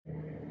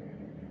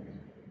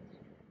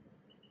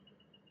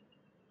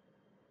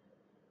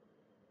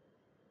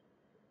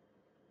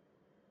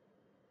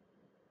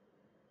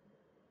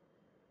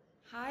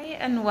Hi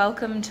and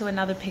welcome to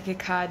another Pick a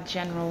Card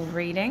general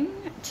reading.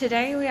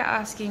 Today we are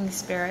asking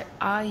Spirit,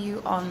 are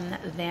you on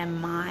their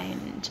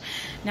mind?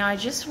 Now I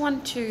just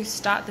want to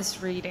start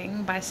this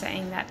reading by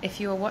saying that if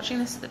you are watching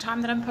this at the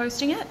time that I'm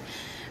posting it,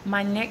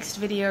 my next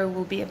video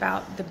will be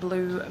about the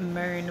blue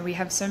moon. We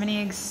have so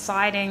many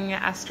exciting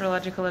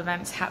astrological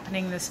events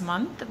happening this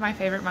month, my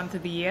favorite month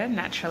of the year,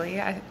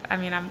 naturally. I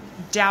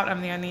doubt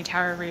I'm the only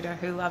tarot reader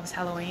who loves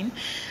Halloween,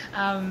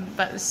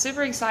 but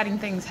super exciting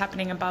things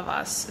happening above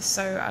us,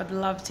 so I'd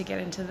love to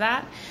get into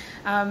that.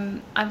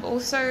 I've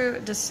also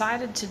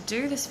decided to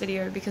do this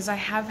video because I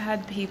have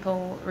had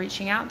people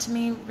reaching out to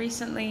me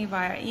recently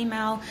via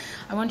email.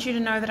 I want you to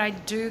know that I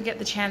do get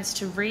the chance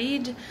to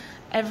read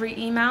every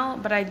email,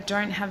 but I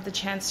don't have the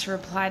chance to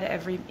reply to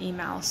every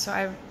email. So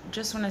I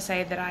just want to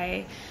say that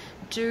I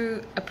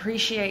do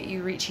appreciate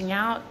you reaching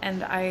out,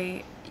 and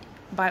I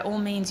by all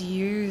means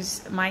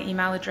use my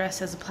email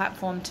address as a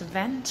platform to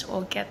vent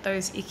or get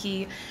those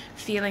icky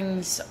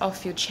feelings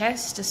off your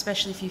chest,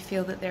 especially if you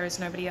feel that there is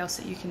nobody else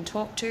that you can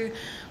talk to.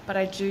 But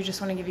I do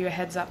just want to give you a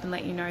heads up and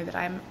let you know that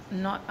I'm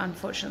not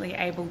unfortunately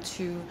able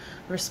to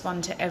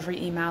respond to every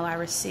email I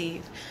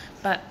receive.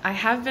 But I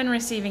have been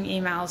receiving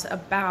emails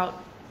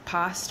about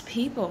past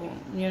people,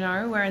 you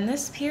know, where in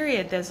this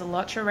period there's a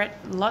lot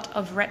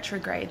of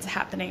retrogrades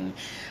happening,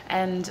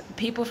 and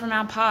people from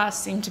our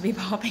past seem to be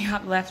popping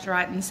up left,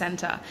 right and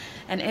center,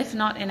 and if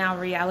not in our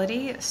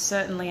reality,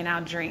 certainly in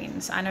our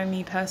dreams. I know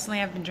me personally,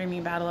 I've been dreaming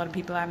about a lot of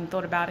people I haven't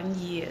thought about in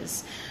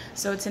years,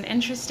 so it's an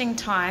interesting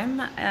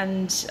time,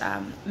 and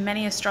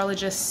many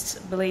astrologists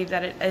believe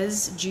that it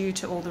is due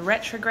to all the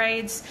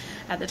retrogrades.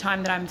 At the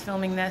time that I'm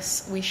filming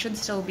this, we should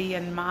still be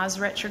in Mars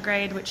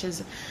retrograde, which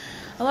is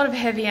a lot of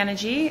heavy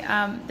energy.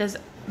 There's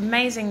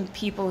amazing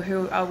people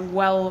who are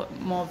well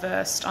more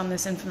versed on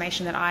this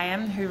information than I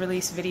am, who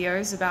release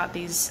videos about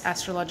these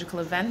astrological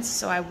events,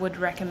 so I would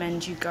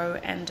recommend you go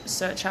and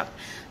search up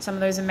some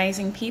of those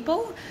amazing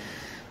people.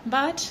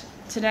 But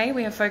today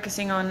we are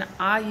focusing on,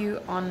 are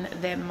you on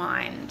their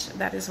mind?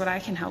 That is what I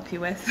can help you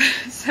with.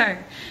 So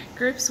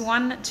groups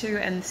 1, 2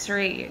 and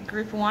 3.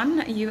 Group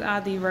 1, you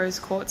are the rose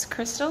quartz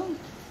crystal.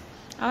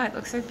 Oh, it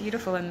looks so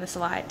beautiful in this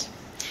light.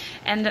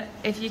 And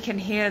if you can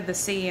hear the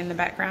sea in the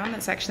background,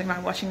 it's actually my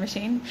washing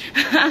machine.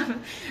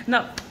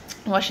 Not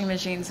washing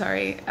machine,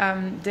 sorry,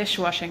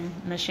 dishwashing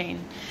machine.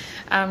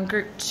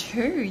 Group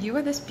 2, you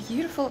are this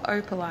beautiful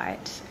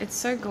opalite. It's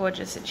so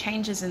gorgeous. It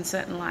changes in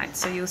certain lights,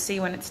 so you'll see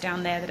when it's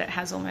down there that it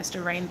has almost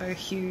a rainbow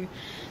hue,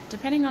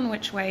 depending on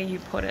which way you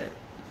put it.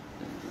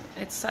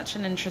 It's such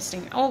an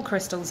interesting, all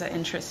crystals are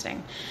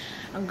interesting.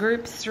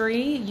 Group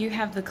 3, you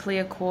have the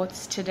clear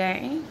quartz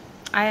today.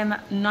 I am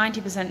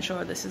 90%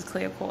 sure this is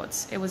clear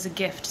quartz. It was a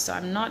gift, so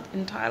I'm not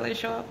entirely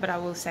sure, but I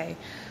will say,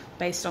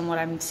 based on what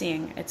I'm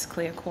seeing, it's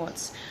clear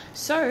quartz.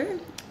 So,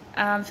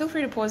 feel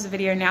free to pause the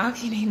video now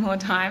if you need more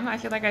time. I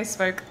feel like I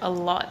spoke a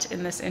lot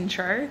in this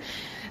intro.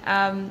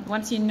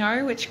 Once you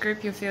know which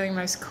group you're feeling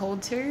most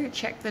called to,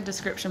 check the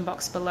description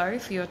box below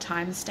for your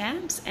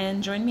timestamps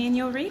and join me in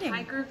your reading.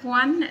 Hi group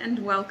 1 and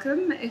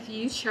welcome. If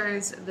you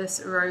chose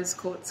this rose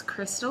quartz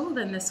crystal,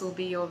 then this will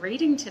be your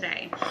reading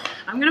today.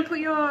 I'm going to put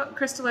your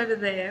crystal over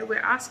there. We're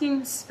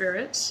asking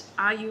Spirit,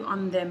 are you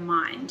on their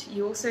mind?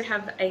 You also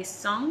have a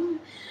song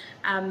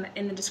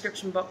in the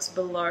description box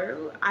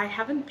below. I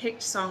haven't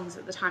picked songs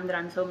at the time that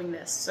I'm filming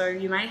this, so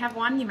you may have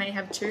one, you may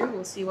have two,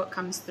 we'll see what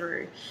comes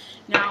through.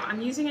 Now,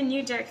 I'm using a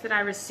new deck that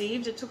I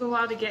received. It took a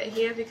while to get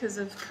here because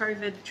of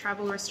COVID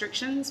travel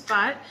restrictions,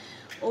 but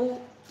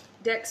all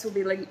decks will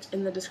be linked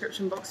in the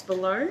description box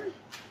below.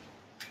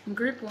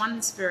 Group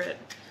 1 Spirit,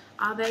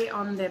 are they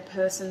on their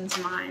person's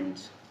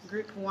mind?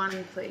 Group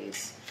 1,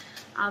 please.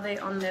 Are they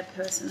on their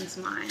person's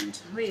mind?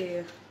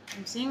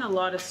 I'm seeing a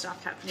lot of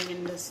stuff happening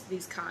in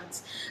these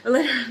cards.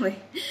 Literally,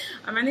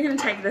 I'm only going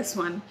to take this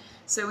one.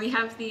 So we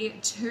have the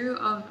 2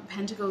 of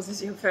Pentacles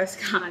as your first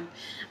card.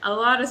 A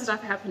lot of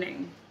stuff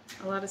happening.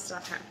 A lot of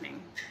stuff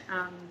happening.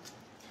 I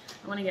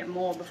want to get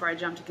more before I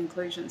jump to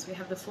conclusions. We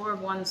have the 4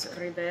 of Wands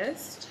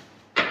reversed.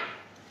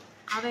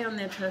 Are they on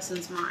their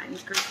person's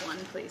mind? Group 1,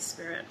 please,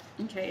 Spirit.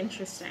 Okay,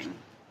 interesting.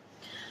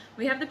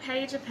 We have the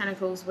Page of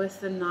Pentacles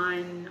with the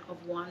 9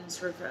 of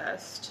Wands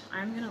reversed.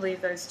 I'm going to leave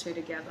those 2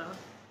 together.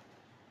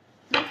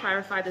 Can you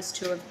clarify this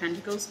 2 of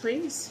Pentacles,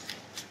 please?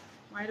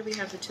 Why do we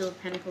have the 2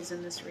 of Pentacles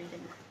in this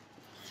reading?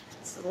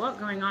 There's a lot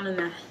going on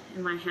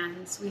in my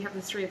hands. We have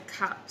the 3 of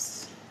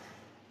Cups.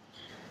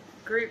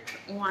 Group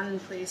 1,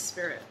 please,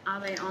 Spirit. Are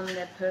they on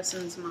their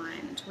person's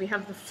mind? We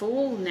have the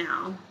Fool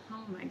now.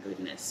 Oh my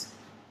goodness.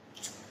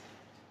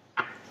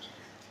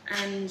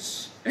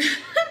 And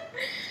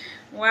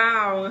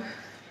wow.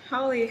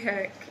 Holy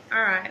heck.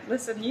 Alright,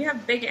 listen, you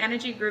have big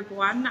energy, Group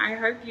 1. I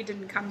hope you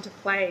didn't come to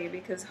play,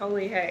 because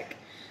holy heck.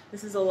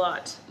 This is a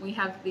lot. We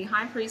have the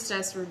High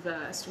Priestess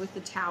reversed with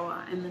the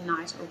Tower and the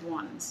Knight of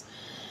Wands.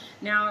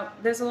 Now,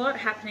 there's a lot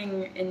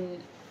happening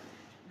in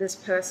this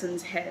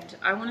person's head.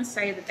 I want to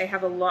say that they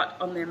have a lot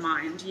on their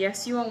mind.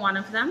 Yes, you are one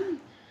of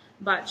them,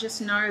 but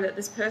just know that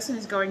this person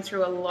is going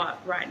through a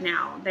lot right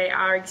now. They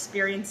are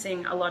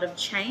experiencing a lot of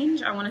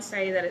change. I want to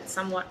say that it's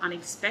somewhat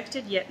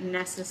unexpected yet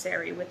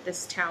necessary with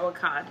this Tower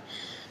card.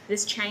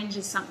 This change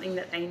is something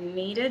that they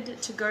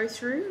needed to go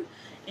through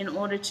in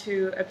order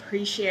to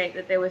appreciate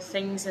that there were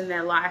things in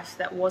their life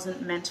that wasn't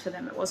meant for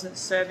them. It wasn't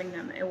serving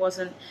them. It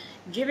wasn't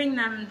giving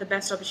them the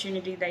best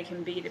opportunity they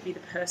can be to be the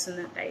person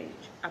that they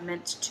are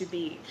meant to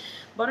be.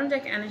 Bottom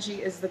deck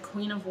energy is the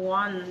Queen of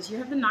Wands. You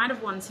have the Knight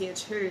of Wands here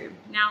too.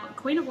 Now,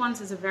 Queen of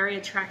Wands is a very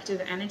attractive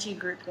energy,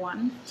 group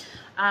one.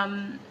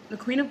 The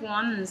Queen of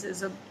Wands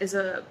is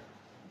a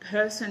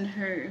person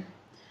who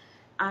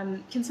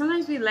can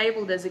sometimes be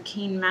labeled as a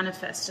keen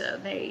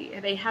manifester.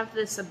 They have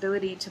this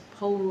ability to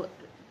pull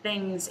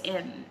things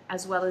in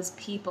as well as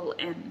people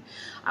in.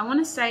 I want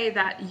to say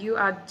that you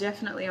are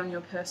definitely on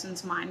your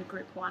person's mind,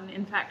 group one.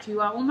 In fact,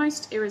 you are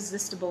almost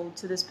irresistible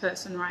to this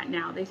person right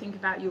now. They think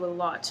about you a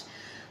lot.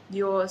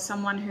 You're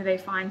someone who they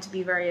find to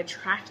be very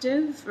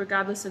attractive,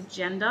 regardless of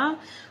gender.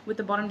 With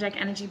the bottom deck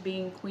energy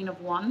being Queen of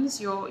Wands,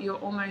 you're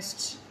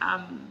almost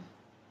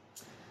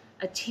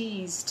a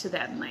tease to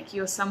them. Like,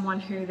 you're someone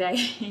who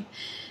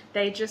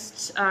they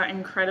just are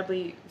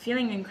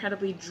feeling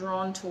incredibly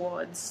drawn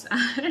towards.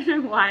 I don't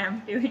know why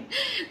I'm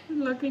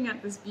looking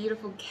at this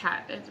beautiful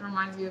cat. It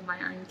reminds me of my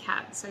own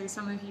cat. So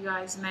some of you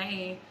guys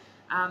may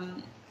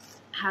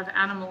have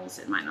animals.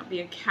 It might not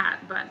be a cat,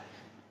 but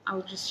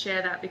I'll just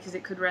share that because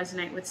it could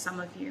resonate with some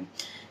of you.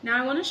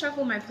 Now I want to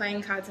shuffle my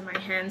playing cards in my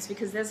hands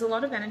because there's a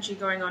lot of energy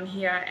going on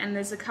here, and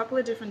there's a couple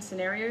of different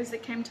scenarios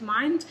that came to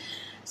mind.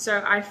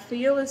 So I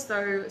feel as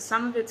though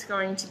some of it's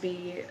going to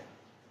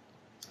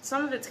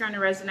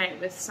resonate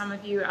with some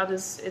of you,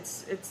 others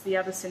it's the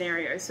other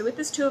scenario. So with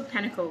this Two of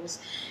Pentacles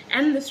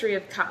and the Three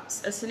of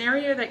Cups, a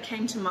scenario that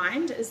came to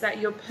mind is that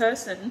your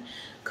person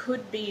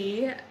could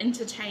be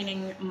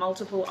entertaining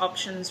multiple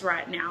options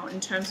right now in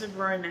terms of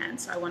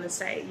romance. I want to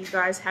say you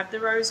guys have the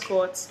rose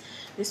quartz.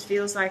 This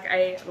feels like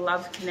a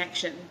love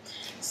connection.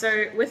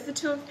 So with the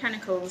Two of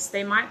Pentacles,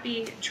 they might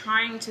be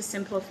trying to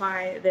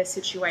simplify their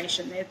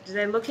situation.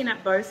 They're looking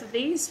at both of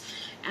these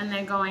and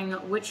they're going,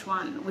 which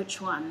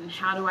one?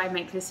 How do I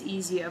make this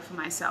easier for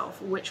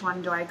myself? Which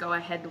one do I go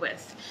ahead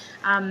with?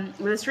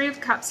 The Three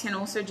of Cups can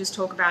also just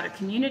talk about a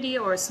community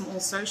or a small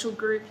social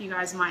group you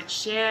guys might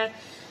share.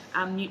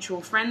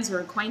 Mutual friends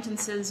or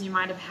acquaintances. You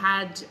might have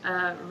had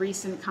a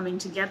recent coming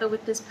together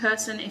with this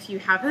person. If you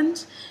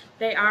haven't,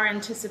 they are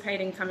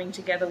anticipating coming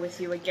together with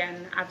you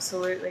again,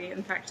 absolutely.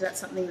 In fact, that's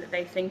something that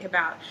they think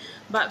about.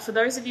 But for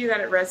those of you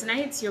that it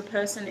resonates, your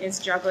person is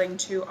juggling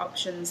two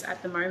options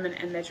at the moment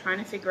and they're trying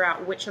to figure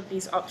out which of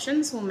these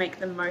options will make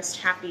them most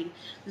happy.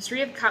 The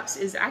Three of Cups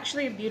is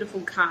actually a beautiful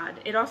card.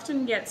 It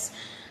often gets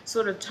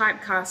sort of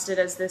typecasted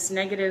as this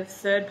negative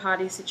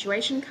third-party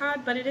situation card,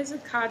 but it is a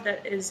card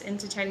that is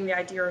entertaining the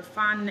idea of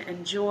fun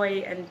and joy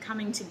and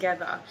coming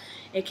together.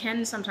 It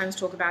can sometimes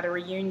talk about a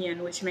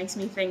reunion, which makes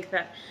me think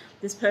that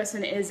this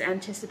person is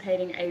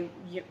anticipating a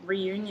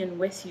reunion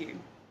with you.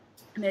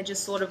 And they're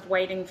just sort of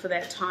waiting for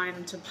their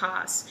time to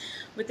pass.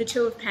 With the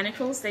Two of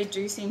Pentacles, they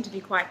do seem to be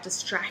quite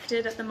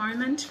distracted at the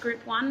moment,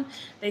 group one.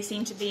 They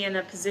seem to be in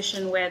a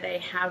position where they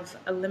have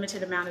a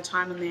limited amount of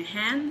time on their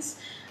hands.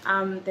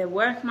 Their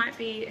work might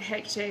be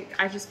hectic.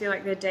 I just feel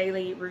like their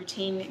daily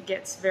routine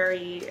gets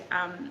very,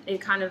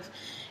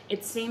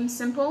 it seems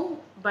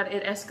simple, but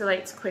it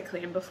escalates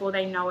quickly. And before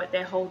they know it,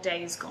 their whole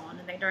day is gone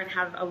and they don't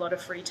have a lot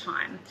of free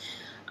time.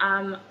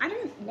 I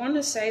don't want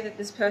to say that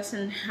this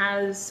person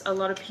has a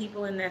lot of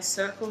people in their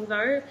circle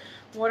though.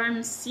 What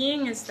I'm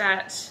seeing is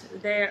that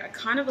they're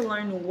kind of a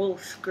lone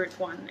wolf, group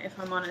one, if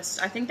I'm honest.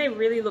 I think they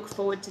really look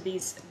forward to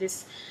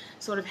this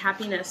sort of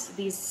happiness,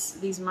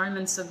 these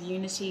moments of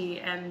unity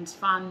and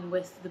fun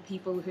with the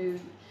people who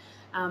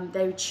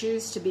they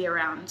choose to be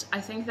around. I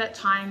think that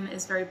time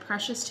is very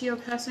precious to your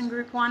person,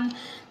 group one.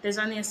 There's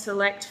only a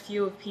select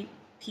few of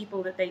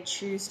people that they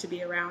choose to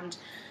be around.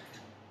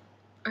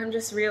 I'm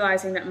just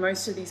realizing that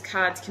most of these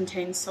cards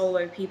contain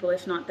solo people.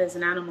 If not, there's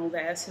an animal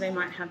there, so they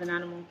might have an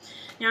animal.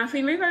 Now, if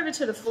we move over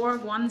to the Four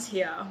of Wands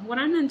here, what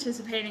I'm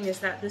anticipating is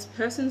that this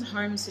person's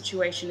home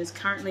situation is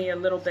currently a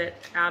little bit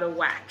out of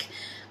whack.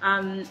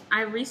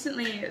 I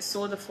recently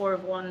saw the Four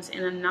of Wands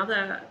in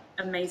another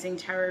amazing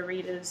tarot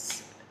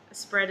reader's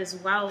spread as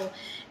well,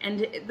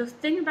 and the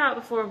thing about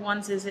the Four of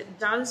Wands is it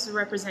does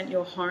represent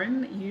your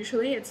home.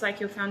 Usually it's like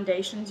your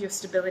foundations, your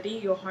stability,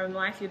 your home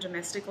life, your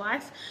domestic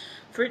life.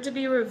 For it to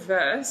be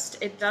reversed,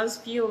 it does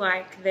feel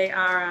like they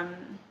are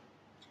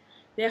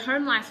their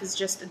home life is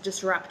just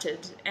disrupted.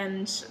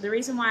 And the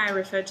reason why I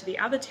referred to the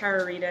other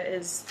tarot reader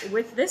is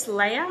with this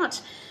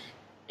layout,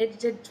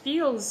 it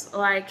feels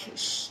like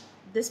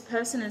this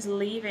person is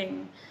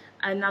leaving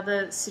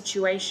another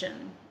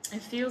situation.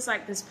 It feels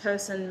like this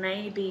person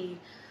may be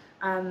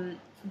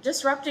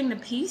disrupting the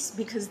peace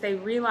because they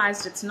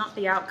realized it's not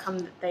the outcome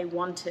that they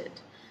wanted.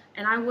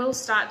 And I will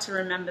start to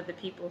remember the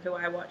people who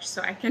I watch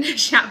so I can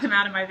shout them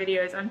out in my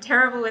videos. I'm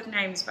terrible with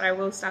names, but I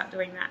will start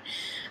doing that.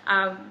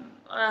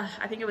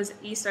 I think it was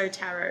ESO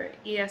Tarot.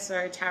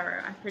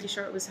 I'm pretty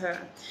sure it was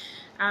her.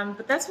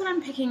 But that's what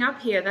I'm picking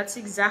up here. That's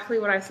exactly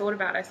what I thought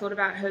about. I thought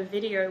about her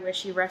video where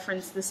she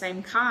referenced the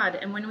same card.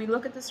 And when we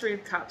look at the Three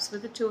of Cups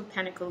with the Two of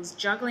Pentacles,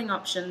 juggling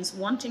options,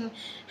 wanting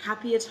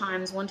happier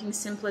times, wanting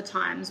simpler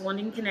times,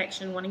 wanting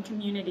connection, wanting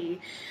community,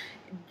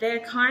 they're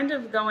kind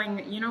of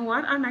going, you know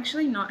what, I'm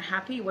actually not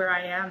happy where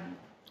I am.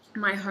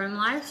 My home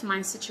life,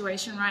 my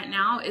situation right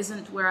now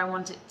isn't where I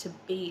want it to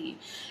be.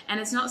 And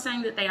it's not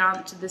saying that they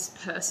aren't this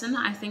person.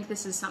 I think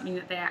this is something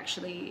that they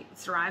actually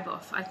thrive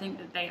off. I think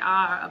that they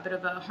are a bit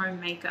of a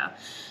homemaker.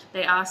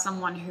 They are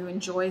someone who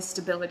enjoys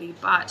stability.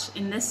 But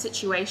in this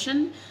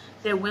situation,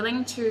 they're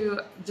willing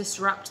to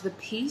disrupt the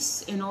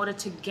peace in order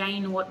to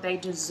gain what they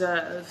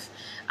deserve.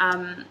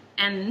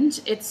 And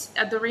it's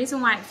the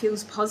reason why it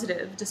feels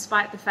positive,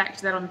 despite the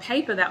fact that on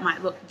paper that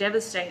might look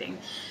devastating,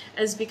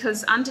 is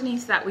because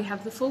underneath that we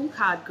have the Fool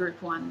card,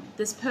 Group 1.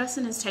 This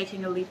person is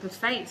taking a leap of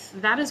faith.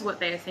 That is what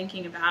they are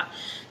thinking about.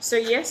 So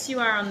yes, you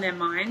are on their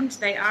mind.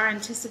 They are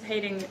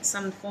anticipating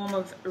some form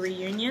of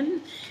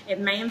reunion. It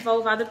may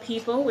involve other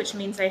people, which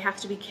means they have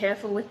to be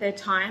careful with their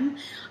time.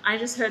 I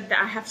just heard that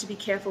I have to be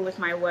careful with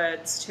my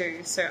words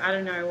too. So I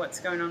don't know what's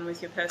going on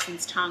with your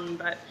person's tongue,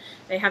 but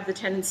they have the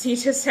tendency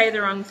to say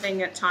the wrong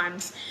thing at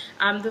times.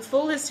 The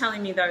Fool is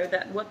telling me, though,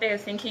 that what they're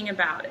thinking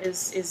about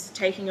is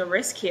taking a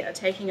risk here,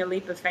 taking a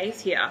leap of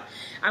faith here.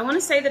 I want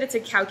to say that it's a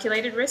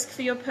calculated risk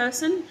for your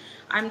person.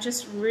 I'm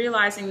just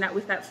realizing that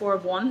with that Four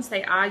of Wands,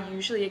 they are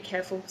usually a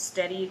careful,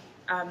 steady,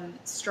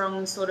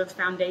 strong sort of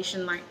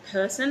foundation-like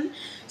person.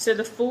 So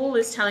the Fool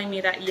is telling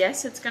me that,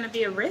 yes, it's going to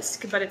be a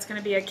risk, but it's going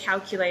to be a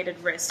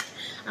calculated risk.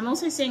 I'm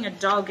also seeing a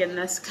dog in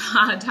this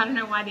card. I don't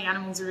know why the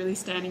animals are really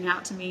standing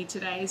out to me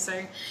today,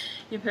 so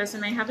your person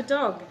may have a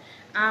dog.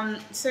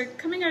 So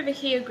coming over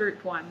here,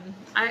 Group 1,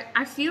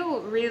 I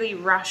feel really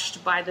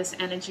rushed by this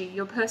energy.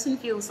 Your person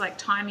feels like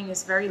timing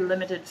is very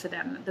limited for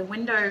them. The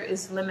window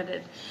is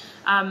limited.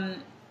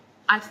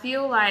 I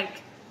feel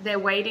like they're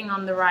waiting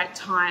on the right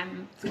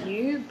time for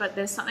you, but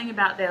there's something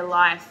about their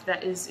life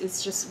that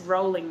is just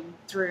rolling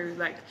through.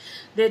 Like,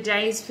 their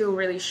days feel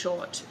really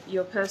short.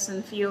 Your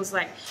person feels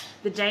like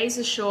the days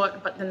are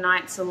short, but the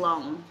nights are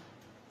long,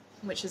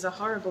 which is a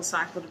horrible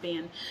cycle to be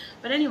in.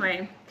 But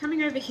anyway,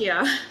 coming over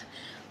here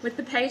with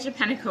the Page of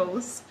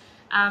Pentacles,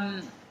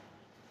 I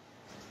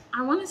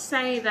want to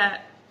say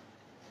that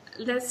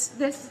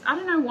there's I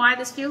don't know why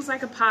this feels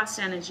like a past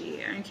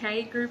energy,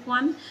 okay, Group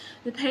 1?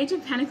 The Page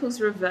of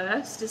Pentacles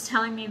reversed is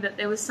telling me that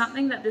there was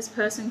something that this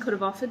person could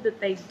have offered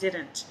that they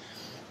didn't.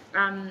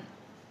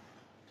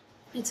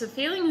 It's a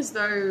feeling as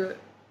though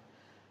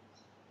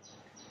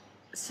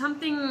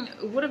something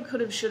would have,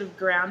 could have, should have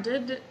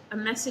grounded. A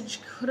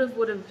message could have,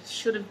 would have,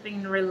 should have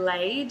been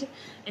relayed.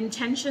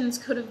 Intentions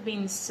could have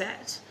been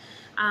set.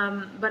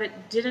 But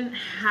it didn't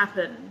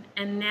happen,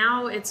 and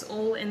now it's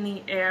all in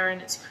the air,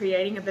 and it's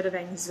creating a bit of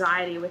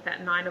anxiety with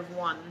that Nine of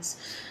Wands.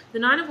 The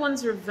Nine of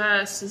Wands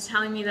reversed is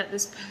telling me that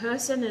this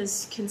person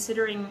is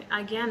considering,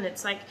 again,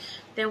 it's like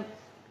they're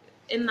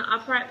in the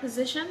upright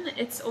position.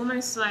 It's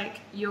almost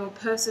like you're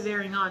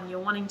persevering on, you're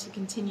wanting to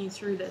continue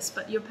through this,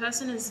 but your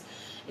person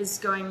is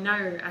going,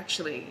 no,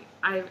 actually,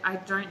 I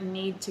don't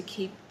need to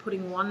keep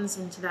putting wands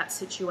into that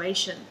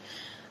situation.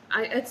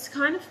 It's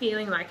kind of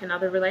feeling like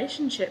another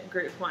relationship,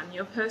 Group 1.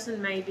 Your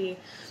person may be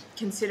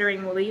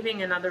considering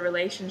leaving another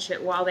relationship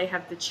while they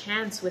have the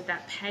chance with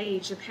that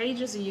Page. The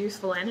Page is a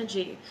youthful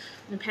energy.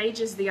 The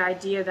Page is the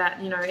idea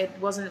that, you know, it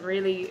wasn't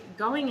really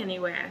going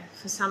anywhere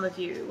for some of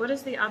you. What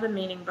is the other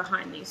meaning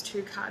behind these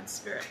two cards,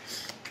 Spirit?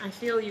 I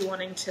feel you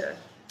wanting to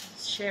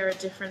share a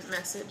different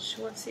message.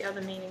 What's the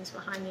other meanings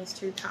behind these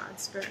two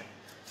cards, Spirit?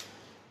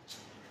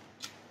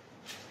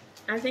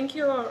 I think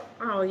your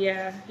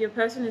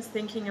person is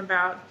thinking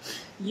about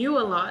you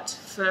a lot,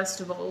 first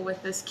of all,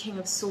 with this King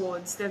of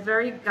Swords. They're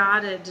very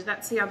guarded.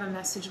 That's the other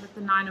message with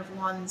the Nine of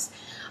Wands.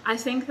 I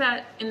think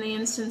that in the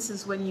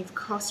instances when you've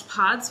crossed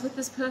paths with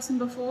this person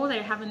before,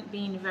 they haven't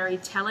been very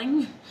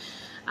telling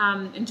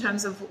in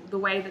terms of the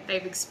way that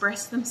they've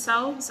expressed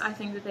themselves. I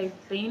think that they've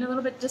been a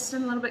little bit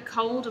distant, a little bit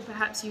cold, or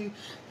perhaps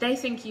they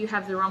think you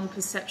have the wrong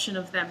perception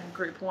of them,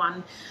 Group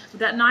 1.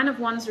 That Nine of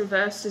Wands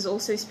reversed is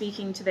also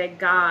speaking to their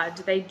guard.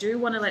 They do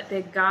want to let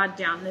their guard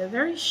down. They're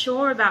very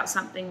sure about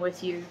something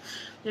with you.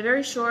 They're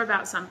very sure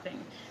about something.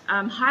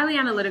 Highly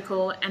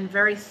analytical and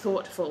very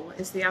thoughtful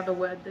is the other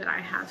word that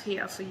I have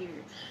here for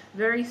you.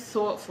 Very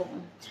thoughtful.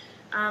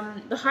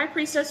 The High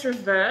Priestess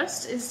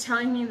reversed is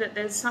telling me that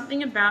there's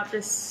something about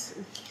this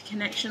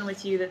connection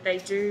with you that they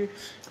do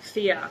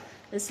fear.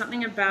 There's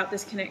something about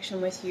this connection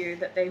with you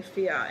that they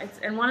fear.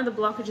 And one of the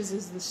blockages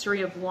is the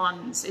Three of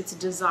Wands. It's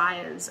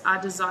desires.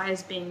 Our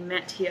desires being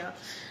met here.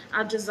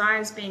 Our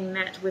desires being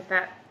met with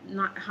that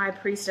High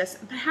Priestess.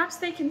 Perhaps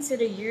they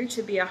consider you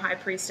to be a High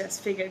Priestess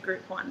figure,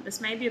 Group 1.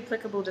 This may be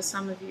applicable to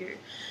some of you.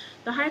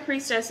 The High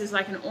Priestess is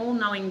like an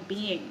all-knowing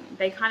being.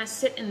 They kind of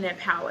sit in their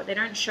power. They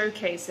don't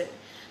showcase it,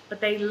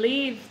 but they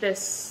leave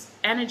this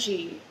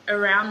energy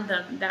around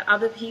them that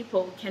other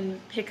people can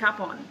pick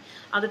up on.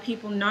 Other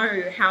people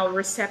know how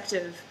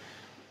receptive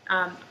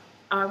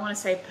I want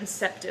to say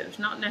perceptive,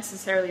 not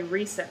necessarily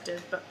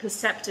receptive, but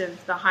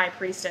perceptive, the High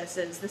Priestess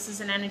is. This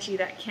is an energy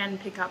that can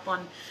pick up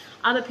on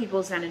other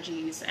people's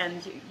energies,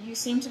 and you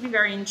seem to be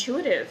very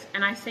intuitive.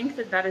 And I think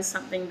that that is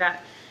something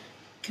that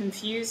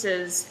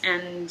confuses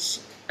and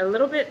a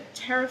little bit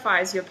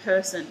terrifies your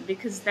person,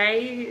 because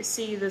they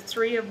see the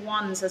Three of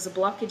Wands as a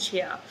blockage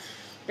here.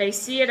 They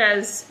see it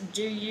as,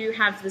 do you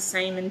have the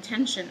same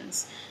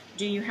intentions?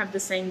 Do you have the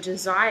same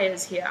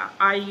desires here?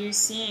 Are you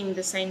seeing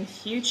the same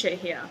future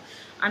here?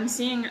 I'm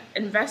seeing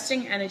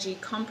investing energy,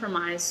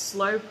 compromise,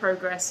 slow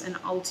progress, and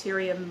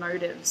ulterior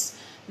motives.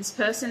 This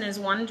person is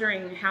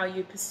wondering how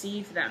you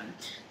perceive them.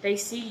 They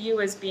see you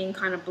as being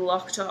kind of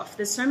blocked off.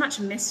 There's so much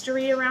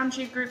mystery around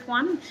you, Group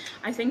 1.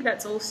 I think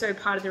that's also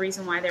part of the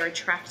reason why they're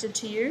attracted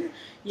to you.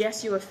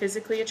 Yes, you are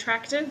physically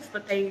attractive,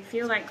 but they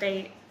feel like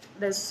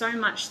there's so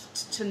much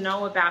to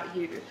know about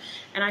you.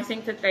 And I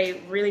think that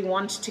they really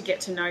want to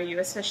get to know you,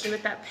 especially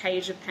with that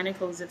Page of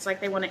Pentacles. It's like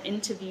they want to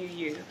interview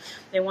you.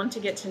 They want to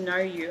get to know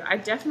you. I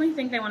definitely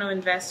think they want to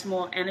invest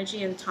more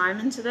energy and time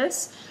into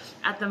this.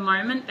 At the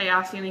moment, they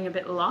are feeling a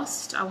bit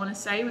lost, I want to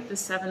say, with the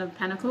Seven of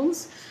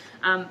Pentacles.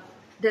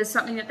 There's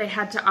something that they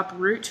had to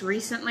uproot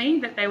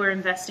recently that they were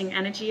investing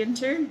energy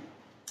into,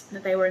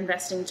 that they were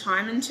investing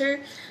time into,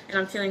 and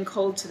I'm feeling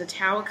called to the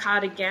Tower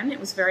card again. It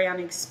was very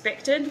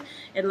unexpected.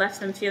 It left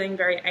them feeling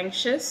very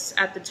anxious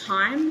at the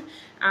time.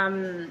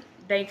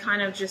 They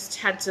kind of just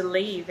had to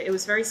leave. It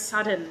was very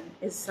sudden,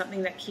 is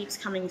something that keeps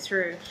coming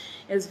through.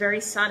 It was very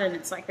sudden.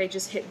 It's like they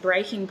just hit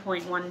breaking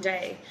point one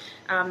day.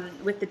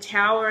 With the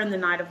Tower and the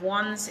Knight of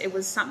Wands, it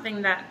was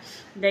something that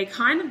they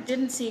kind of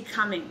didn't see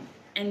coming.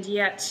 And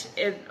yet,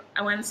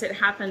 once it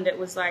happened, it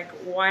was like,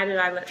 why did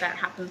I let that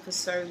happen for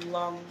so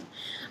long?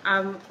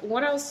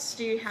 What else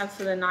do you have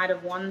for the Knight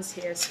of Wands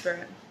here,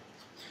 Spirit?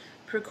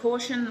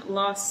 Precaution,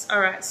 loss. All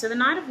right, so the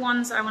Knight of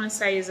Wands, I want to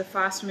say, is a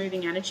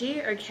fast-moving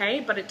energy, okay?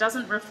 But it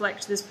doesn't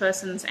reflect this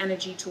person's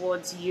energy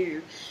towards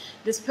you.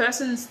 This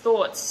person's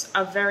thoughts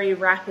are very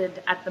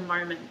rapid at the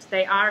moment.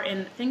 They are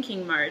in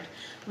thinking mode,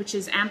 which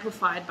is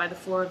amplified by the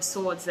Four of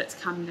Swords that's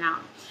come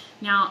out.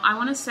 Now, I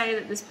want to say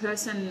that this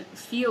person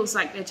feels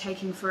like they're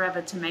taking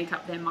forever to make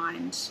up their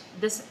mind.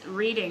 This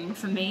reading,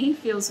 for me,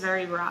 feels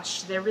very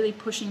rushed. They're really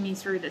pushing me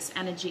through this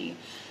energy.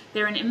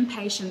 They're an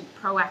impatient,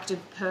 proactive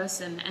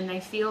person, and they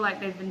feel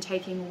like they've been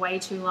taking way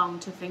too long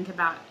to think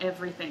about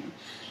everything.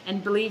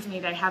 And believe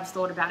me, they have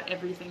thought about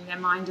everything. Their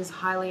mind is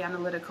highly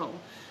analytical.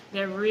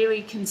 They're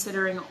really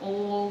considering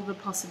all the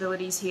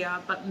possibilities here,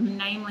 but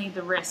namely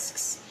the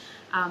risks.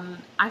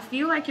 I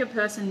feel like your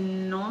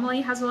person normally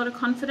has a lot of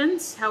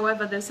confidence.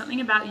 However, there's something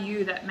about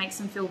you that makes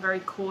them feel very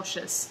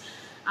cautious.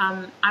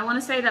 I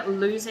want to say that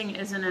losing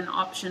isn't an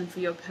option for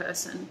your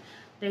person.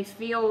 They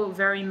feel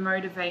very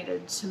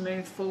motivated to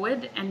move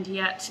forward, and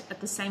yet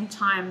at the same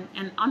time,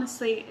 and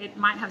honestly, it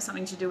might have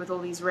something to do with all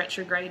these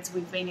retrogrades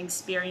we've been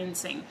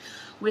experiencing.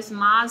 With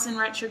Mars in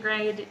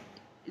retrograde,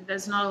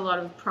 there's not a lot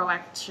of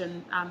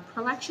productive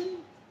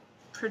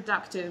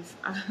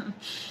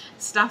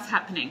stuff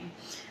happening.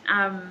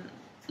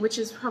 Which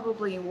is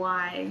probably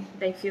why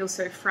they feel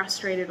so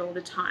frustrated all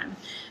the time.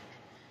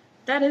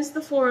 That is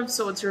the Four of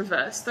Swords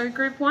reversed, though,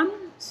 Group 1.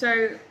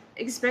 So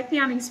expect the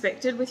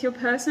unexpected with your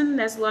person.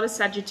 There's a lot of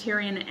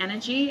Sagittarian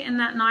energy in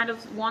that Knight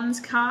of Wands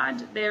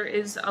card. There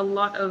is a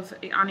lot of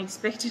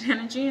unexpected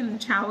energy in the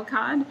Tower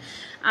card.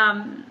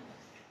 And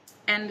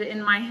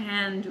in my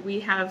hand,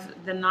 we have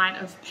the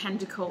Knight of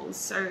Pentacles.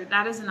 So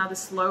that is another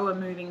slower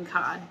moving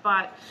card.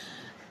 But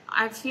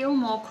I feel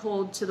more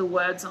called to the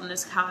words on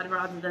this card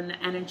rather than the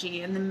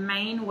energy. And the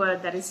main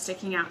word that is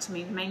sticking out to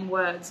me, the main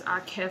words,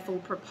 are careful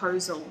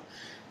proposal.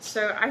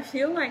 So I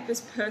feel like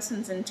this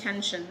person's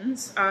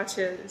intentions are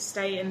to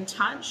stay in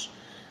touch.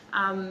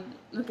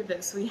 Look at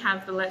this. We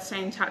have the Let's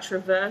Stay in Touch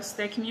reverse.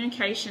 Their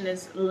communication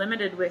is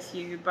limited with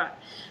you, but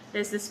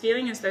there's this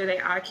feeling as though they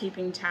are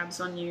keeping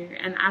tabs on you,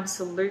 and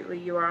absolutely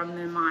you are on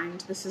their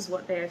mind. This is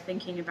what they are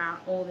thinking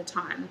about all the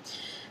time.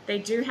 They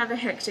do have a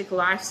hectic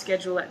life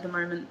schedule at the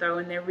moment, though,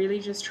 and they're really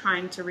just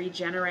trying to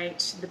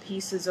regenerate the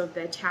pieces of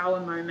their Tower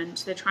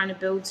moment. They're trying to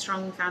build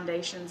strong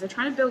foundations. They're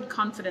trying to build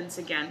confidence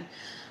again.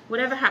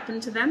 Whatever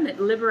happened to them, it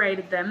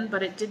liberated them,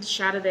 but it did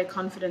shatter their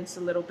confidence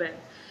a little bit.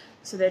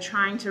 So they're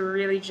trying to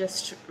really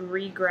just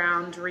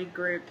reground,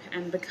 regroup,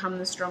 and become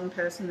the strong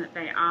person that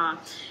they are.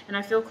 And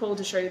I feel called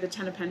to show you the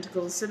Ten of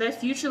Pentacles. So their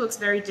future looks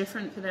very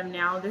different for them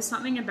now. There's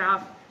something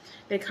about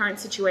their current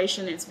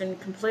situation. It's been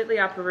completely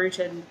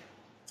uprooted.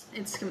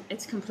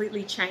 It's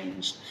completely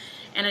changed.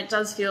 And it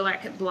does feel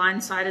like it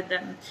blindsided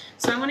them.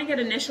 So I want to get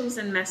initials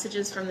and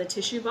messages from the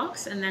tissue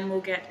box, and then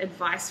we'll get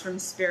advice from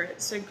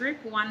Spirit. So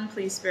Group 1,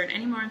 please, Spirit,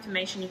 any more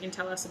information you can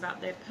tell us about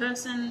their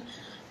person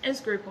is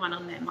Group 1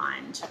 on their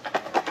mind.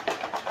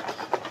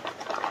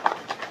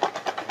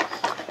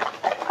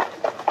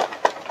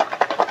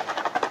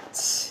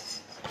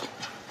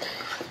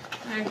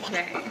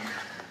 Okay,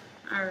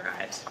 all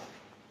right.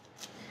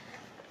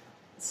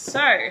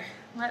 So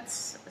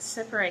let's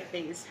separate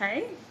these,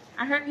 hey?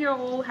 I hope you're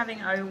all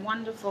having a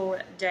wonderful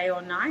day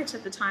or night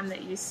at the time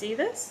that you see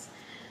this.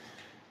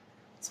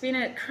 It's been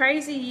a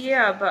crazy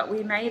year, but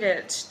we made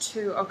it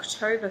to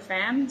October,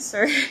 fam.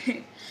 So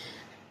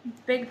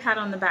big pat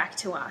on the back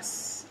to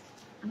us.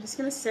 I'm just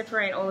going to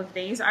separate all of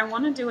these. I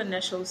want to do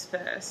initials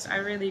first. I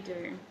really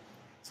do.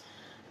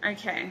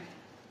 Okay.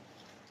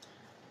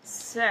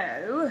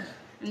 So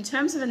in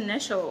terms of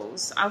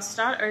initials, I'll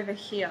start over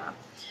here.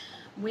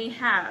 We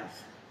have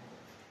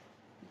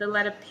the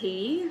letter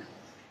P.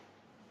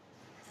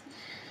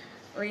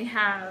 We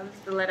have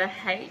the letter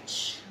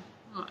H,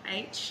 or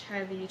H,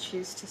 however you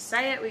choose to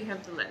say it. We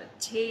have the letter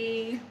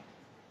T.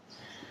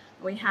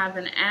 We have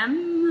an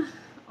M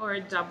or a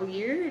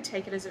W,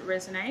 take it as it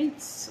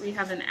resonates. We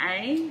have an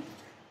A.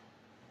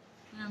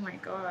 Oh my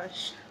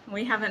gosh.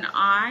 We have an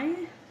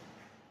I.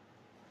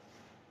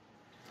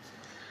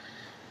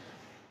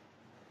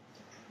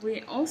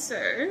 We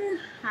also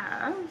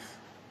have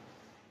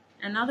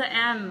another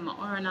M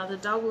or another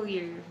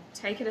W,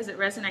 take it as it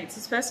resonates.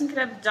 This person could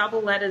have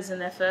double letters in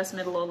their first,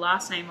 middle, or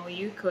last name, or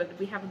you could.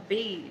 We have a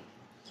B.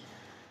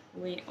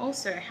 We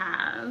also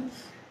have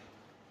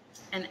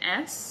an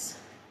S.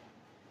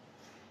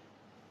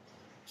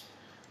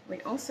 We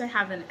also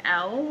have an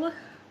L.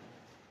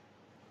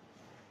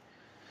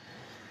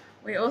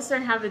 We also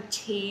have a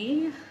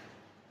T.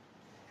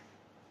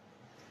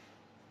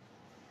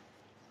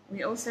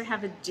 We also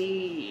have a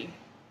D.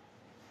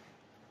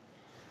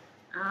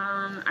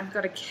 I've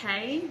got a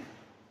K,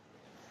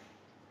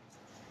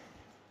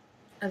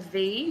 a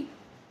V,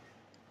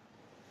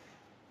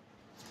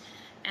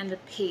 and a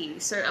P.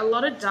 So a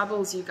lot of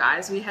doubles, you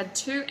guys. We had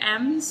 2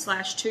 M's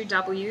 / 2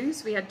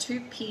 W's. We had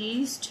 2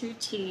 P's, 2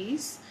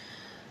 T's.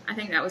 I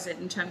think that was it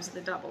in terms of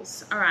the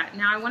doubles. All right,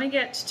 now I want to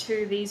get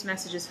to these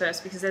messages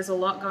first because there's a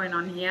lot going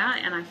on here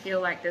and I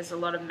feel like there's a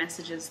lot of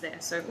messages there.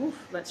 So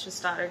let's just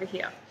start over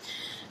here.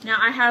 Now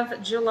I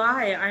have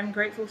July. I'm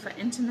grateful for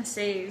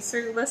intimacy.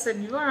 So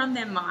listen, you are on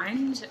their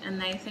mind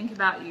and they think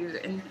about you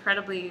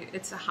incredibly.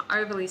 It's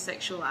overly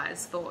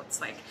sexualized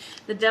thoughts. Like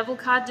the Devil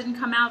card didn't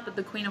come out, but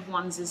the Queen of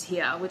Wands is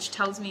here, which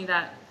tells me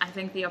that I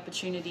think the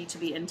opportunity to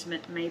be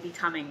intimate may be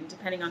coming,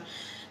 depending on...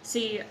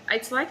 See,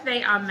 it's like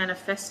they are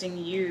manifesting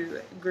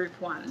you, group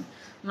 1.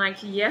 Like,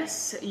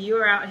 yes,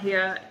 you're out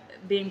here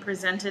being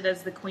presented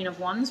as the Queen of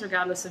Wands,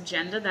 regardless of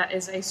gender. That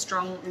is a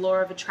strong law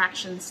of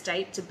attraction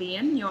state to be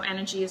in. Your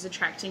energy is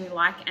attracting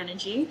like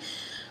energy,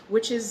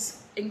 which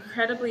is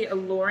incredibly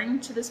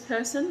alluring to this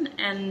person,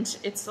 and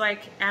it's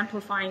like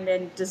amplifying their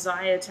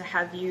desire to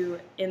have you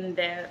in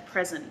their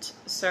present.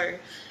 So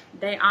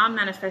they are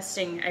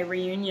manifesting a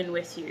reunion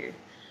with you.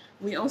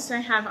 We also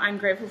have, I'm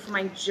grateful for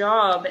my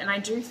job, and I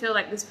do feel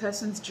like this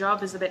person's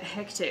job is a bit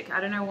hectic. I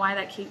don't know why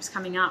that keeps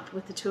coming up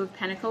with the 2 of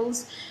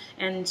Pentacles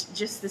and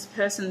just this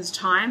person's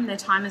time. Their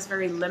time is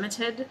very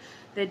limited.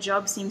 Their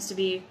job seems to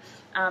be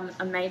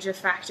a major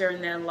factor in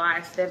their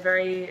life. They're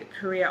very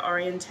career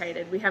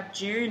orientated. We have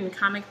June,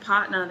 karmic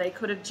partner. They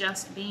could have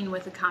just been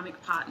with a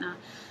karmic partner.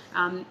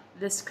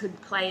 This could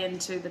play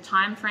into the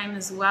time frame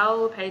as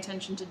well. Pay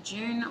attention to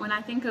June. When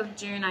I think of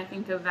June, I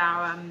think of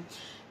our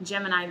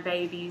Gemini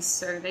babies,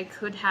 so they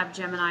could have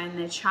Gemini in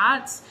their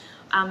charts.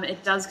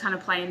 It does kind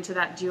of play into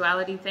that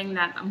duality thing,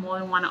 that more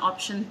than one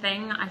option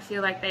thing. I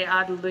feel like they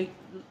are,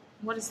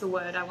 what is the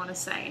word I want to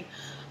say?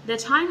 They're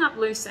tying up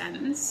loose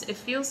ends. It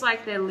feels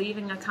like they're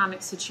leaving a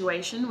karmic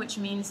situation, which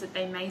means that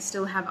they may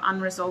still have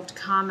unresolved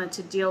karma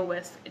to deal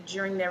with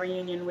during their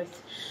reunion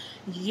with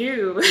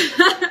you,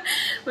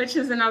 which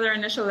is another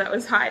initial that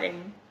was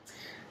hiding.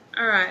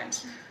 All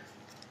right.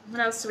 What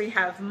else do we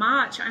have?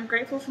 March, I'm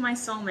grateful for my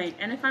soulmate.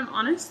 And if I'm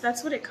honest,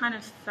 that's what it kind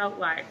of felt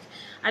like.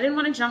 I didn't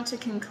want to jump to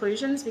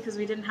conclusions because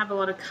we didn't have a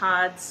lot of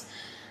cards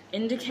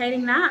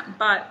indicating that,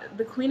 but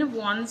the Queen of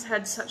Wands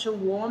had such a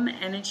warm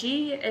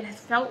energy. It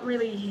felt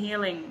really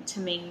healing to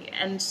me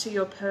and to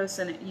your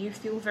person. You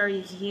feel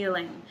very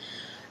healing.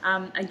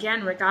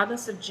 Again,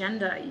 regardless of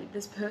gender,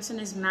 this person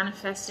is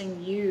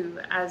manifesting you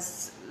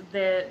as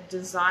their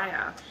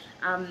desire.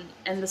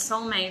 And the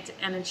soulmate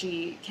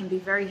energy can be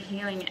very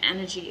healing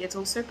energy. It's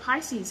also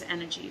Pisces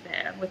energy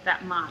there with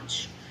that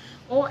March.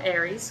 Or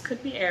Aries,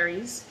 could be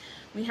Aries.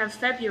 We have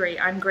February,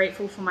 I'm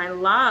grateful for my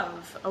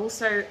love.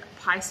 Also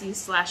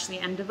Pisces / the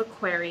end of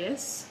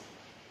Aquarius.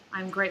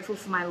 I'm grateful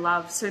for my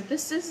love. So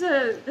this is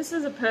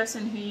a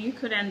person who you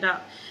could end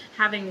up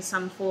having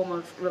some form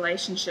of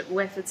relationship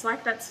with. It's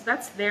like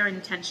that's their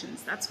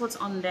intentions. That's what's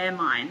on their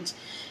mind,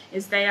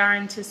 is they are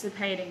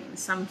anticipating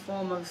some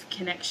form of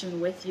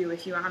connection with you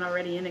if you aren't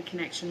already in a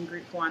connection,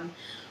 group 1.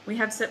 We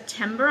have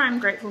September, I'm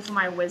grateful for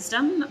my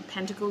wisdom.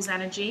 Pentacles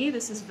energy,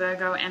 this is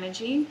Virgo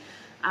energy.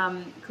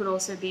 Could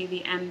also be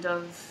the end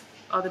of,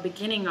 or the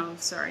beginning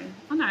of, sorry.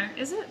 Oh no,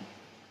 is it?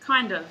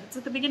 Kind of. It's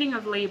at the beginning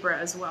of Libra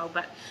as well,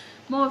 but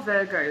more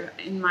Virgo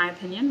in my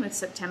opinion with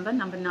September.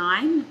 Number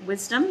 9,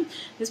 wisdom.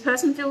 This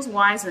person feels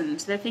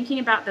wizened. They're thinking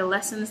about the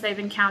lessons they've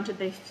encountered.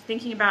 They're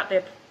thinking about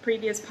their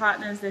previous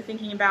partners. They're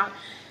thinking about,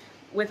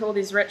 with all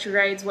these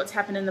retrogrades, what's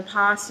happened in the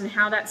past and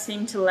how that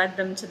seemed to lead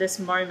them to this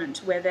moment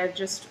where they're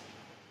just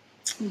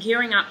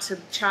gearing up to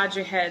charge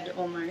ahead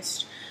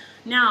almost.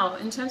 Now,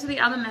 in terms of the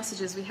other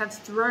messages, we have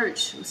throat.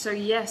 So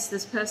yes,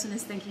 this person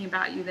is thinking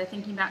about you. They're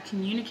thinking about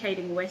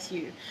communicating with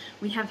you.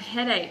 We have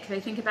headache. They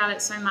think about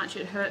it so much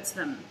it hurts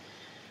them.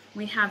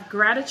 We have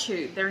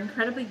gratitude. They're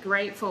incredibly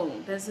grateful.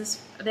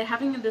 They're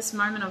having this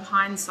moment of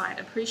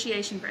hindsight,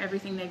 appreciation for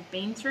everything they've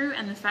been through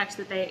and the fact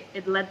that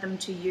it led them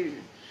to you.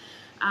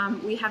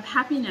 We have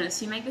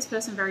happiness. You make this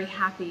person very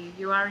happy.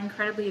 You are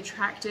incredibly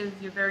attractive.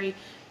 You're very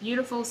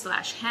beautiful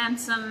 /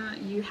 handsome.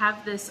 You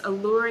have this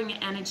alluring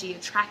energy,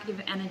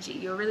 attractive energy.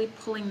 You're really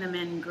pulling them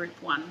in,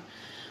 group 1.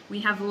 We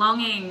have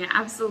longing.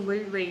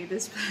 Absolutely.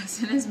 This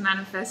person is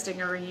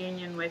manifesting a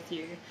reunion with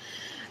you.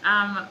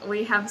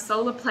 We have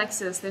solar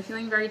plexus. They're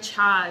feeling very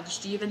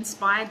charged. You've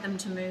inspired them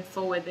to move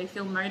forward. They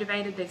feel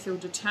motivated. They feel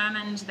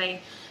determined. They're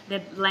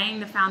laying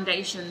the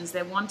foundations.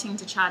 They're wanting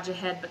to charge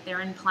ahead, but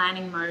they're in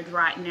planning mode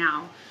right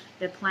now.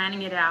 They're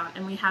planning it out.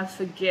 And we have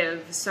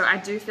forgive. So I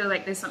do feel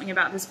like there's something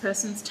about this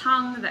person's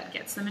tongue that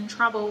gets them in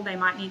trouble. They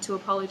might need to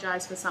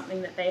apologize for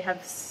something that they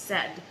have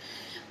said.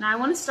 Now I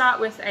want to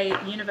start with a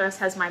Universe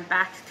Has My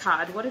Back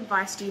card. What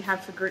advice do you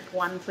have for group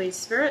 1, please,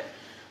 Spirit?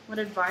 What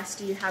advice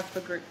do you have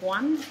for group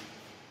 1?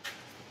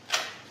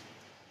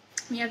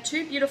 We have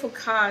 2 beautiful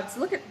cards.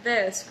 Look at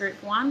this,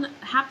 group 1.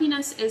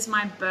 Happiness is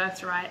my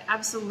birthright.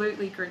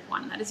 Absolutely, group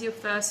 1. That is your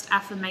first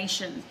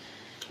affirmation.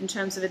 In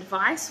terms of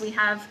advice, we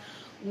have,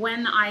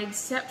 when I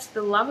accept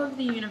the love of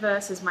the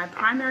universe as my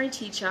primary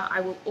teacher,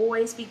 I will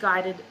always be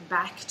guided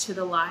back to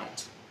the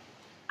light.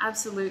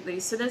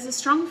 Absolutely. So there's a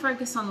strong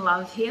focus on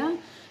love here.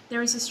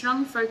 There is a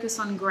strong focus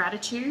on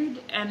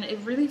gratitude, and it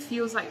really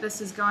feels like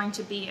this is going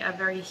to be a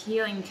very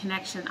healing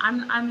connection.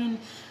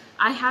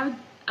 I have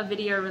a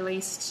video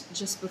released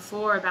just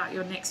before about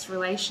your next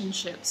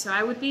relationship, so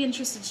I would be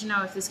interested to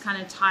know if this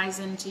kind of ties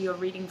into your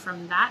reading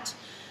from that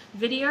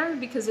video,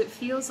 because it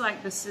feels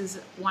like this is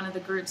one of the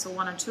groups or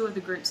 1 or 2 of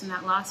the groups in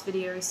that last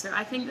video. So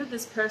I think that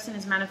this person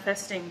is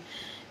manifesting.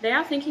 They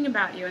are thinking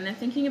about you, and they're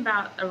thinking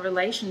about a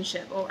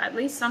relationship or at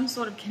least some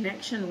sort of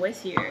connection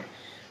with you.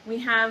 We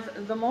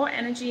have, the more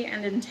energy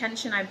and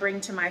intention I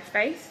bring to my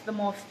faith, the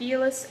more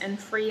fearless and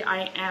free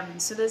I am.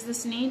 So there's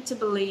this need to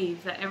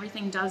believe that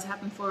everything does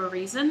happen for a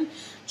reason.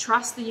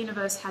 Trust the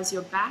universe has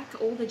your back.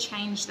 All the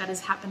change that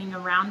is happening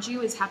around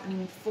you is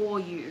happening for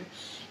you.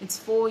 It's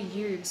for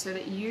you so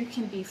that you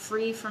can be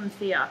free from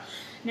fear.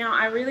 Now,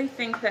 I really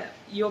think that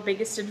your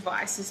biggest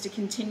advice is to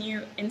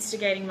continue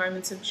instigating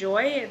moments of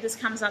joy. This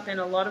comes up in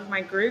a lot of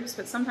my groups,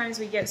 but sometimes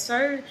we get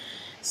so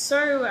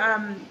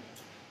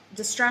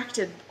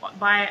distracted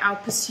by our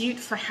pursuit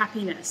for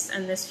happiness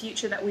and this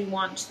future that we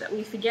want, that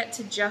we forget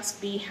to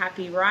just be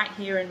happy right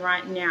here and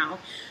right now,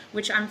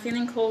 which I'm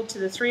feeling called to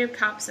the 3 of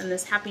Cups and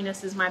this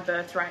happiness is my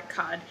birthright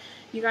card.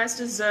 You guys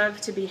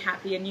deserve to be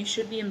happy, and you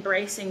should be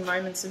embracing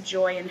moments of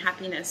joy and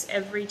happiness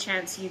every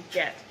chance you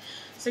get.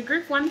 So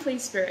group 1,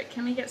 please, Spirit,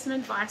 can we get some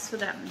advice for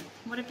them?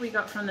 What have we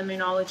got from the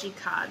Moonology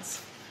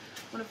cards?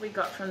 What have we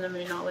got from the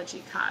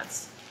Moonology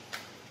cards?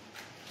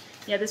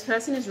 Yeah, this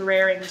person is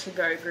raring to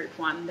go, group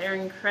 1. They're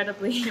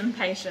incredibly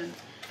impatient.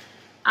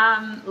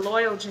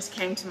 Loyal just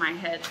came to my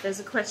head. There's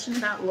a question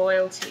about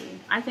loyalty.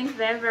 I think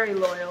they're very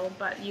loyal,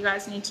 but you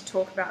guys need to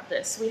talk about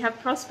this. We have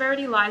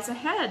prosperity lies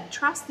ahead.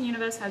 Trust the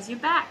universe has your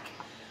back.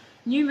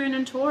 New moon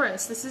in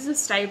Taurus. This is a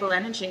stable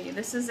energy.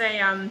 This is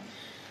a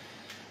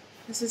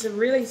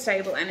really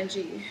stable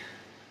energy.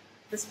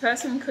 This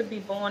person could be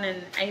born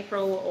in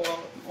April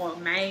or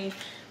May,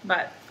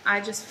 but I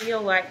just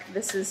feel like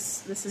this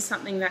is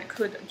something that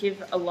could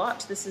give a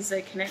lot. This is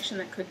a connection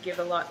that could give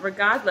a lot,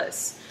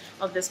 regardless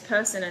of this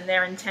person and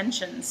their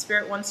intentions.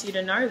 Spirit wants you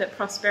to know that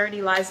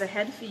prosperity lies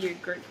ahead for you,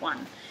 group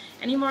 1.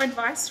 Any more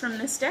advice from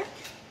this deck?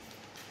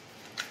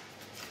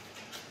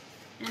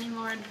 Any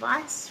more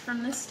advice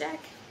from this deck?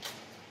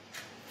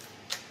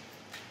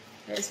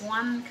 There's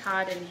 1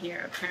 card in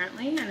here,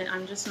 apparently, and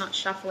I'm just not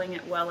shuffling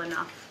it well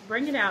enough.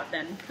 Bring it out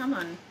then. Come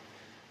on.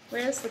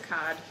 Where's the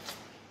card?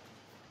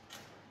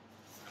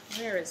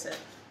 Where is it?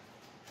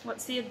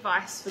 What's the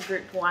advice for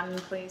group 1,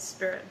 please,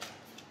 Spirit?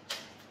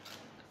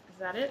 Is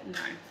that it? No.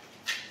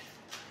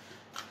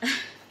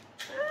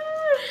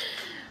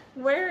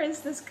 Where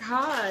is this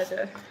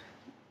card?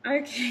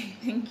 Okay,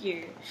 thank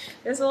you.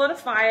 There's a lot of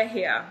fire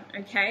here,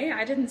 okay?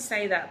 I didn't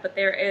say that, but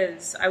there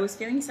is. I was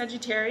feeling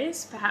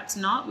Sagittarius, perhaps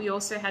not. We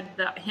also had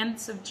the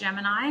hints of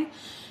Gemini.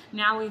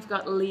 Now we've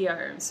got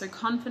Leo. So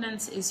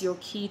confidence is your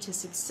key to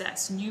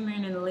success. New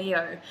moon in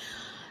Leo.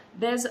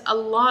 There's a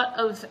lot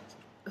of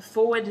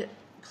forward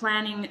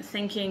planning,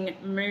 thinking,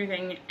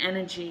 moving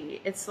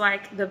energy. It's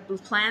like the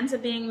plans are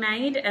being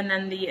made and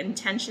then the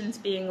intentions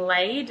being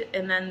laid,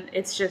 and then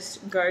it's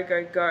just go,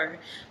 go, go.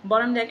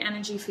 Bottom deck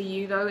energy for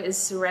you, though, is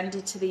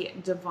surrender to the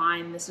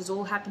divine. This is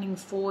all happening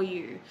for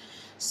you.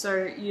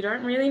 So you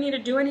don't really need to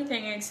do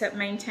anything except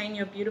maintain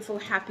your beautiful,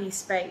 happy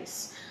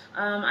space.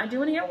 I do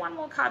want to get 1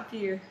 more card for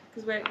you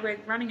because we're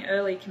running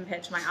early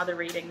compared to my other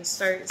readings.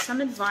 So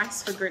some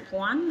advice for group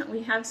 1.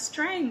 We have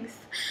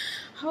strength.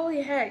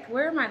 Holy heck,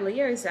 where are my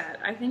Leos at?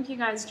 I think you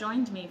guys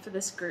joined me for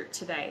this group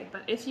today,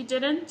 but if you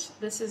didn't,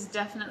 this is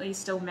definitely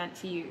still meant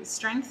for you.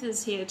 Strength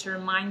is here to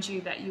remind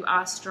you that you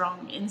are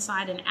strong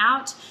inside and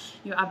out.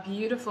 You are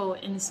beautiful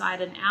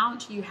inside and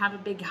out. You have a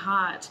big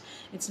heart.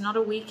 It's not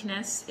a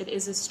weakness, it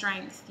is a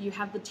strength. You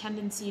have the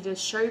tendency to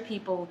show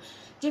people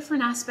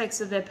different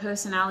aspects of their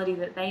personality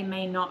that they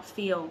may not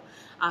feel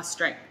are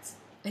strengths.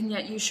 And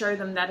yet you show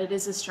them that it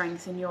is a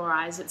strength in your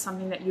eyes. It's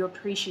something that you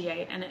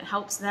appreciate, and it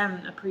helps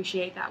them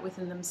appreciate that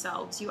within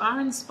themselves. You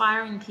are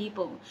inspiring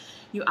people.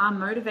 You are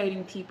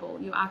motivating people.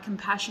 You are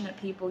compassionate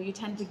people. You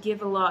tend to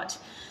give a lot.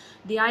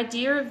 The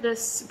idea of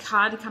this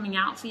card coming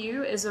out for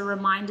you is a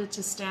reminder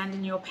to stand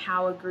in your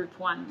power, group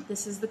 1.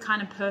 This is the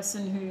kind of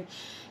person who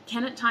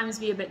can at times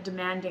be a bit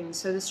demanding.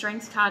 So the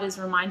strength card is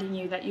reminding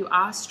you that you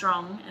are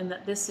strong and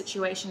that this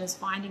situation is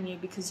finding you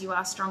because you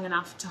are strong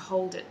enough to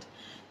hold it,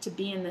 to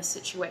be in this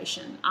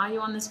situation. Are you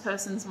on this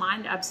person's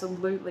mind?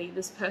 Absolutely.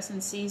 This person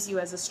sees you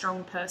as a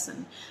strong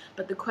person.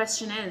 But the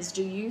question is,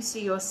 do you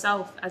see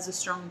yourself as a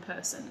strong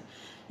person?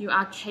 You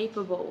are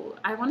capable.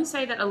 I want to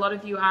say that a lot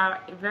of you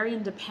are very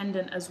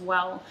independent as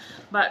well,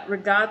 but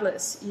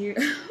regardless, you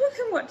look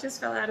at what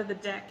just fell out of the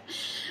deck.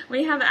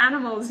 We have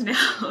animals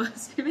now,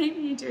 so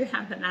maybe you do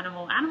have an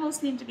animal. Animals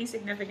seem to be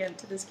significant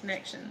to this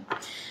connection.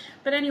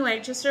 But anyway,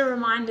 just a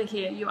reminder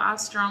here, you are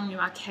strong, you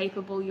are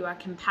capable, you are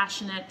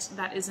compassionate.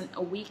 That isn't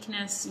a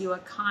weakness. You are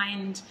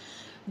kind.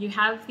 You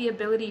have the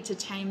ability to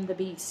tame the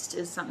beast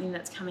is something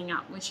that's coming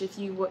up, which if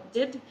you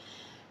did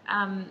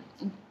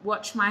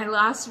watch my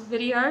last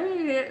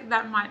video,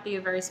 that might be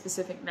a very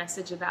specific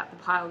message about the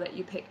pile that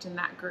you picked in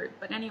that group.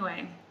 But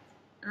anyway,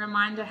 a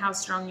reminder how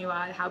strong you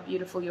are, how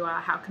beautiful you are,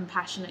 how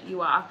compassionate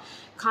you are.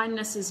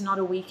 Kindness is not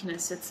a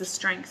weakness, it's a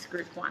strength,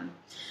 group 1.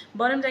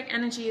 Bottom deck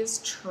energy is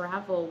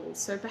travel.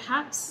 So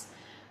perhaps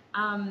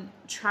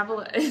travel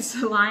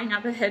is lying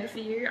up ahead for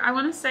you. I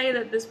want to say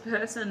that this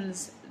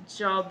person's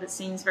job that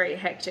seems very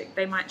hectic.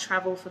 They might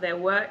travel for their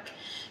work.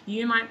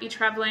 You might be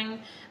traveling.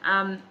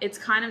 It's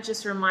kind of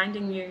just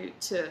reminding you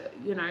to,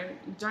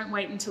 don't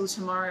wait until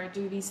tomorrow,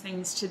 do these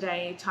things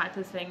today type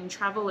of thing.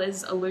 Travel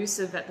is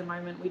elusive at the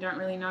moment. We don't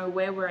really know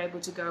where we're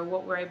able to go,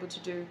 what we're able to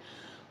do,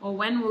 or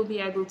when we'll be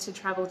able to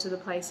travel to the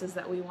places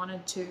that we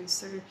wanted to.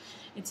 So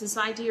it's this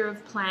idea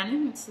of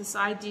planning. It's this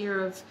idea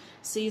of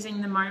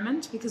seizing the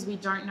moment because we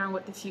don't know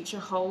what the future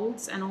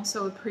holds, and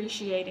also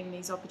appreciating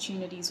these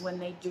opportunities when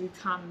they do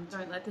come.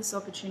 Don't let this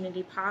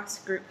opportunity pass,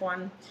 group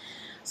 1.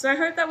 So I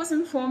hope that was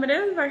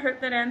informative. I hope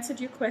that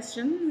answered your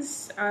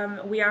questions.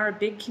 We are a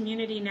big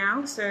community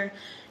now, so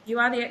you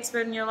are the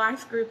expert in your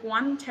life, group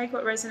 1. Take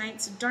what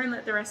resonates. Don't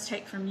let the rest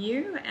take from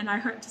you, and I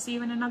hope to see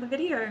you in another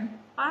video.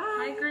 Bye.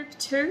 Hi, group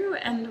 2,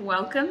 and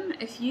welcome.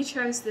 If you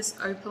chose this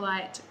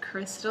opalite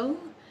crystal,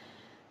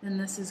 then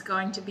this is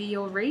going to be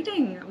your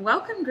reading.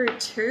 Welcome, group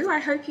 2. I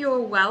hope you're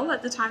well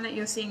at the time that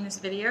you're seeing this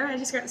video. I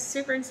just got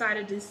super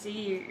excited to see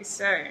you.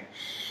 So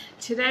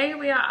today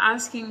we are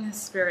asking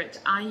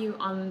Spirit, are you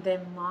on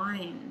their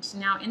mind?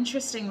 Now,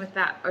 interesting with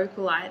that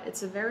opalite,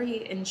 it's a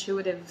very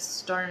intuitive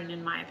stone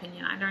in my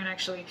opinion. I don't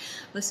actually,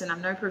 listen,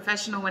 I'm no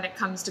professional when it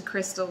comes to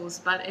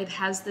crystals, but it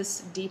has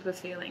this deeper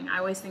feeling. I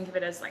always think of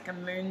it as like a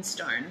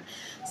moonstone,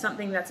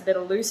 something that's a bit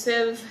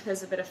elusive.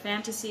 There's a bit of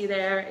fantasy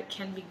there. It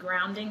can be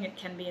grounding, it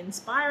can be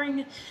inspiring.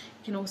 It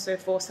can also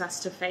force us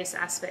to face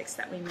aspects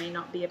that we may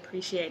not be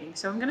appreciating.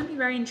 So I'm going to be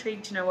very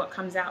intrigued to know what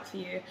comes out for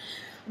you.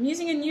 I'm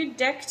using a new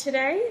deck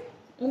today.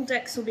 All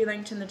decks will be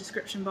linked in the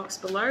description box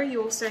below.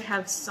 You also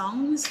have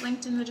songs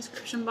linked in the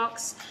description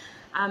box.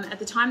 At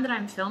the time that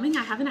I'm filming,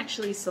 I haven't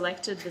actually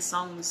selected the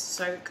songs,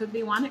 so it could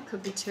be 1, it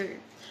could be 2.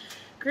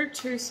 Group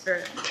 2,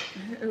 Spirit.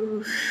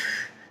 Ooh.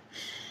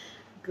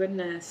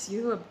 Goodness,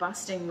 you are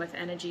busting with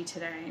energy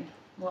today.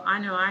 Well, I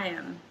know I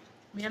am.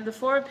 We have the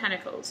 4 of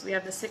Pentacles, we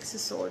have the 6 of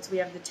Swords, we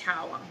have the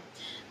Tower.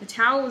 The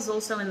Tower was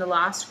also in the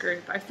last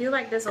group. I feel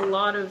like there's a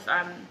lot of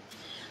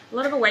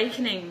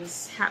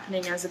awakenings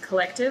happening as a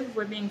collective.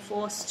 We're being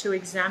forced to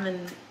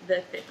examine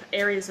the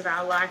areas of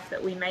our life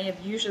that we may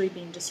have usually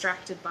been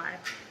distracted by,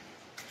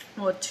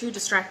 or too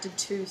distracted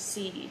to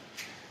see.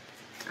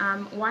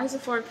 Why is the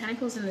 4 of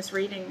Pentacles in this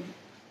reading?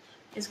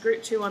 Is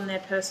group 2 on their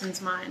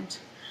person's mind?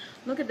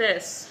 Look at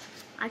this.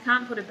 I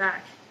can't put it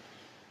back.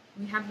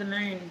 We have the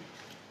Moon.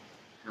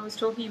 I was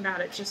talking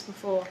about it just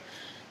before.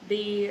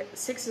 The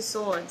 6 of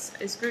Swords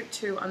is group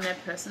 2 on their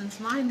person's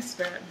mind,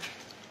 Spirit,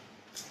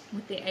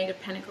 with the 8 of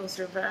Pentacles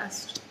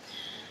reversed.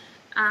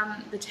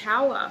 The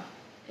Tower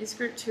is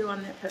group 2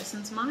 on their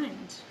person's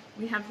mind.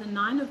 We have the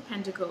 9 of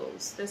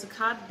Pentacles. There's a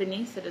card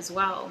beneath it as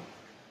well.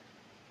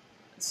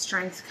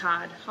 Strength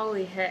card.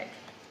 Holy heck.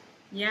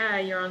 Yeah,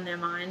 you're on their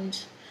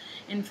mind.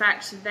 In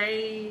fact,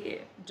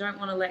 they don't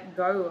want to let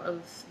go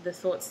of the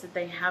thoughts that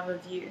they have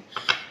of you.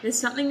 There's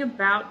something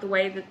about the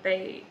way that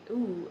they...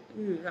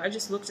 I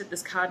just looked at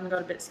this card and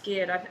got a bit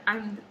scared.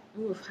 I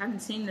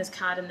haven't seen this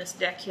card in this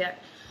deck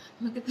yet.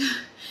 Look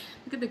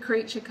at the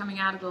creature coming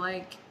out of the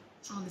lake.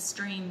 Oh, the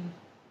stream.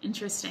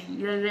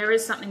 Interesting. There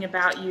is something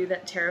about you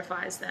that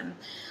terrifies them.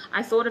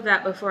 I thought of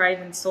that before I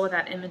even saw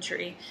that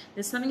imagery.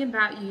 There's something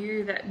about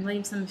you that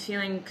leaves them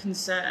feeling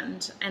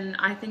concerned, and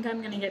I think I'm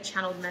going to get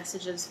channeled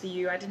messages for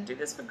you. I didn't do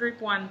this for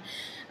group 1,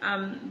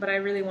 but I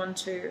really want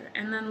to.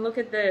 And then look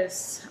at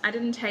this. I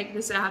didn't take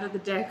this out of the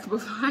deck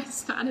before I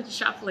started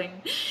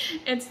shuffling.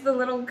 It's the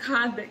little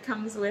card that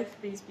comes with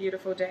these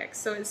beautiful decks.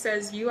 So it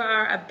says, you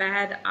are a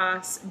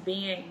badass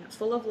being,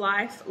 full of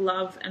life,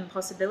 love, and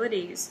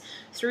possibilities.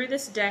 Through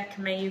this deck,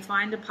 may you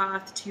find a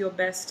path to your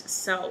best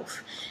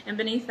self. And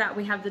beneath that,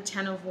 we have the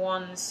 10 of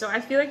Wands. So I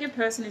feel like your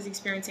person is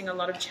experiencing a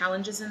lot of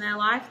challenges in their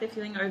life. They're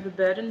feeling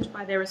overburdened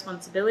by their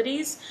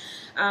responsibilities.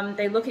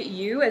 They look at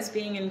you as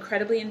being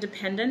incredibly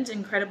independent,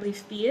 incredibly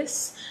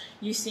fierce.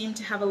 You seem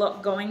to have a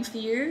lot going for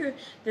you.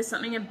 There's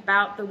something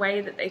about the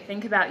way that they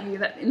think about you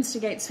that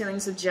instigates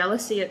feelings of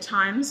jealousy at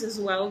times as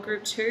well,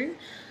 group 2.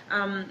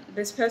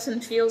 This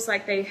person feels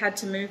like they had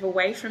to move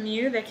away from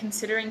you. They're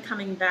considering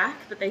coming back,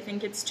 but they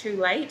think it's too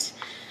late.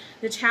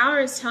 The Tower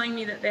is telling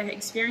me that they're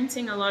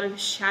experiencing a lot of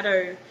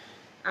shadow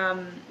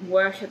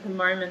work at the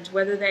moment.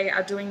 Whether they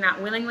are doing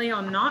that willingly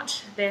or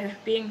not, they're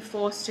being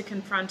forced to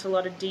confront a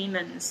lot of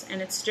demons,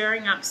 and it's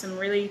stirring up some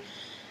really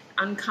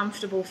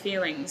uncomfortable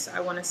feelings, I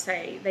want to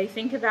say. They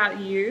think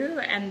about you,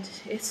 and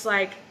it's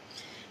like,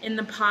 in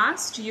the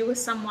past, you were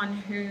someone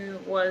who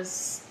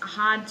was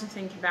hard to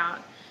think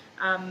about.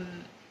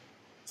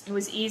 It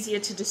was easier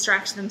to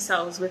distract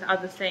themselves with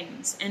other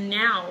things, and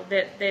now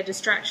that their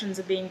distractions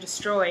are being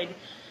destroyed,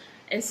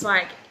 it's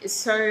like, it's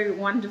so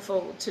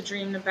wonderful to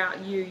dream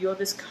about you. You're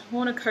this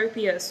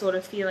cornucopia sort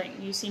of feeling.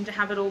 You seem to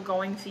have it all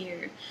going for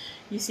you.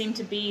 You seem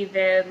to be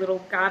their little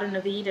Garden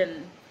of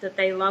Eden that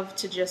they love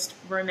to just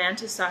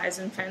romanticize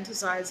and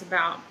fantasize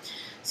about.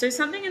 So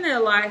something in their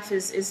life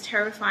is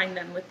terrifying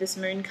them with this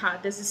Moon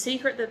card. There's a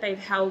secret that they've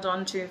held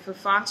on to for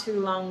far too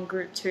long,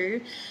 group 2.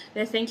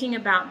 They're thinking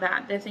about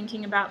that. They're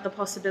thinking about the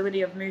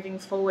possibility of moving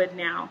forward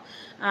now.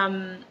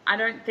 I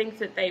don't think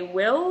that they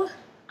will.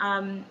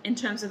 In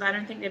terms of, I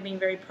don't think they're being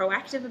very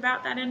proactive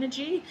about that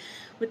energy.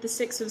 With the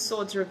 6 of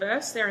Swords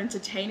reversed, they're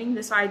entertaining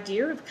this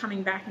idea of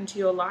coming back into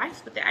your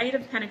life, but the 8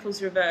 of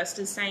Pentacles reversed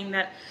is saying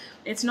that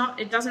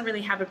it doesn't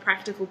really have a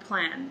practical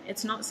plan.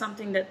 It's not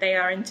something that they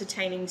are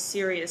entertaining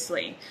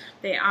seriously.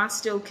 They are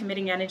still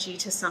committing energy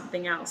to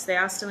something else. They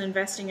are still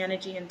investing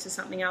energy into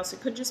something else.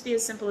 It could just be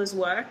as simple as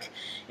work.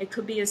 It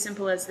could be as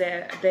simple as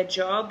their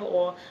job,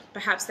 or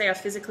perhaps they are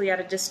physically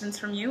at a distance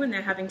from you and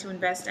they're having to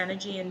invest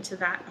energy into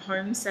that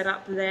home set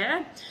up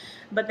there.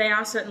 But they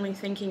are certainly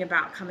thinking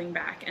about coming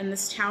back, and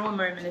this Tower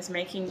moment is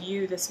making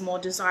you this more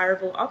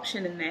desirable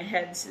option in their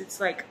heads. It's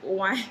like,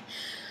 why?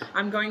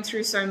 I'm going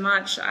through so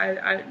much.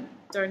 I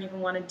don't even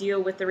want to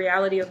deal with the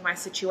reality of my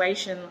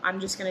situation. I'm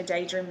just going to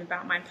daydream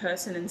about my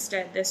person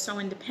instead. They're so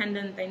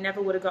independent. They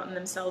never would have gotten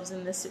themselves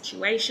in this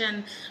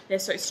situation. They're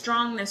so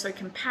strong. They're so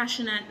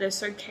compassionate. They're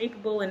so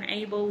capable and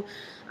able.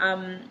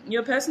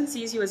 Your person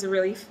sees you as a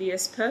really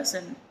fierce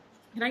person.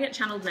 Can I get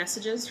channeled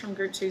messages from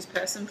Group 2's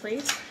person,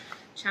 please?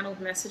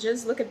 Channeled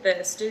messages. Look at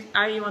this.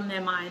 Are you on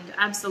their mind?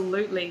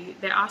 Absolutely.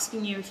 They're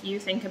asking you if you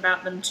think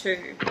about them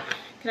too.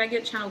 Can I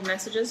get channeled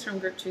messages from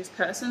Group 2's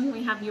person?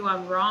 We have you are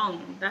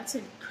wrong. That's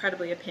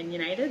incredibly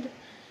opinionated.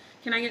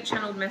 Can I get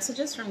channeled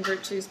messages from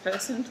Group 2's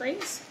person,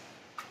 please?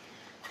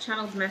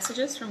 Channeled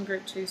messages from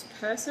Group 2's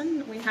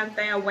person. We have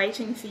they are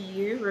waiting for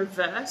you,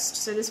 reversed.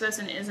 So this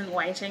person isn't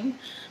waiting,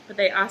 but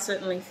they are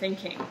certainly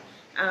thinking.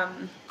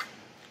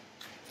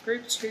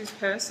 Group 2's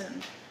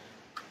person.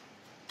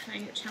 Can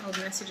I get channeled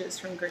messages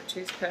from Group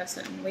 2's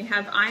person? We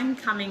have I'm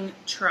coming,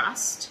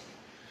 trust.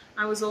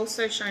 I was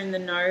also shown the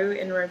no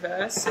in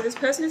reverse. So this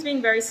person is being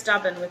very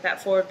stubborn with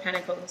that 4 of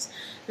Pentacles.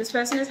 This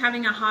person is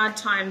having a hard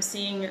time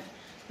seeing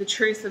the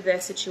truth of their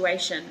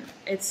situation.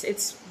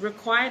 It's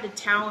required a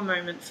Tower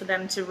moment for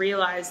them to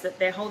realize that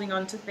they're holding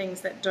on to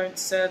things that don't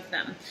serve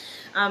them.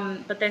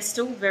 But they're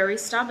still very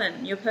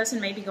stubborn. Your person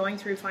may be going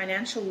through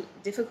financial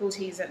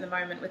difficulties at the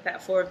moment with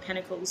that 4 of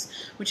Pentacles,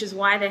 which is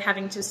why they're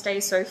having to stay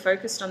so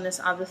focused on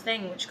this other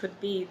thing, which could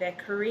be their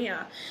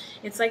career.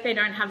 It's like they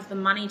don't have the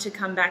money to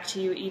come back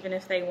to you even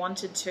if they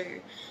wanted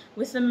to.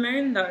 With the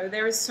Moon, though,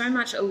 there is so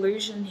much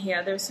illusion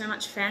here. There is so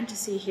much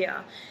fantasy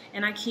here.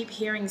 And I keep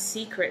hearing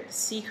secret,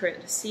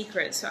 secret,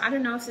 secret. So I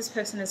don't know if this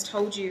person has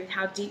told you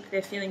how deep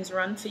their feelings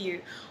run for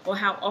you or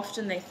how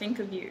often they think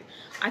of you.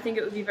 I think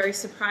it would be very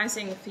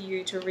surprising for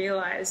you to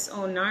realize,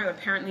 oh no,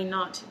 apparently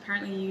not.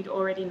 Apparently you'd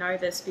already know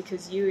this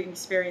because you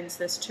experienced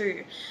this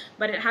too.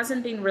 But it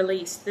hasn't been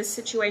released. This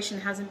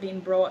situation hasn't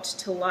been brought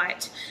to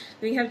light.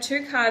 We have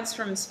 2 cards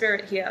from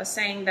Spirit here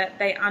saying that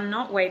they are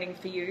not waiting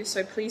for you,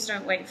 so please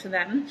don't wait for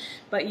them.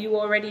 But you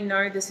already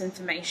know this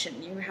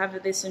information. You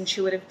have this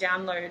intuitive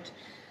download.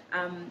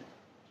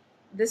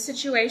 This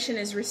situation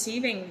is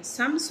receiving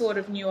some sort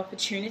of new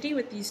opportunity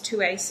with these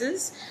 2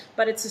 aces,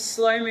 but it's a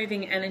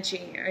slow-moving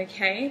energy,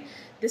 okay?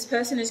 This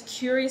person is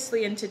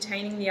curiously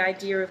entertaining the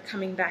idea of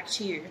coming back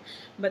to you,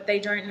 but they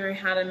don't know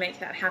how to make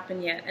that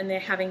happen yet, and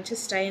they're having to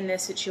stay in their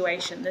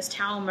situation. This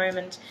Tower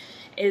moment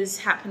is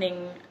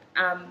happening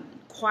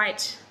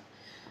quite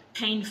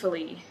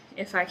painfully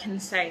if I can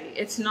say.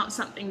 It's not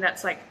something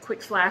that's like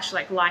quick flash,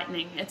 like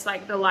lightning. It's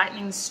like the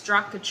lightning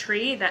struck a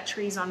tree, that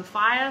tree's on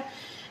fire.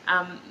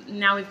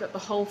 Now we've got the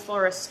whole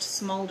forest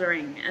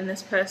smoldering, and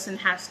this person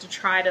has to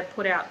try to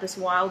put out this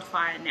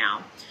wildfire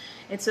now.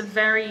 It's a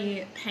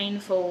very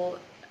painful,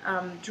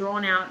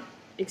 drawn out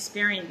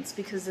experience,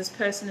 because this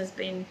person has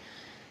been,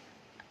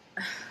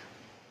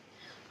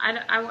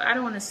 I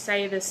don't want to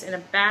say this in a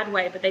bad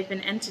way, but they've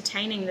been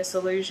entertaining this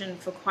illusion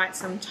for quite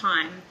some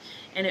time,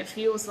 and it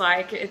feels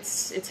like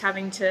it's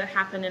having to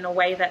happen in a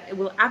way that it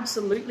will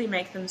absolutely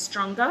make them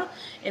stronger.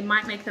 It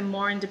might make them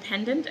more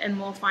independent and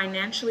more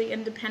financially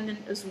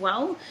independent as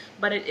well,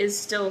 but it is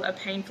still a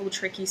painful,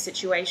 tricky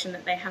situation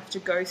that they have to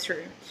go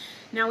through.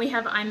 Now we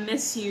have I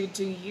miss you,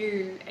 do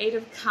you? 8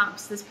 of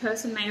Cups. This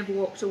person may have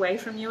walked away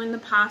from you in the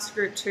past,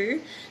 group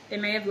 2. They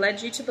may have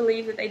led you to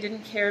believe that they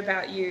didn't care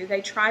about you. They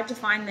tried to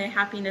find their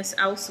happiness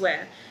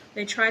elsewhere.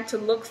 They tried to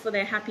look for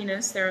their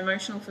happiness, their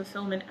emotional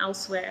fulfillment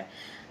elsewhere.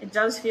 It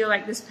does feel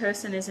like this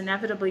person is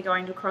inevitably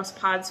going to cross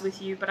paths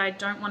with you, but I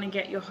don't want to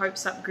get your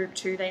hopes up, group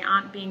 2. They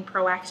aren't being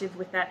proactive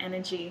with that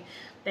energy.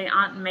 They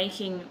aren't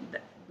making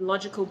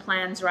logical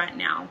plans right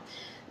now.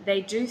 They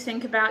do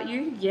think about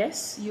you.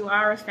 Yes, you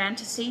are a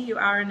fantasy. You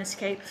are an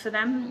escape for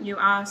them. You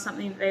are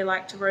something that they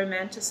like to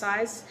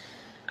romanticize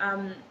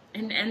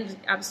and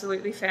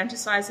absolutely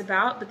fantasize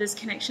about, but this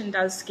connection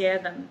does scare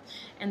them.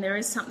 And there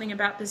is something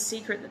about this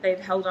secret that they've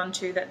held on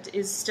to that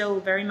is still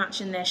very much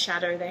in their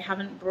shadow. They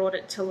haven't brought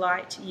it to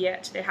light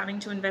yet. They're having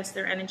to invest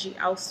their energy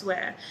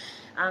elsewhere.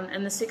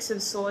 And the 6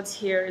 of Swords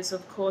here is,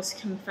 of course,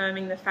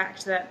 confirming the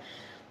fact that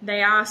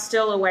they are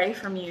still away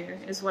from you,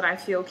 is what I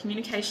feel.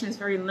 Communication is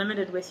very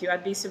limited with you.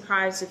 I'd be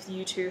surprised if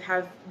you two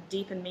have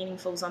deep and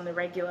meaningfuls on the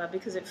regular,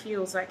 because it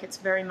feels like it's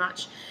very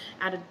much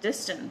at a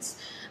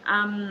distance.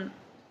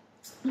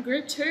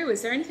 Group 2,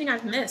 is there anything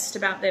I've missed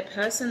about their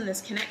person,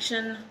 this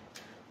connection?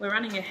 We're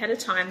running ahead of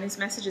time. These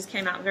messages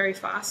came out very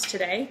fast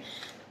today.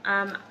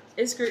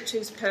 Is Group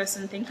 2's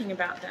person thinking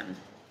about them?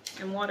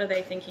 And what are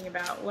they thinking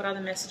about? What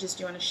other messages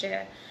do you want to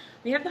share?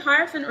 We have the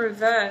Hierophant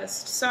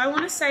reversed. So I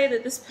want to say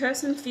that this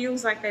person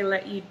feels like they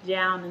let you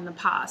down in the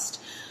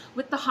past.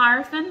 With the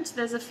Hierophant,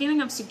 there's a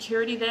feeling of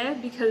security there,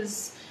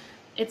 because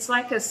it's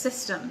like a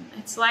system.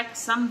 It's like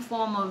some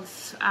form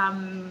of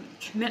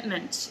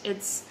commitment.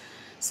 It's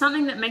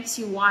something that makes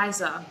you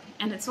wiser.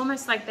 And it's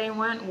almost like they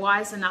weren't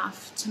wise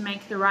enough to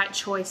make the right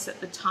choice at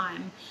the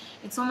time.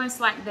 It's almost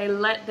like they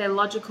let their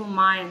logical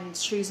mind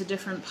choose a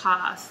different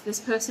path.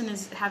 This person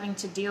is having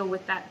to deal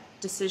with that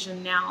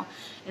decision now,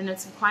 and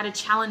it's quite a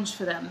challenge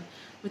for them.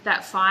 With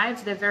that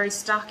 5, they're very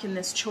stuck in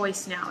this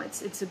choice now.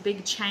 It's a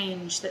big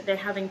change that they're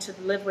having to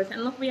live with.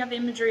 And look, we have the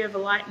imagery of a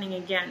lightning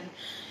again.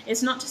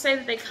 It's not to say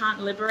that they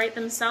can't liberate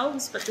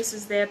themselves, but this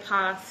is their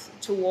path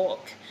to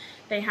walk.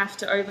 They have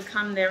to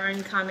overcome their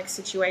own karmic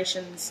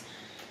situations.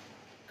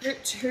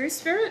 Group 2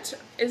 spirit,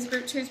 is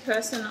Group 2's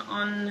person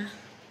on,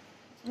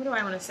 what do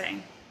I want to say?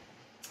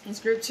 Is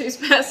Group 2's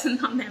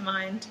person on their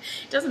mind?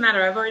 It doesn't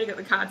matter, I've already got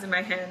the cards in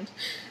my hand.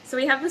 So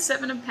we have the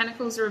 7 of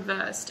Pentacles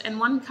reversed, and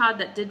one card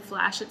that did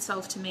flash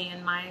itself to me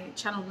in my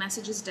channeled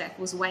messages deck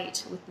was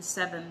Wait, with the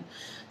 7.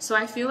 So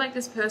I feel like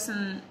this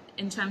person,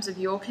 in terms of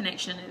your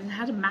connection, it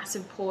had a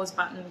massive pause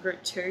button,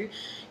 Group 2.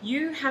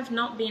 You have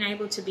not been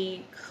able to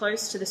be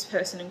close to this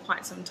person in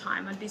quite some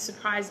time. I'd be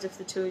surprised if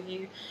the 2 of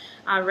you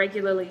are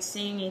regularly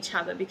seeing each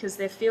other, because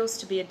there feels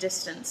to be a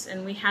distance,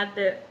 and we had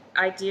the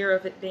idea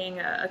of it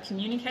being a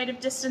communicative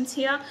distance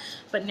here,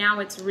 but now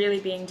it's really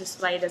being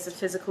displayed as a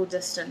physical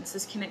distance.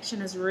 This connection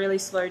has really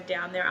slowed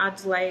down. There are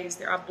delays,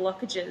 there are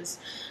blockages.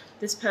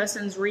 This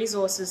person's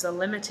resources are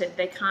limited.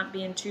 They can't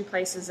be in 2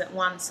 places at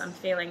once. I'm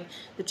feeling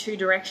the 2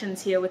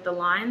 directions here with the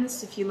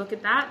lines. If you look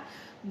at that,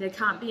 they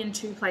can't be in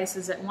 2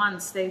 places at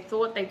once. They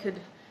thought they could,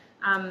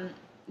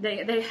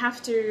 they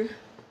have to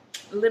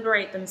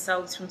liberate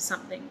themselves from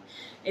something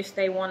if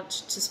they want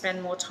to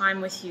spend more time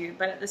with you,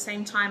 but at the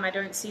same time I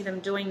don't see them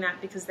doing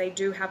that, because they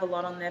do have a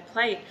lot on their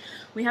plate.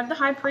 We have the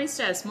High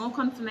Priestess, more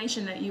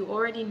confirmation that you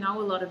already know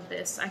a lot of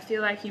this. I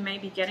feel like you may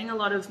be getting a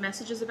lot of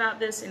messages about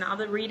this in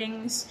other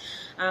readings.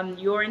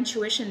 Your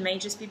intuition may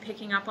just be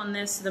picking up on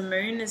this. The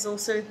Moon is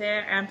also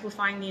there,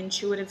 amplifying the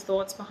intuitive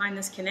thoughts behind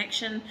this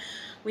connection.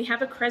 We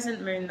have a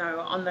crescent moon though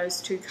on those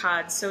 2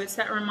 cards, so it's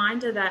that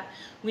reminder that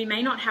we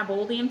may not have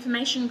all the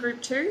information,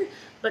 Group 2,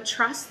 but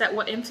trust that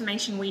what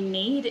information we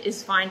need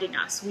is finding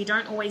us. We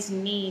don't always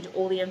need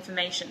all the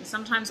information.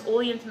 Sometimes all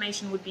the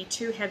information would be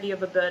too heavy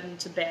of a burden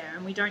to bear,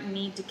 and we don't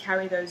need to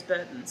carry those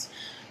burdens.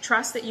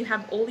 Trust that you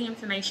have all the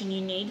information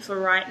you need for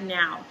right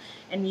now,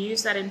 and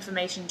use that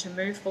information to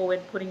move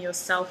forward, putting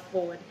yourself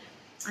forward.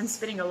 I'm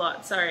spitting a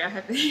lot, sorry, I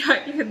hope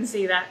you can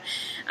see that.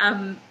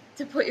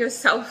 To put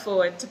yourself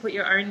forward, to put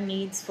your own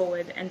needs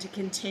forward, and to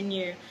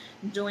continue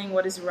doing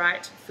what is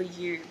right for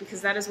you,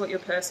 because that is what your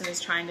person is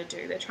trying to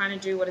do. They're trying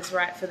to do what is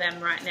right for them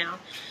right now.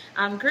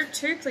 Group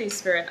 2, please,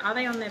 Spirit. Are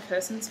they on their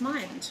person's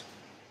mind?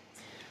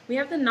 We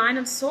have the 9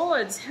 of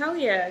Swords. Hell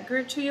yeah.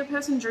 Group 2, your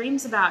person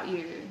dreams about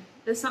you.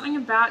 There's something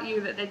about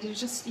you that they do,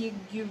 just you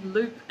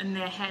loop in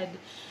their head.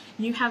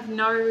 You have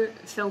no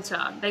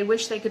filter. They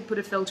wish they could put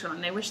a filter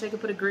on. They wish they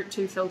could put a group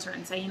 2 filter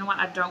and say, you know what,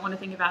 I don't want to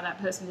think about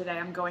that person today.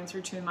 I'm going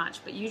through too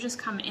much. But you just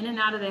come in and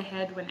out of their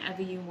head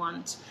whenever you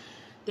want.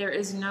 There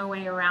is no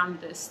way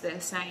around this. They're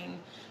saying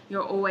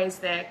you're always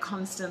there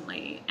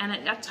constantly. And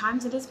at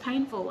times it is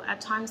painful. At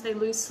times they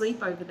lose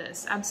sleep over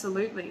this.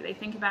 Absolutely. They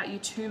think about you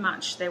too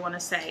much, they want to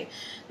say.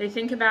 They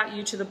think about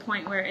you to the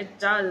point where it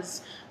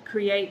does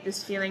create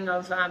this feeling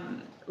of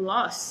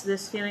loss,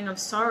 this feeling of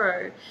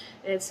sorrow.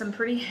 It's some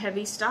pretty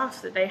heavy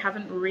stuff that they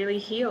haven't really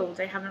healed.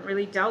 They haven't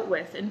really dealt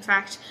with. In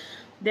fact,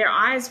 their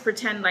eyes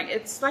pretend like,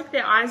 it's like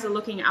their eyes are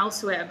looking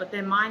elsewhere, but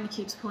their mind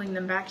keeps pulling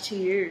them back to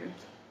you.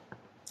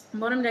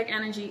 Bottom deck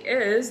energy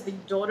is the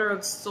Daughter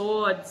of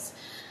Swords.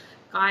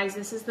 Guys,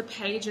 this is the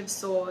Page of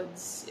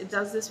Swords.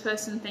 Does this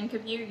person think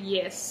of you?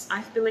 Yes.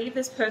 I believe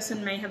this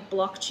person may have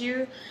blocked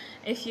you.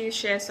 If you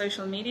share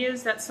social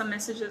medias, that's some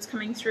message that's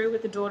coming through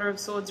with the Daughter of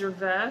Swords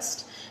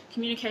reversed.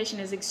 Communication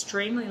is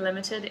extremely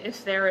limited,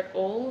 if there at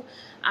all.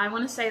 I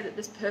want to say that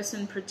this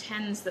person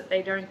pretends that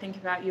they don't think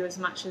about you as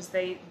much as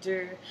they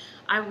do.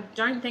 I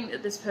don't think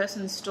that this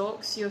person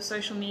stalks your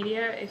social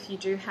media if you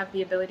do have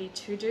the ability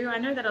to do. I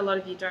know that a lot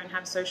of you don't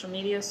have social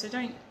media, so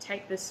don't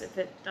take this if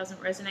it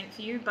doesn't resonate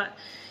for you, but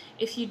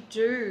if you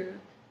do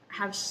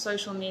have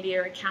social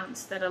media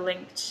accounts that are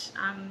linked,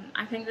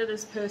 I think that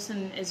this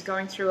person is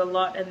going through a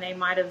lot, and they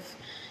might have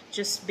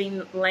just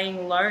been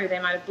laying low. They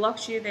might have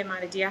blocked you, they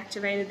might have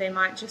deactivated, they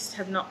might just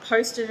have not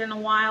posted in a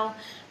while.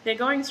 They're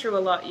going through a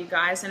lot, you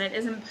guys, and it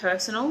isn't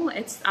personal,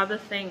 it's other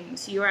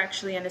things. You're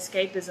actually an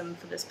escapism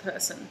for this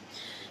person.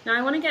 Now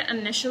I want to get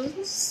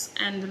initials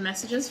and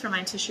messages from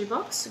my tissue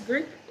box.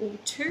 Group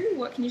 2,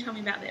 what can you tell me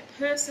about that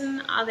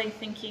person? Are they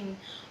thinking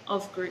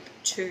of group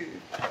 2?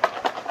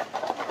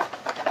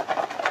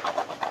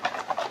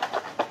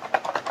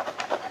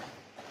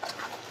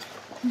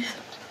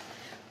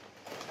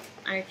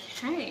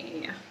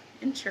 Okay,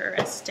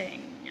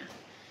 interesting.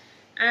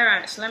 All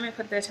right, so let me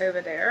put that over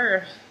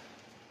there.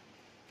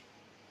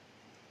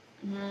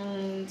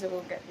 And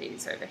we'll get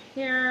these over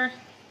here.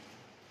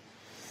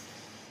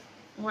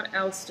 What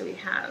else do we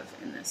have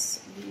in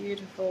this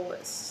beautiful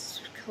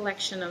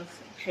collection of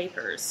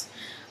papers?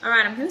 All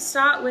right, I'm going to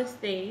start with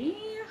the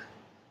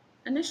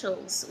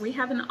initials. We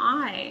have an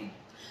I.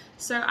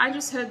 So I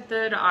just heard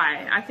third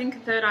eye. I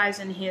think third eye's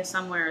in here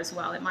somewhere as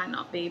well. It might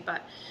not be,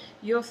 but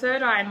your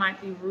third eye might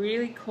be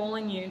really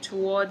calling you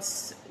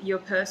towards your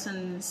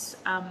person's,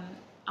 I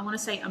want to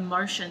say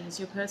emotions,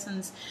 your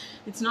person's,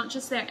 it's not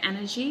just their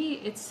energy,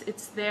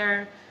 it's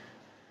their,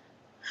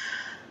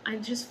 I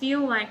just feel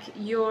like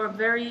you're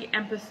very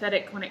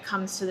empathetic when it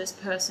comes to this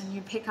person.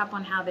 You pick up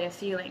on how they're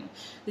feeling.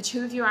 The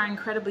two of you are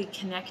incredibly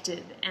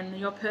connected, and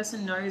your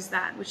person knows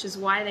that, which is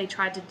why they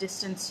tried to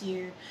distance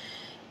you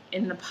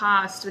in the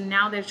past, and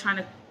now they're trying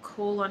to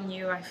call on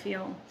you, I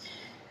feel.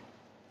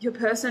 Your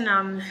person,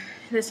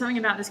 there's something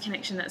about this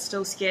connection that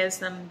still scares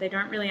them. They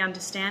don't really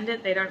understand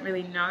it. They don't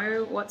really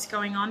know what's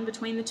going on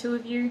between the two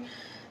of you.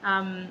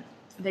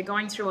 They're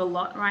going through a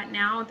lot right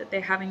now that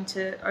they're having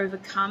to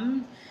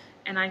overcome.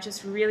 And I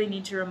just really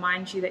need to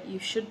remind you that you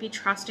should be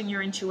trusting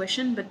your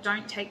intuition, but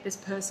don't take this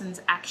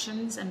person's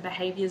actions and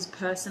behaviors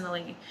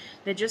personally.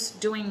 They're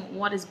just doing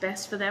what is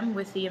best for them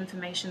with the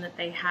information that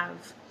they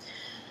have.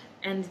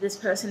 And this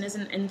person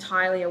isn't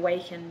entirely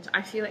awakened.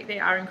 I feel like they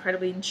are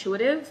incredibly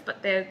intuitive,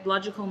 but their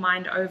logical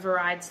mind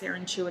overrides their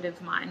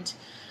intuitive mind.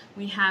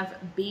 We have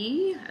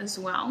B as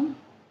well.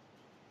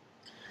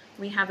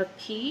 We have a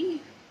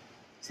P.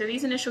 So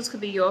these initials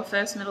could be your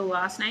first, middle,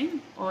 last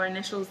name, or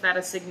initials that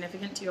are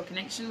significant to your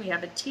connection. We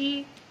have a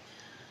T.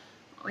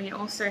 We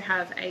also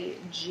have a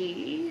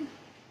G.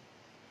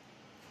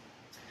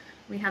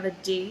 We have a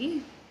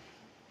D.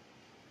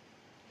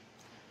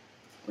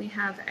 We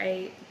have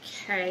a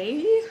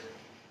K.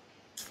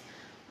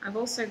 I've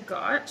also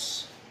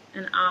got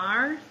an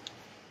R.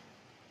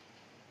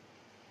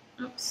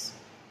 Oops.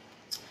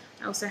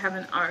 I also have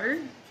an O.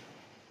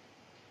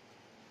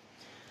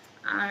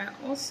 I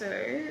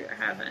also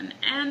have an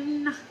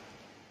N.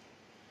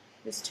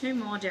 There's two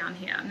more down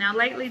here. Now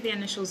lately the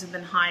initials have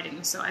been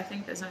hiding, so I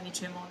think there's only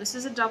two more. This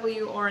is a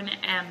W or an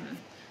M.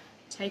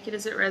 Take it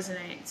as it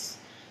resonates.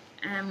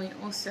 And we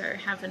also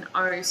have an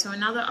O. So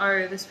another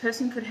O. This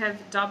person could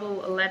have double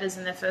letters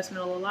in their first,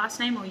 middle, or last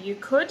name, or you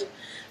could.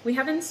 We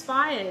have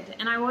inspired,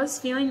 and I was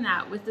feeling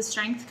that with the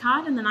Strength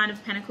card and the Knight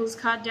of Pentacles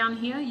card down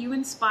here. You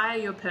inspire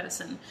your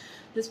person.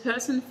 This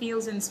person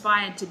feels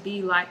inspired to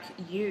be like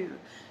you.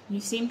 You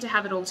seem to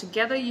have it all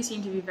together. You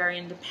seem to be very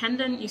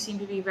independent. You seem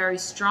to be very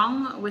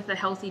strong with a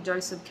healthy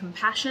dose of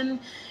compassion.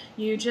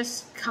 You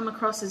just come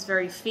across as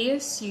very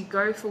fierce. You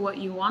go for what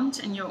you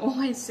want, and you're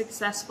always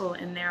successful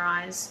in their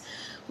eyes.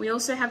 We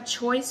also have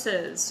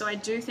choices. So I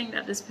do think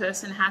that this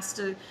person has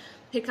to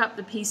pick up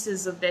the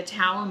pieces of their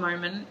tower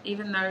moment,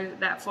 even though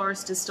that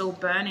forest is still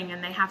burning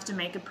and they have to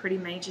make a pretty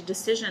major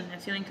decision. They're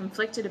feeling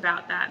conflicted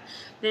about that.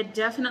 They're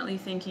definitely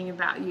thinking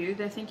about you.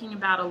 They're thinking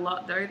about a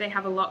lot though. They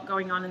have a lot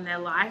going on in their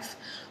life.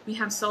 We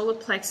have solar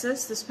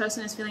plexus. This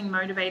person is feeling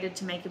motivated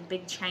to make a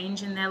big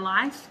change in their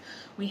life.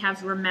 We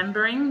have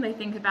remembering. They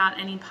think about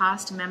any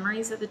past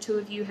memories that the two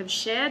of you have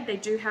shared. They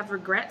do have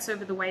regrets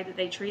over the way that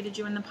they treated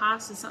you in the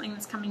past. Is something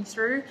that's coming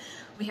through.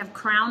 We have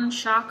crown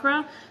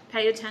chakra.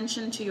 Pay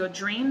attention to your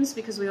dreams,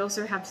 because we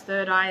also have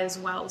third eye as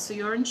well. So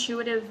your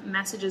intuitive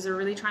messages are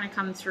really trying to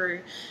come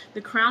through.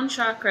 The crown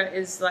chakra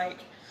is like,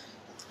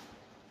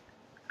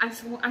 I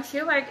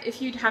feel like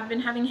if you have been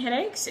having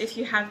headaches, if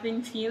you have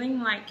been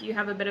feeling like you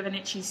have a bit of an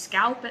itchy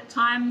scalp at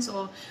times,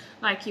 or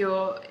like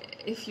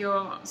if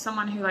you're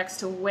someone who likes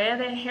to wear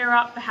their hair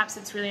up, perhaps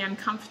it's really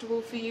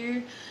uncomfortable for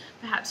you.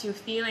 Perhaps you're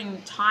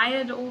feeling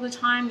tired all the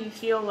time. You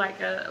feel like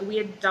a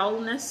weird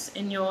dullness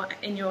in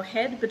your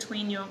head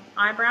between your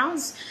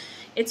eyebrows.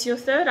 It's your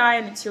third eye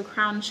and it's your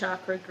crown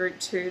chakra, group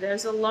 2.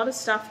 There's a lot of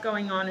stuff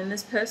going on, and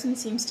this person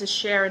seems to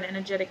share an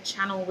energetic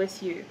channel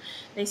with you.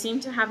 They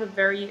seem to have a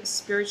very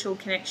spiritual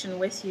connection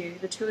with you.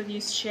 The two of you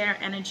share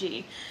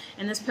energy,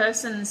 and this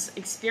person's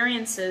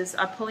experiences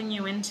are pulling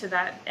you into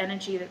that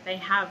energy that they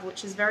have,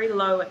 which is very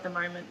low at the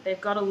moment.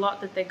 They've got a lot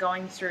that they're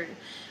going through.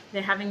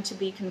 They're having to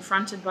be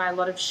confronted by a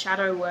lot of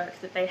shadow work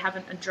that they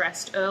haven't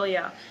addressed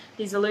earlier.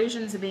 These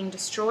illusions are being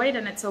destroyed,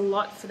 and it's a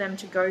lot for them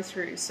to go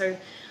through. So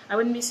I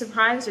wouldn't be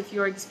surprised if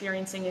you're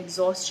experiencing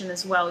exhaustion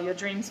as well. Your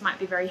dreams might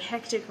be very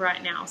hectic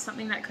right now.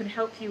 Something that could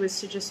help you is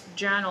to just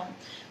journal,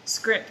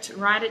 script,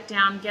 write it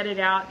down, get it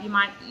out. You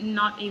might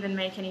not even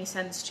make any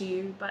sense to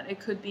you, but it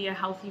could be a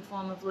healthy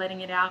form of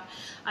letting it out.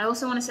 I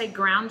also want to say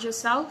ground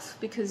yourself,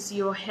 because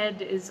your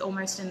head is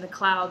almost in the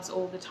clouds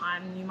all the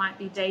time. You might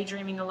be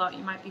daydreaming a lot.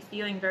 You might be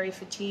feeling very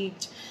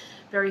fatigued,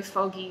 very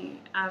foggy.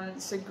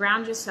 So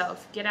ground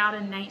yourself, get out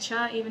in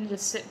nature, even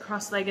just sit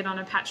cross-legged on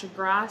a patch of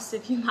grass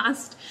if you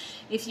must.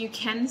 If you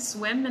can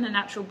swim in a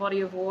natural body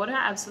of water,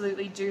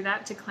 absolutely do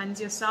that to cleanse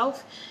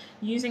yourself.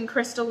 Using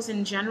crystals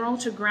in general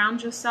to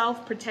ground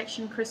yourself,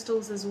 protection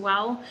crystals as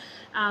well.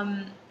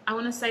 I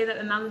want to say that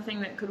another thing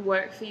that could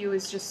work for you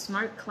is just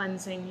smoke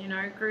cleansing, you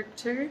know, group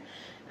 2.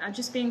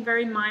 Just being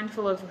very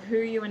mindful of who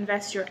you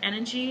invest your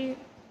energy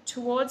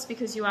towards,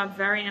 because you are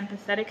very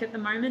empathetic at the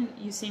moment.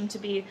 You seem to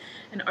be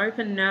an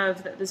open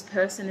nerve that this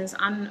person is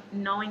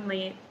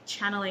unknowingly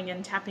channeling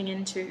and tapping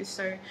into.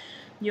 So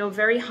you're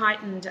very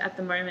heightened at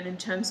the moment in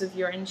terms of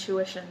your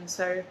intuition.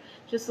 So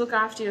just look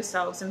after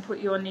yourselves and put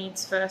your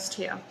needs first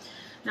here.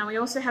 Now we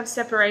also have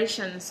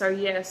separation. So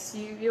yes,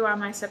 you are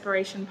my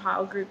separation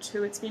pile, group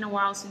 2. It's been a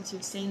while since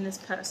you've seen this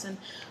person.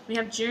 We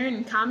have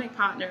June, karmic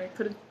partner. It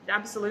could have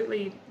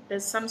absolutely,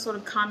 there's some sort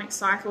of karmic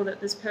cycle that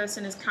this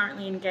person is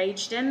currently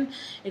engaged in.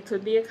 It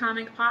could be a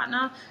karmic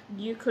partner.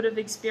 You could have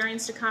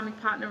experienced a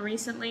karmic partner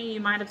recently. You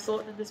might have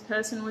thought that this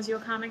person was your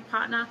karmic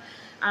partner.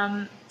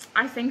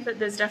 I think that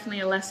there's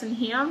definitely a lesson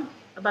here.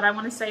 But I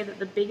want to say that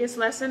the biggest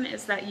lesson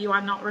is that you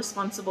are not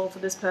responsible for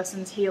this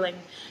person's healing.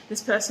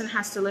 This person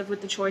has to live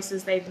with the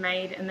choices they've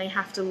made, and they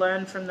have to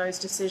learn from those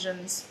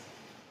decisions.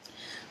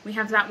 We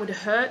have that would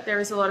hurt. There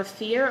is a lot of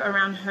fear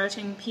around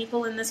hurting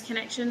people in this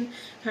connection,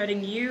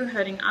 hurting you,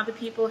 hurting other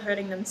people,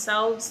 hurting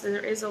themselves.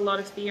 There is a lot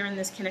of fear in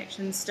this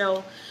connection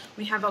still.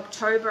 We have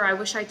October. I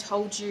wish I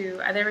told you.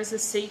 There is a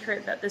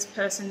secret that this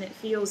person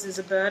feels is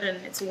a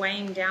burden. It's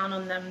weighing down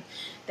on them.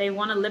 They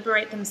want to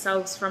liberate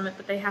themselves from it,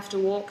 but they have to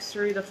walk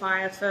through the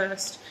fire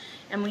first.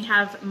 And we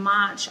have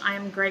March. I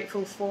am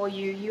grateful for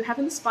you. You have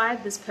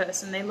inspired this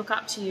person. They look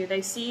up to you.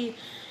 They see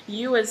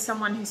you as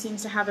someone who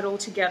seems to have it all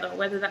together.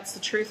 Whether that's the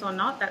truth or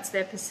not, that's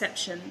their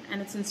perception,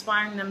 and it's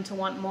inspiring them to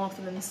want more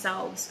for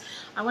themselves.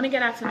 I want to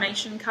get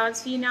affirmation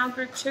cards for you now,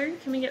 group 2.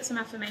 Can we get some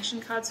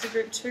affirmation cards for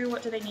group 2?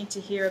 What do they need to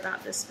hear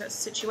about this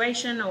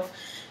situation, or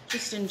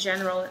just in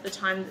general at the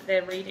time that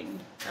they're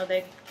reading, or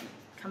they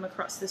come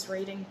across this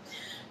reading?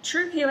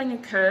 True healing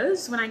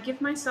occurs when I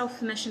give myself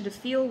permission to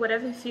feel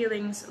whatever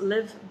feelings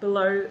live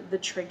below the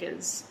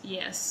triggers.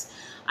 Yes,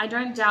 I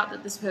don't doubt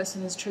that this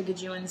person has triggered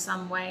you in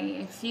some way.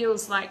 It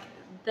feels like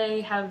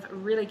they have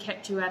really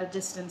kept you at a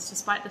distance,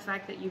 despite the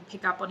fact that you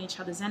pick up on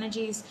each other's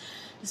energies,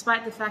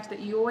 despite the fact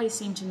that you always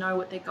seem to know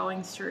what they're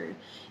going through.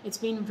 It's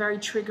been a very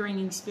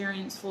triggering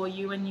experience for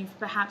you, and you've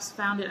perhaps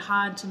found it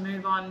hard to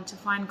move on, to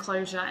find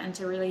closure, and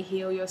to really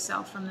heal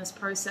yourself from this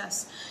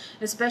process,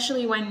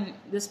 especially when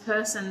this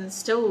person's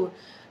still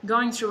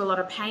going through a lot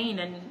of pain,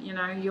 and you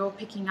know you're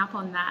picking up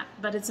on that.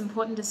 But it's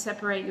important to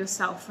separate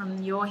yourself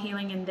from your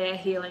healing and their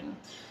healing.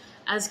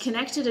 As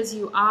connected as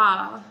you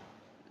are,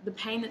 the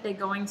pain that they're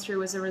going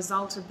through is a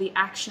result of the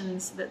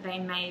actions that they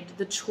made,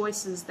 the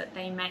choices that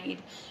they made.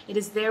 It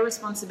is their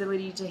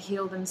responsibility to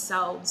heal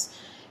themselves.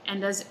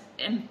 And as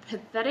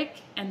empathetic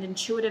and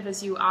intuitive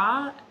as you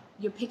are,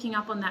 you're picking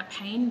up on that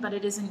pain, but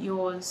it isn't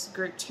yours,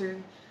 group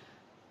 2.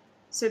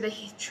 So the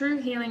true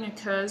healing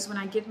occurs when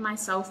I give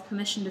myself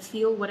permission to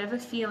feel whatever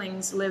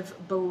feelings live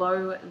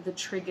below the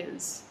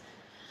triggers.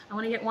 I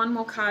want to get one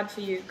more card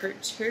for you,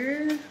 group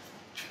 2.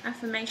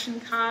 affirmation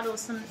card or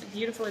some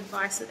beautiful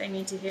advice that they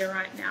need to hear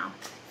right now.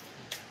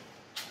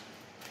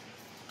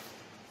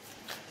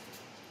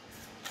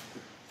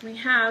 We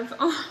have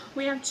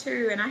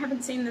two, and I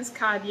haven't seen this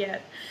card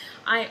yet.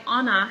 I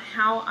honor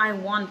how I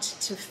want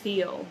to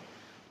feel.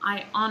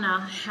 I honor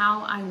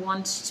how I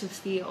want to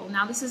feel.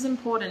 Now this is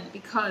important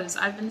because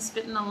I've been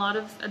spitting a lot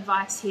of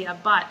advice here,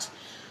 but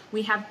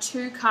we have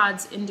two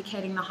cards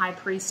indicating the High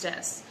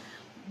Priestess.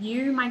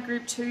 You, my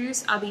group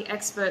twos, are the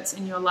experts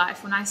in your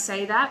life. When I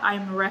say that, I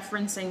am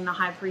referencing the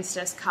High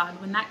Priestess card.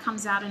 When that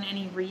comes out in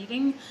any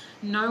reading,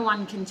 no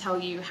one can tell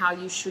you how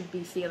you should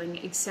be feeling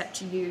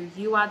except you.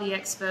 You are the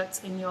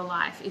experts in your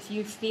life. If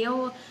you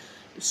feel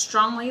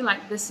strongly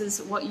like this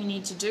is what you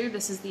need to do,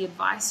 this is the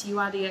advice, you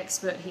are the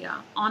expert here.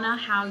 Honor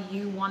how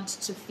you want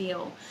to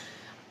feel.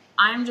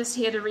 I'm just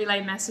here to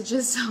relay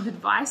messages of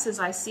advice as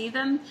I see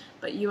them,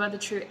 but you are the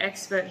true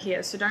expert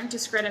here. So don't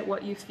discredit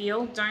what you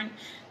feel. Don't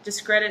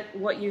discredit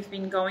what you've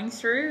been going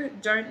through.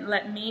 Don't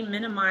let me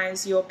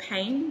minimize your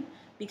pain,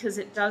 because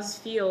it does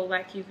feel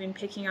like you've been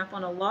picking up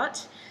on a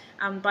lot.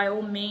 By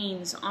all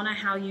means, honor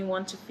how you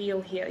want to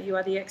feel here. You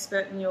are the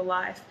expert in your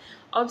life.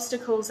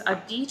 Obstacles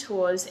are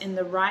detours in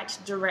the right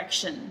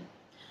direction,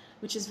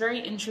 which is very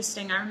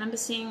interesting. I remember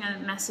seeing a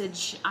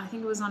message, I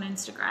think it was on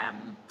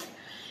Instagram.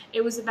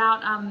 It was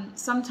about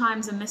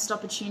sometimes a missed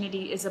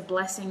opportunity is a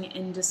blessing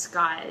in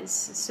disguise.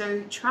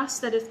 So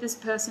trust that if this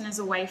person is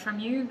away from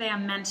you, they are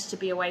meant to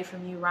be away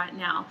from you right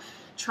now.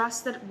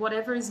 Trust that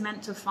whatever is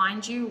meant to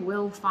find you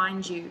will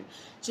find you.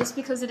 Just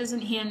because it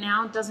isn't here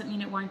now doesn't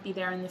mean it won't be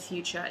there in the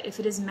future. If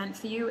it is meant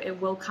for you, it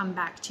will come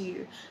back to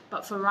you.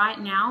 But for right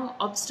now,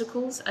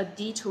 obstacles are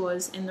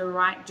detours in the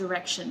right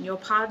direction. Your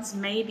paths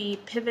may be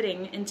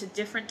pivoting into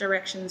different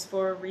directions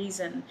for a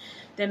reason.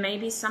 There may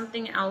be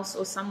something else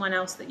or someone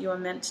else that you are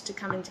meant to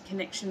come into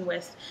connection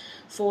with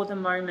for the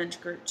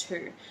moment, group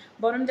two.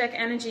 Bottom deck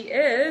energy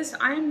is,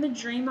 I am the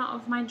dreamer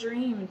of my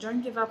dream.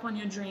 Don't give up on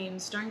your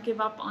dreams. Don't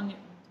give up on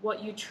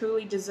what you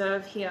truly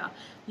deserve here.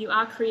 You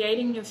are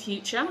creating your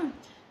future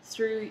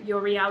through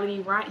your reality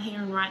right here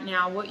and right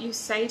now. What you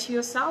say to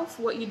yourself,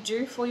 what you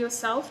do for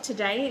yourself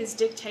today is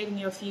dictating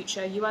your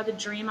future. You are the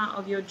dreamer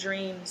of your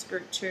dreams,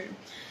 group two.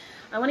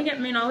 I want to get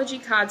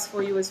Moonology cards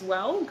for you as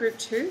well. Group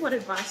two, what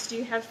advice do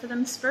you have for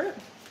them, Spirit?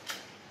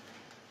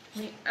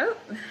 Oh,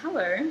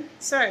 hello.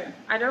 So,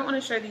 I don't want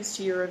to show these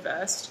to you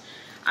reversed.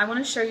 I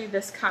want to show you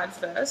this card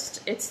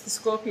first. It's the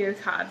Scorpio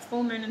card,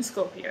 full moon in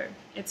Scorpio.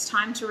 It's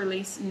time to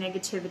release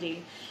negativity.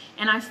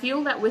 And I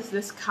feel that with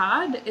this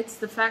card, it's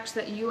the fact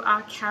that you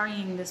are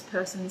carrying this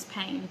person's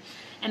pain.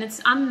 And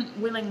it's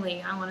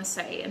unwillingly, I want to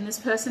say. And this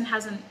person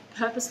hasn't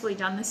purposefully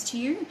done this to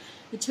you.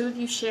 The two of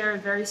you share a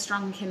very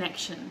strong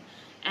connection.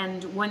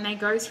 And when they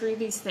go through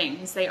these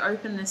things, they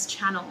open this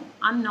channel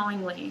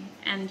unknowingly.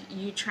 And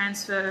you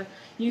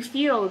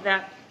feel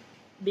that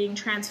being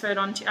transferred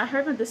onto, I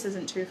hope that this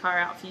isn't too far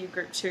out for you,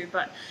 group two,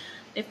 but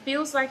it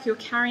feels like you're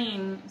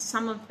carrying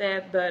some of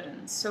their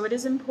burdens. So it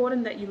is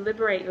important that you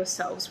liberate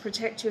yourselves,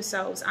 protect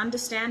yourselves,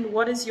 understand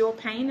what is your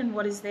pain and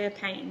what is their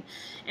pain.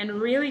 And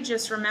really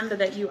just remember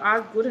that you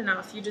are good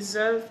enough. You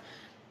deserve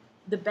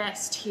the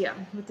best here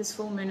with this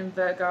full moon in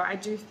Virgo. I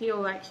do feel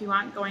like you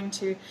aren't going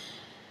to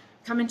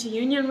come into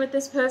union with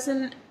this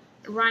person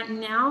right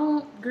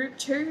now, group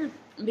two,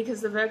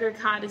 because the Virgo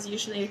card is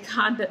usually a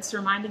card that's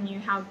reminding you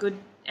how good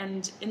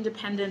and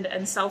independent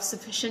and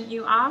self-sufficient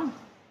you are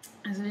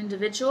as an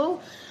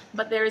individual.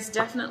 But there is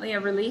definitely a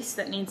release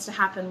that needs to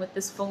happen with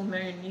this full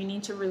moon. You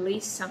need to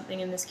release something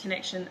in this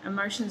connection.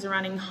 Emotions are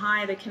running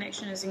high. The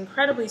connection is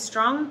incredibly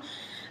strong.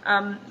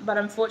 But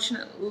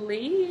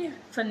unfortunately,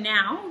 for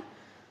now,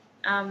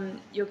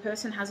 your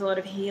person has a lot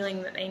of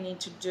healing that they need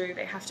to do.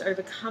 They have to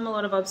overcome a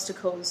lot of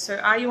obstacles. So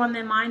are you on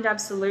their mind?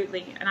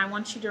 Absolutely. And I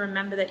want you to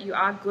remember that you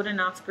are good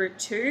enough, group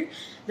two.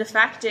 The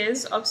fact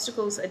is,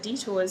 obstacles are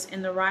detours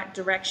in the right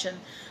direction.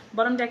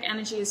 Bottom deck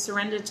energy is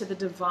surrendered to the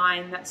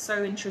divine. That's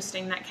so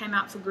interesting. That came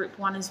out for group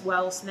one as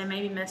well. So there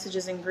may be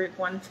messages in group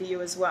one for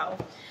you as well.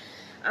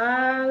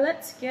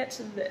 Let's get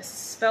to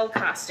this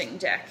spellcasting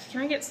deck.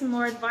 Can I get some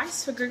more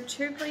advice for group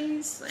two,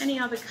 please? Any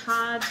other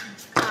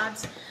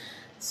cards?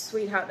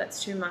 Sweetheart,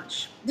 that's too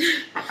much.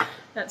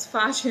 That's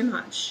far too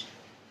much.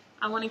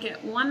 I want to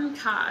get one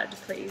card,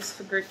 please,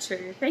 for group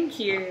two. Thank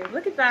you.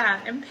 Look at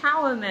that.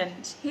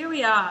 Empowerment. Here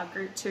we are,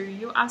 group two.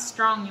 You are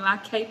strong. You are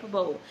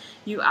capable.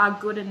 You are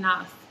good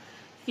enough.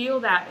 Feel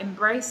that.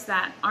 Embrace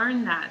that.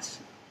 Own that.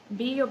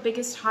 Be your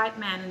biggest hype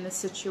man in this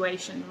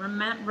situation.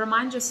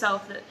 Remind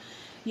yourself that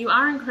you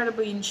are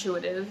incredibly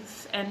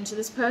intuitive, and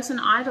this person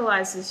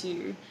idolizes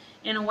you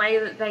in a way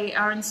that they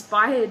are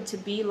inspired to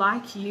be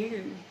like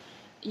you.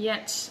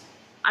 Yet,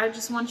 I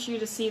just want you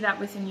to see that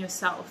within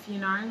yourself, you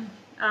know.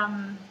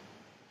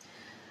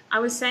 I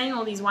was saying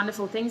all these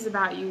wonderful things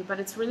about you, but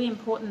it's really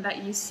important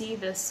that you see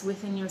this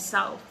within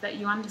yourself, that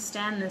you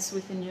understand this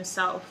within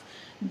yourself.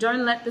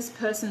 Don't let this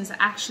person's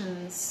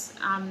actions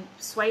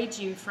sway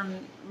you from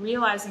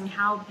realizing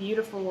how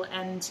beautiful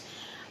and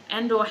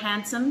or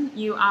handsome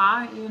you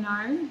are, you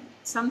know.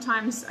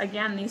 Sometimes,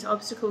 again, these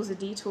obstacles are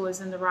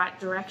detours in the right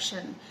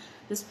direction.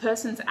 this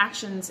person's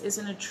actions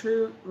isn't a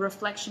true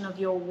reflection of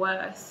your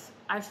worth.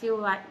 I feel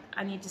like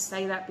I need to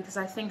say that because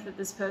I think that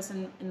this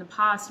person in the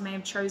past may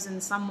have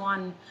chosen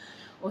someone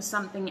or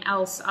something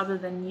else other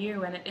than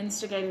you, and it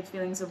instigated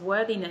feelings of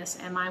worthiness.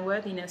 Am I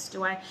worthiness?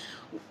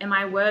 Am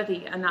I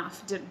worthy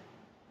enough?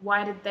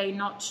 Why did they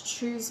not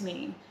choose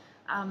me?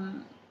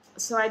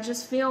 So I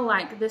just feel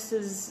like this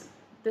is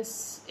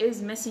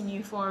missing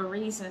you for a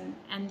reason,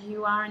 and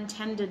you are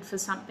intended for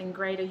something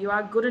greater. You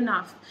are good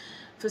enough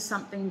for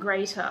something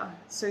greater.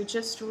 So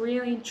just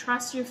really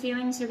trust your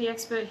feelings. You're the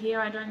expert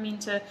here. I don't mean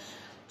to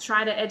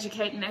try to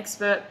educate an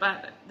expert,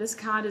 but this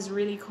card is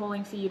really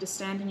calling for you to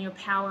stand in your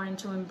power and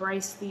to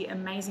embrace the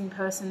amazing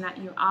person that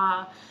you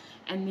are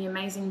and the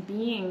amazing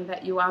being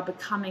that you are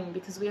becoming,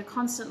 because we are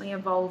constantly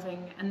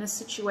evolving, and this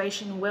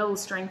situation will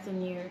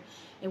strengthen you.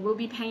 It will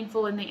be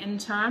painful in the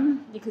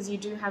interim because you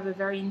do have a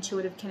very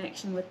intuitive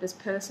connection with this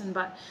person,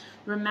 but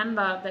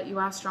remember that you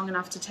are strong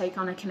enough to take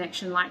on a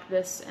connection like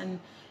this, and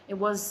it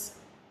was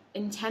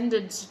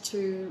intended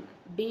to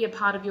be a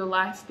part of your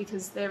life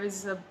because there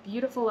is a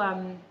beautiful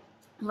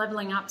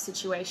leveling up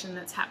situation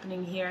that's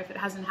happening here. If it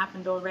hasn't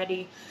happened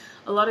already,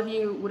 a lot of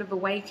you would have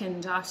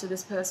awakened after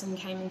this person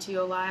came into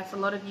your life. A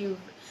lot of you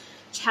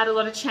had a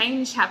lot of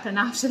change happen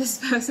after this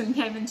person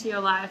came into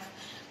your life.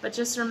 But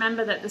just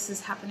remember that this is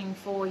happening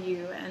for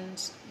you,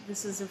 and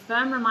this is a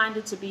firm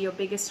reminder to be your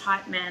biggest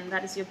hype man.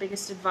 That is your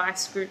biggest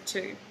advice, Group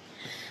 2.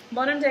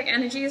 Bottom deck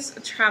energies,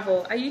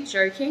 travel. Are you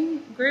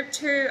joking? Group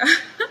 2,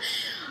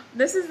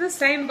 this is the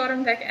same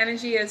bottom deck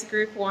energy as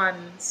Group 1.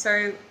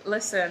 So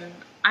listen,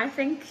 I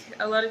think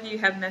a lot of you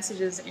have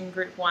messages in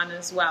Group 1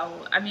 as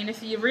well. I mean,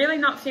 if you're really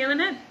not feeling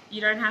it, you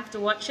don't have to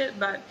watch it,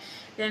 but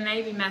there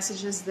may be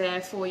messages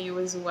there for you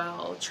as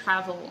well.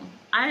 Travel.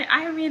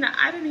 I mean,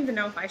 I don't even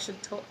know if I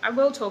should talk. I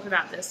will talk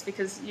about this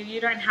because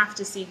you don't have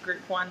to see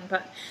Group 1,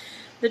 but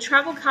the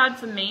travel card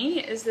for me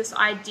is this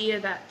idea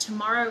that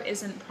tomorrow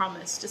isn't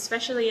promised,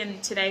 especially in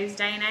today's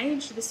day and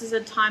age. This is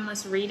a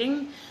timeless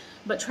reading,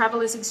 but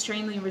travel is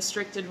extremely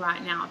restricted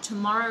right now.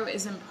 Tomorrow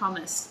isn't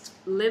promised.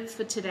 Live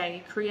for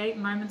today. Create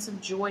moments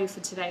of joy for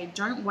today.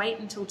 Don't wait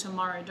until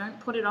tomorrow. Don't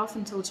put it off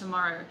until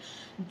tomorrow.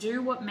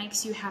 Do what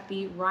makes you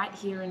happy right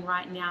here and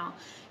right now.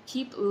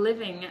 Keep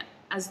living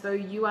as though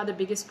you are the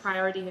biggest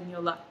priority in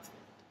your life.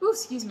 Ooh,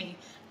 excuse me.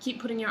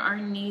 Keep putting your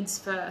own needs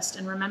first,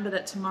 and remember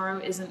that tomorrow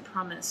isn't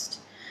promised.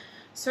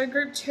 So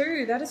Group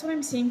 2, that is what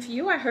I'm seeing for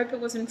you. I hope it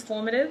was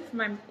informative,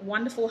 my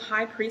wonderful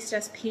High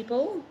Priestess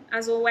people.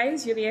 As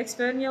always, you're the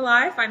expert in your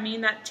life. I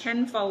mean that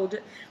tenfold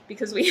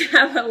because we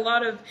have a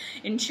lot of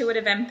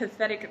intuitive,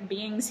 empathetic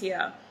beings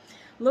here.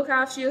 Look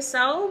after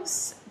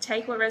yourselves,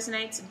 take what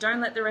resonates,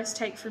 don't let the rest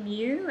take from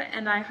you,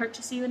 and I hope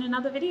to see you in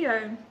another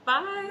video.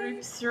 Bye!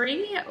 Group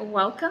 3,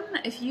 welcome.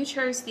 If you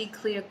chose the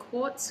clear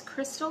quartz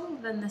crystal,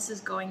 then this is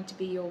going to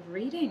be your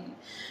reading.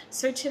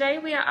 So today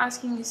we are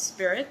asking the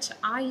Spirit,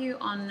 are you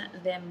on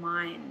their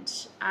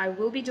mind? I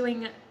will be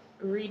doing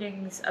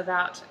readings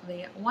about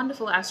the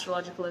wonderful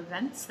astrological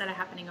events that are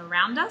happening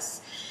around us,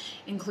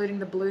 including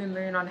the blue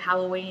moon on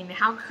Halloween.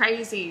 How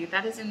crazy!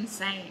 That is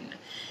insane.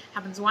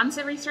 Happens once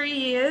every 3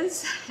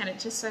 years, and it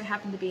just so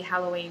happened to be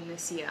Halloween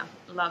this year.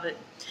 Love it.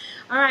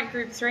 All right,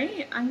 Group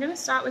 3, I'm going to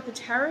start with the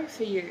tarot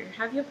for you.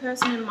 Have your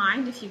person in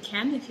mind if you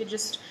can, if you're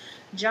just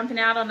jumping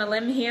out on a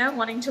limb here,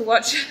 wanting to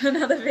watch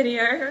another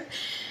video,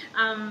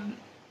 then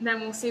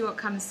we'll see what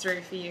comes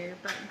through for you.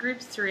 But Group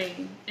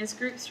 3, is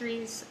Group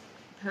 3's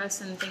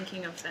person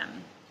thinking of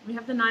them? We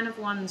have the Nine of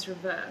Wands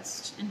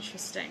reversed.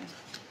 Interesting.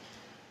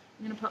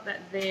 I'm going to pop that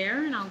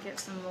there and I'll get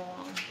some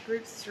more.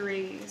 Group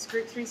 3, is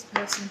Group 3's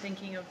person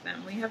thinking of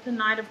them? We have the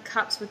Knight of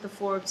Cups with the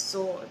Four of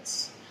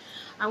Swords.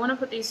 I want to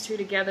put these two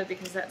together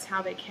because that's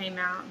how they came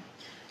out.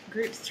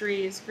 Group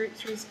 3, is Group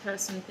 3's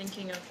person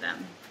thinking of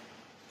them?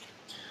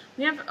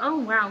 We have, oh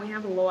wow, we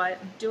have a lot.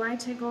 Do I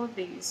take all of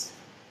these?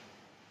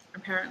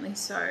 Apparently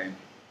so.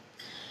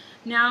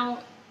 Now,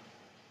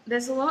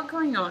 there's a lot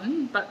going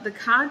on, but the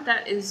card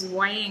that is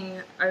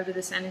weighing over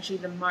this energy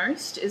the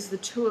most is the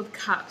Two of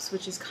Cups,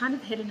 which is kind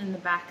of hidden in the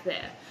back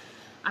there.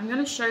 I'm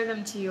going to show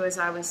them to you as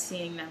I was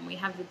seeing them. We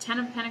have the Ten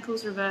of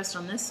Pentacles reversed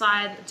on this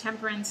side, the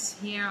Temperance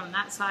here on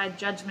that side,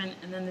 Judgment,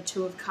 and then the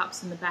Two of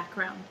Cups in the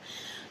background.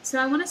 So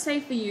I want to say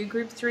for you,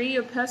 Group 3,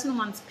 your person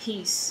wants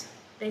peace.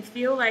 They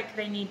feel like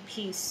they need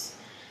peace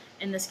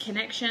in this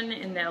connection,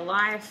 in their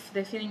life.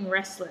 They're feeling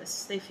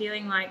restless. They're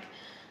feeling like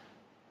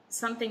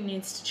something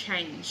needs to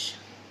change.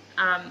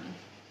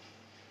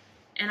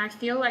 And I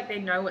feel like they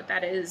know what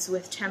that is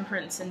with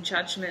Temperance and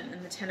Judgment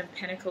and the Ten of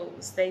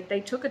Pentacles.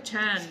 They took a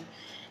turn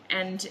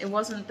and it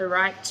wasn't the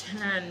right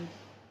turn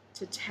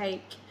to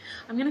take.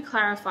 I'm going to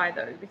clarify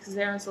though, because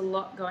there is a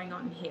lot going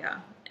on here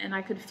and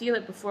I could feel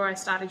it before I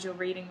started your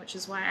reading, which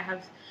is why I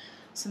have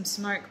some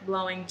smoke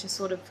blowing to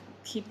sort of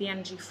keep the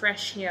energy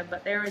fresh here.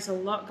 But there is a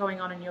lot going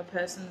on in your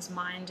person's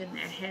mind, in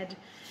their head,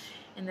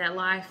 in their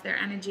life. Their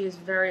energy is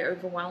very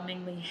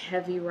overwhelmingly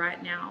heavy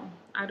right now.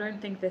 I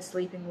don't think they're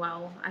sleeping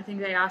well. I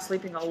think they are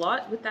sleeping a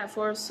lot with that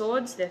Four of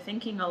Swords. They're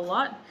thinking a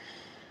lot,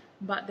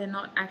 but they're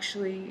not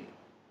actually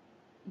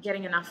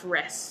getting enough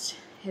rest.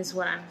 is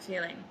what I'm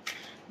feeling.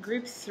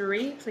 Group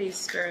 3, please,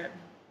 Spirit.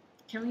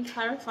 Can we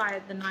clarify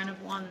the Nine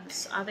of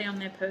Wands? Are they on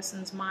their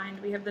person's mind?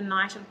 We have the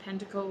Knight of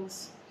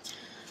Pentacles.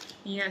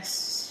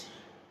 Yes.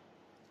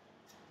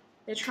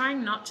 They're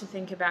trying not to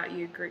think about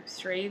you, Group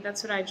 3.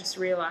 That's what I just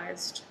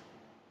realized.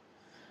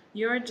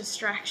 You're a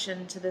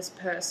distraction to this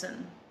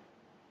person.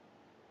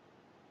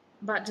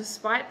 But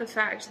despite the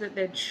fact that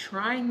they're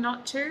trying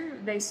not to,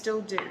 they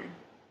still do.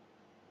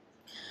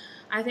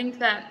 I think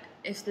that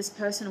if this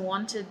person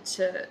wanted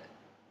to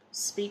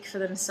speak for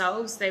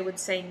themselves, they would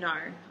say, no,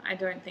 I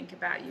don't think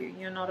about you.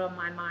 You're not on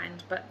my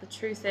mind. But the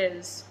truth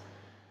is,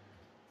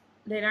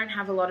 they don't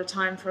have a lot of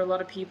time for a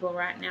lot of people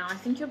right now. I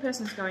think your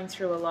person's going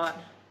through a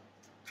lot.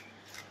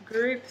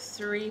 Group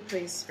 3,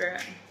 please,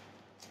 Spirit.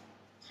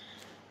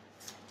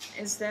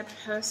 Is their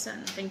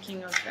person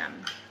thinking of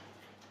them?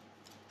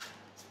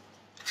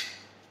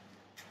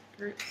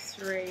 Group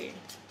 3.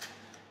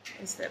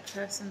 Is their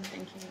person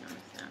thinking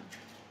of them?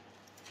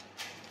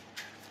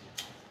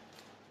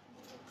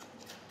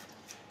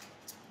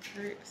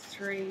 Group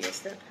 3. Is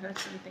their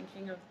person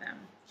thinking of them?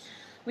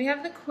 We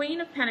have the Queen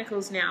of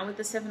Pentacles now with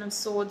the Seven of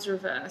Swords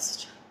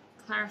reversed,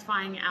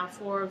 clarifying our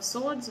Four of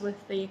Swords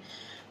with the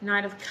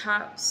Knight of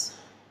Cups.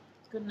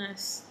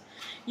 Goodness.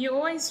 You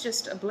always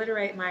just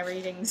obliterate my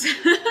readings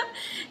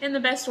in the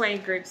best way,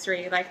 Group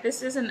 3. Like,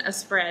 this isn't a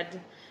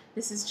spread.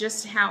 This is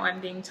just how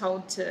I'm being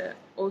told to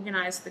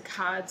organize the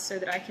cards so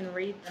that I can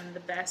read them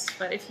the best.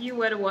 But if you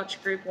were to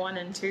watch Group 1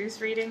 and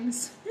 2's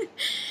readings,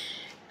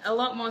 a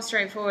lot more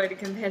straightforward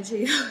compared to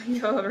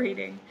your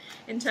reading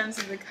in terms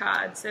of the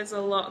cards. There's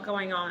a lot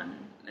going on.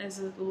 There's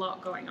a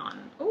lot going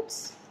on.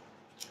 Oops.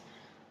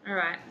 All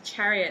right,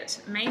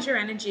 Chariot, major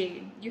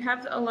energy. You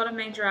have a lot of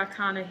major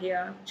arcana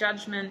here.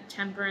 Judgment,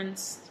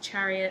 Temperance,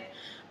 Chariot.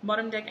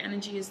 Bottom deck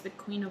energy is the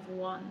Queen of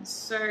Wands.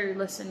 So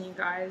listen, you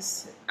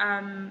guys.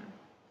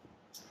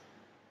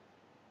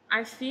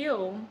 I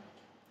feel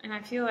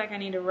like I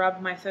need to rub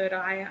my third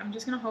eye. I'm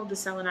just going to hold the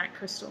selenite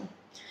crystal.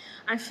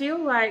 I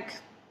feel like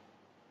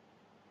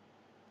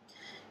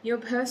your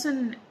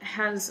person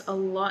has a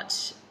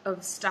lot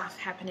of stuff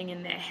happening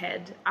in their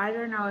head. I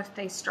don't know if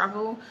they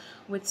struggle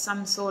with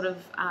some sort of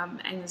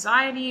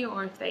anxiety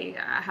or if they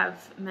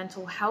have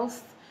mental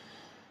health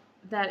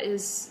that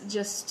is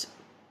just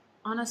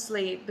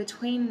honestly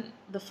between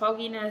the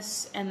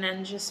fogginess and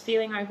then just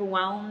feeling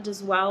overwhelmed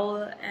as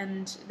well,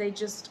 and they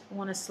just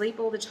want to sleep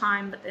all the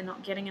time but they're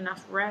not getting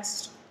enough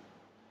rest.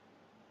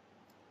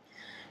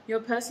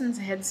 Your person's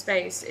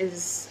headspace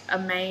is a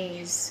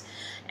maze,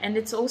 and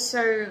it's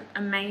also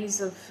a maze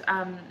of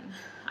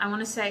I want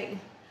to say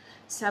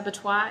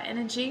saboteur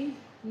energy.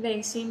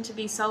 They seem to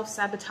be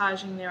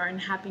self-sabotaging their own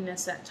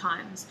happiness at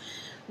times.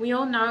 We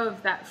all know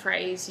of that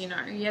phrase, you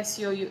know, yes,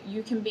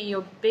 you can be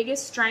your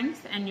biggest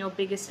strength and your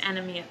biggest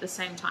enemy at the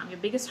same time. Your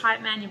biggest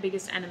hype man, your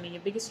biggest enemy,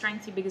 your biggest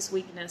strength, your biggest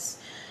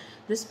weakness.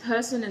 This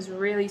person is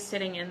really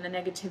sitting in the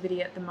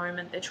negativity at the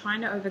moment. They're trying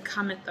to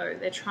overcome it though.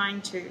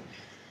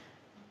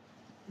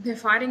 They're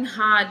fighting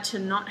hard to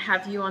not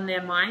have you on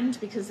their mind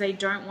because they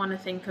don't want to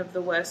think of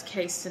the worst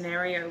case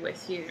scenario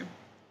with you.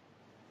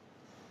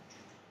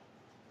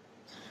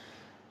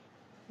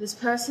 This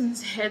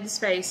person's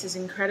headspace is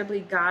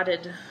incredibly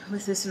guarded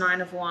with this Nine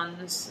of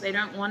Wands. They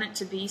don't want it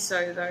to be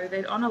so, though.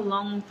 They're on a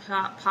long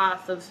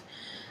path of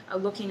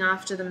looking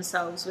after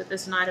themselves with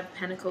this Knight of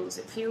Pentacles.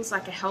 It feels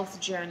like a health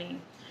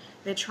journey.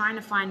 They're trying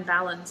to find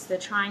balance. They're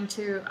trying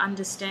to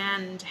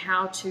understand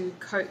how to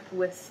cope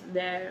with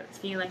their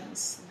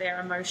feelings, their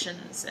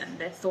emotions, and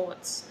their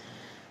thoughts.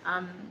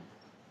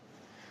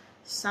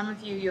 Some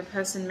of you, your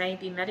person may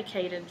be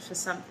medicated for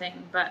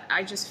something, but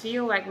I just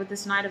feel like with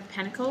this Knight of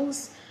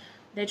Pentacles,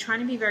 they're trying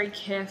to be very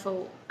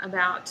careful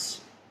about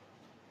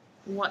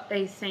what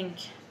they think,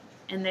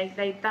 and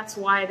that's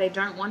why they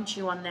don't want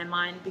you on their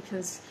mind,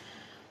 because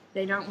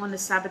they don't want to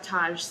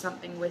sabotage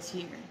something with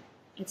you.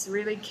 It's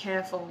really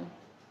careful.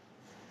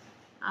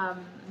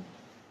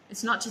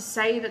 It's not to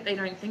say that they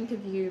don't think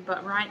of you,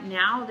 but right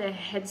now their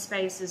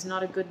headspace is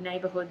not a good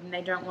neighborhood, and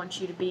they don't want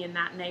you to be in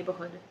that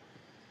neighborhood.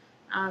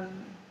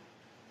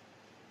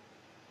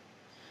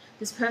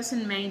 This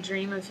person may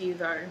dream of you,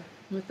 though,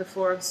 with the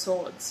Four of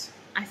Swords.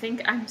 I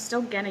think I'm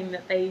still getting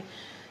that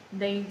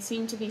they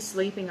seem to be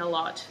sleeping a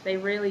lot. They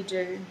really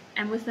do.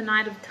 And with the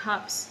Knight of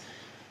Cups,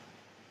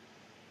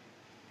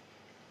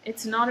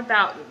 it's not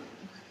about...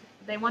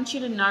 They want you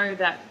to know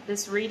that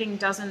this reading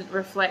doesn't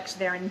reflect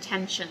their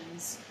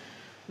intentions.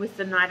 With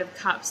the Knight of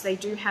Cups, they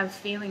do have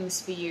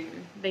feelings for you.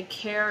 They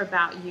care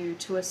about you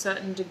to a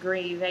certain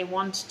degree. They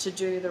want to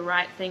do the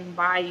right thing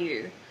by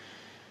you.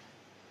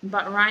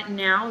 But right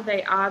now,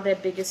 they are their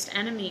biggest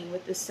enemy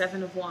with the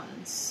Seven of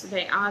Wands.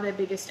 They are their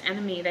biggest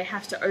enemy. They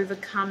have to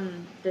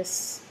overcome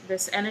this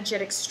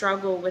energetic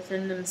struggle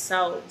within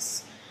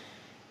themselves.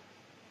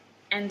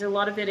 And a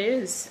lot of it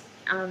is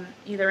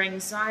either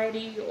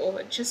anxiety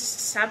or just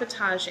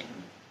sabotaging.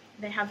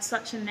 They have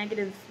such a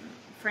negative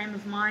frame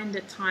of mind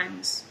at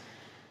times.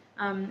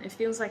 It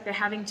feels like they're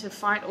having to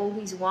fight all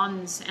these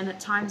wands, and at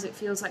times it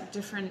feels like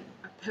different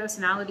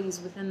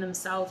personalities within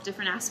themselves,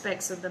 different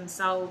aspects of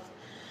themselves.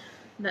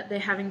 that they're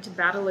having to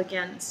battle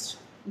against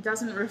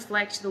doesn't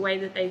reflect the way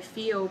that they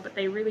feel, but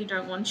they really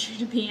don't want you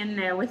to be in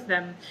there with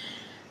them,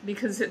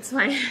 because it's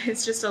like,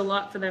 it's just a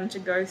lot for them to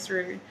go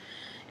through.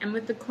 And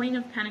with the Queen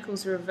of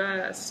Pentacles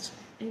reversed,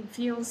 it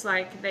feels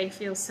like they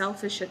feel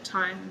selfish at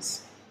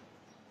times.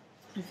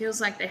 It feels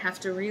like they have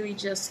to really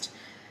just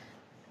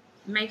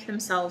make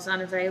themselves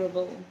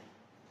unavailable.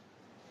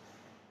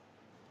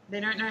 They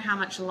don't know how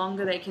much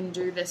longer they can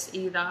do this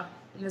either.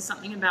 And there's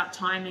something about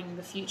timing.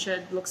 The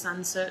future looks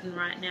uncertain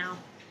right now.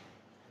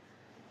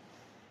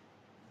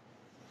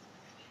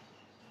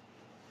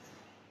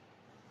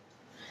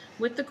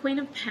 With the Queen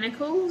of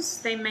Pentacles,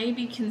 they may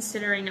be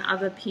considering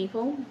other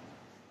people.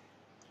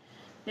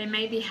 They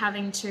may be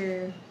having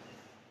to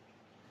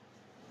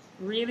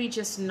really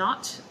just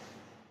not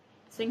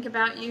think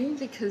about you,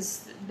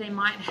 because they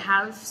might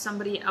have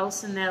somebody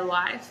else in their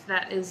life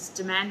that is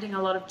demanding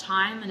a lot of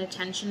time and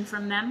attention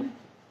from them.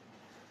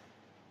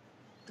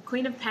 The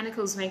Queen of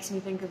Pentacles makes me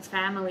think of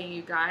family,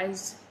 you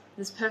guys.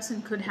 This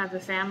person could have a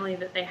family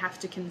that they have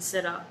to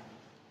consider.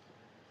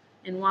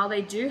 And while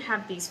they do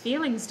have these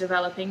feelings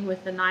developing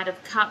with the Knight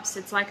of Cups,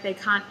 it's like they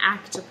can't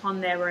act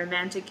upon their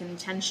romantic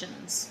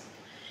intentions.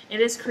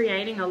 It is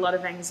creating a lot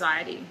of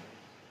anxiety.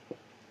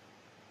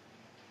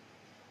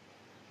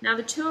 Now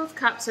the Two of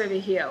Cups over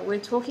here, we're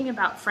talking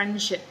about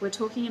friendship. We're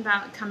talking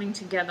about coming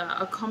together,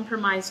 a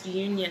compromised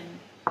union.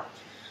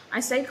 I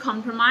say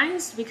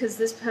compromised because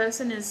this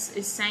person is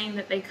saying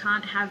that they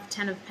can't have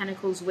Ten of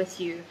Pentacles with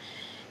you.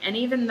 And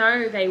even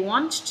though they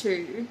want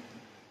to,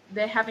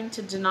 they're having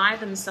to deny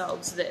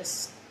themselves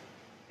this.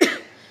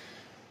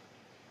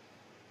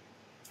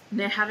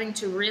 They're having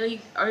to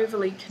really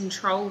overly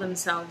control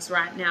themselves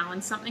right now.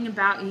 And something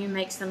about you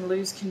makes them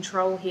lose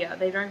control here.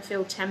 They don't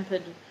feel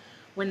tempered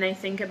when they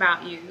think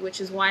about you, which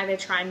is why they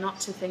try not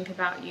to think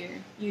about you.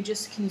 You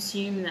just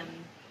consume them.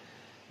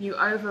 You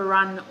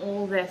overrun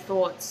all their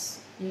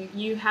thoughts.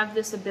 You have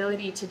this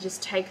ability to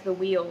just take the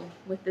wheel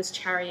with this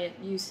Chariot.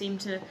 You seem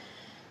to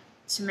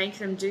make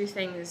them do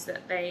things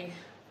that they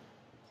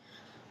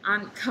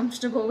aren't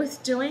comfortable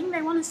with doing,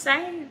 they want to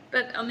say,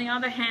 but on the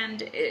other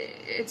hand,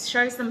 it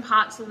shows them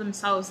parts of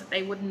themselves that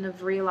they wouldn't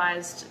have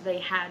realized they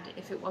had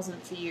if it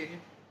wasn't for you.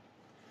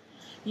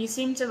 You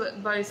seem to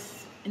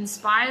both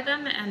inspire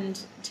them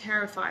and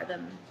terrify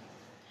them.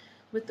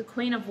 With the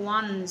Queen of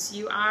Wands,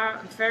 you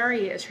are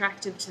very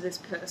attractive to this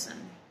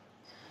person,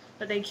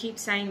 but they keep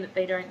saying that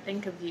they don't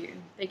think of you.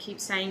 They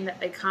keep saying that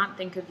they can't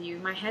think of you.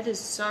 My head is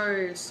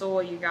so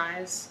sore, you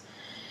guys.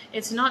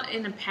 It's not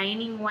in a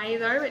paining way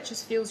though, it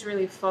just feels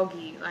really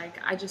foggy. Like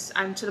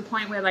I'm to the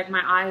point where like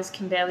my eyes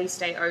can barely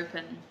stay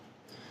open.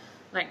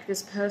 Like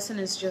this person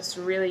is just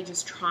really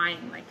just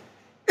trying.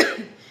 Like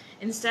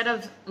instead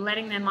of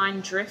letting their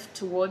mind drift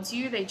towards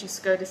you, they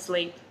just go to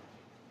sleep.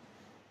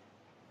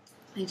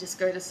 They just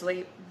go to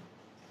sleep.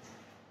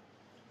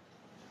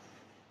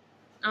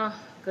 Oh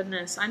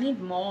goodness, I need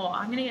more.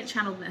 I'm gonna get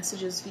channeled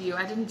messages for you.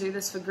 I didn't do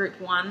this for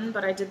group 1,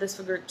 but I did this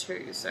for group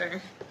 2, so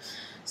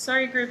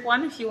sorry group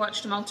 1 if you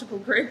watched multiple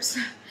groups.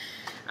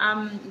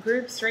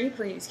 Group 3,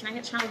 please. Can I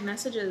get channeled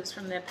messages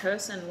from their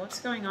person? What's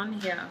going on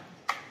here?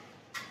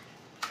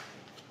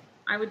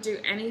 I would do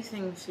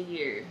anything for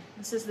you.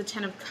 This is the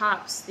Ten of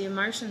Cups. The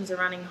emotions are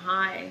running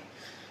high.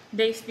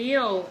 They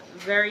feel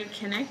very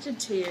connected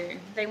to you.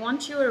 They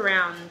want you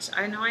around.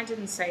 I know I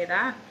didn't say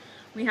that.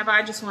 We have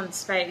I just want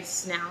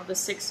space now, the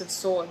Six of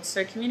Swords.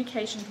 So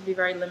communication can be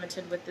very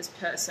limited with this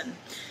person.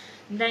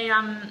 They,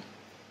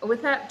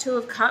 with that Two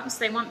of Cups,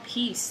 they want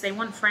peace. They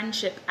want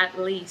friendship at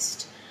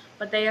least.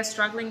 But they are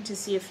struggling to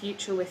see a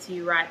future with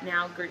you right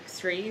now, group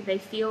 3. They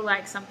feel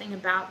like something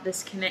about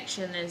this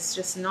connection is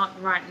just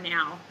not right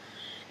now.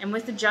 And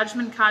with the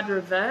Judgment card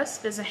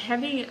reversed, there's a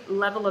heavy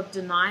level of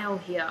denial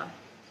here.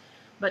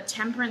 But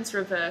Temperance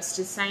reversed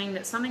is saying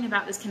that something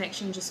about this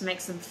connection just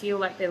makes them feel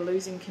like they're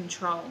losing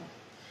control.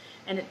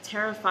 And it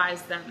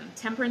terrifies them.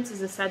 Temperance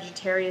is a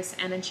Sagittarius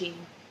energy.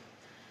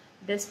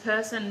 This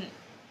person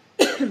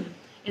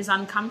is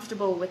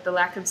uncomfortable with the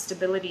lack of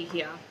stability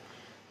here.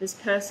 This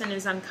person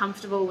is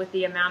uncomfortable with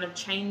the amount of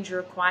change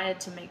required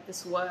to make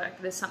this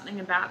work. There's something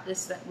about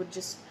this that would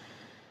just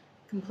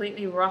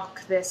completely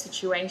rock their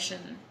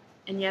situation.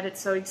 And yet it's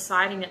so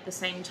exciting at the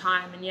same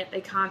time, and yet they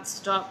can't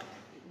stop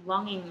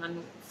longing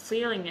and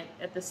feeling it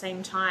at the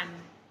same time.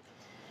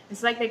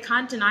 It's like they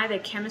can't deny their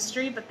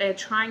chemistry, but they're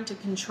trying to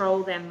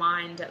control their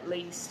mind at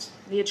least.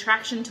 The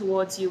attraction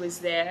towards you is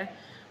there,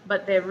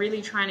 but they're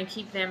really trying to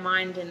keep their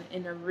mind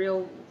in a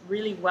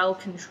really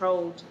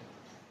well-controlled,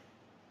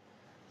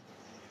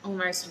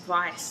 almost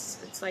vice.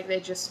 It's like they're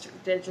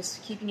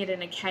just keeping it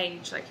in a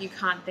cage. Like, you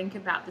can't think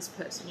about this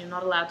person. You're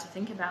not allowed to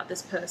think about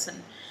this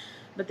person.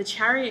 But the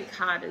Chariot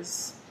card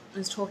is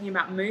talking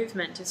about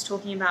movement. It's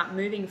talking about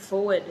moving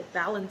forward,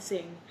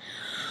 balancing.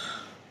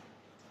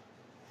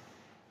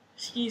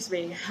 Excuse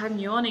me, I'm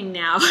yawning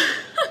now.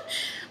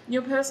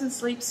 Your person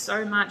sleeps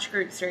so much,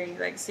 group 3.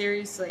 Like,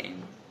 seriously.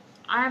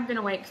 I have been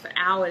awake for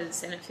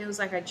hours and it feels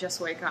like I just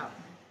woke up.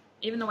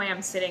 Even the way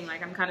I'm sitting,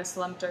 like I'm kind of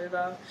slumped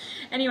over.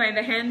 Anyway,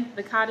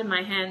 the card in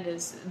my hand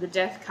is the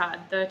Death card,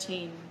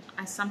 13.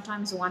 I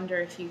sometimes wonder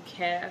if you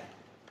care.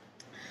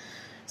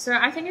 So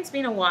I think it's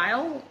been a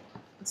while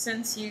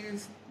since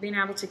you've been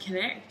able to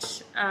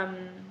connect.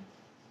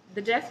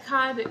 The Death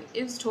card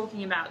is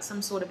talking about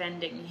some sort of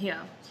ending here.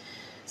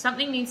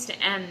 Something needs to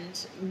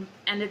end,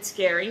 and it's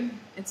scary,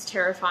 it's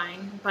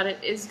terrifying, but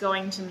it is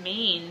going to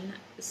mean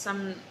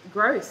some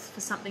growth for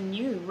something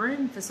new,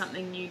 room for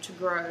something new to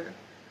grow.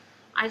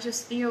 I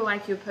just feel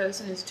like your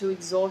person is too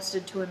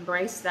exhausted to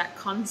embrace that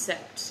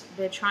concept.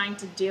 They're trying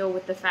to deal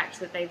with the fact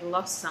that they've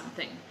lost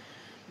something.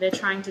 They're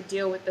trying to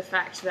deal with the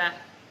fact that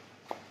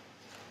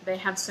they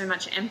have so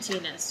much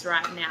emptiness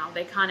right now.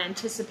 They can't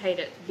anticipate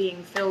it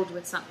being filled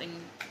with something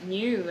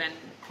new and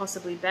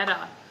possibly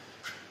better.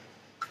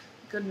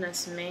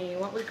 Goodness me,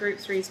 what would Group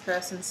 3's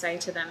person say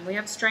to them? We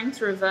have Strength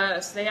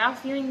reversed. They are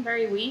feeling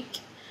very weak.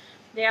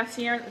 They are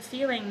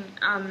feeling...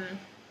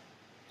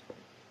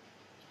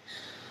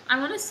 I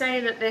want to say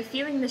that they're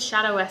feeling the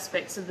shadow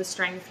aspects of the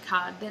Strength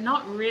card. They're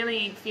not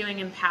really feeling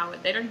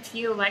empowered. They don't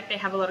feel like they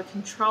have a lot of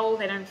control.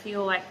 They don't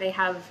feel like they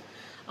have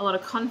a lot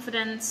of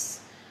confidence.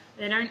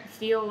 They don't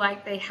feel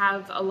like they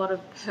have a lot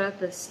of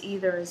purpose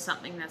either, is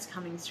something that's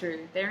coming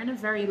through. They're in a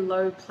very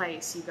low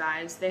place, you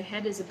guys. Their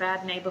head is a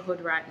bad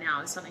neighborhood right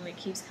now. It's something that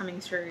keeps coming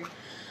through.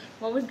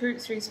 What would Group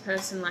 3's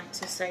person like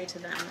to say to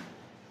them?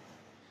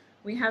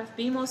 We have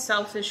Be More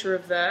Selfish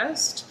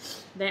reversed.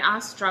 They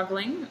are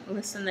struggling.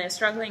 Listen, they're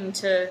struggling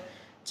to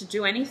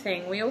do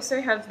anything. We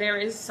also have There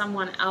Is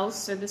Someone Else,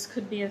 so this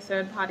could be a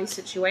third-party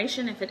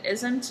situation. If it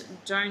isn't,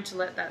 don't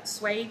let that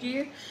sway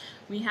you.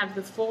 We have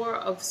the Four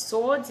of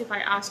Swords. If I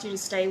asked you to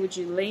stay, would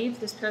you leave?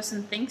 This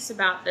person thinks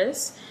about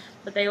this,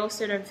 but they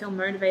also don't feel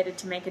motivated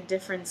to make a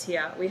difference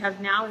here. We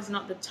have Now Is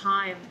Not the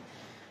Time.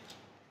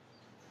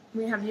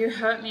 We have You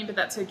Hurt Me, but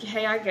that's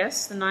okay, I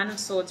guess. The Nine of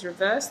Swords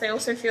reversed. They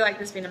also feel like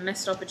there's been a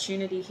missed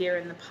opportunity here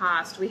in the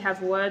past. We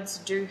have Words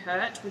Do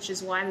Hurt, which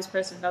is why this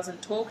person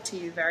doesn't talk to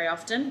you very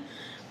often.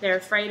 They're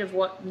afraid of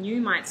what you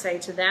might say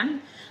to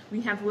them.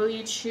 We have Will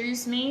You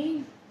Choose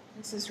Me?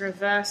 This is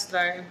reversed,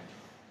 though.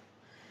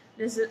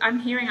 I'm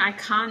hearing I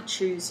can't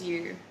choose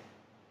you.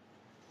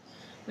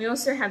 We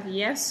also have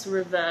Yes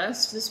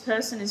reversed. This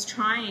person is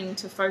trying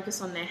to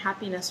focus on their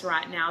happiness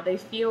right now. They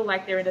feel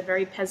like they're in a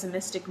very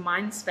pessimistic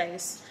mind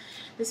space.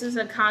 This is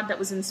a card that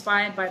was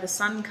inspired by the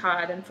Sun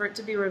card, and for it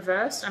to be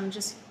reversed, I'm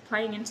just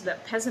playing into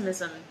that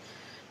pessimism.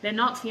 They're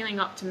not feeling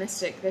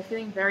optimistic. They're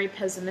feeling very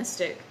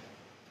pessimistic.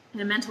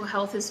 Their mental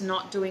health is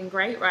not doing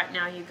great right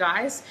now, you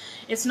guys.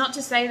 It's not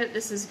to say that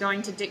this is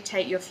going to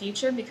dictate your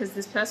future, because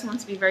this person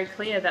wants to be very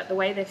clear that the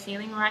way they're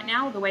feeling right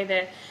now, the way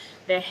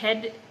their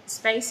head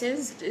space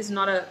is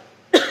not a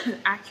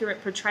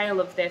accurate portrayal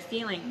of their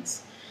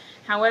feelings.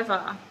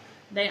 However,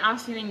 they are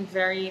feeling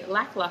very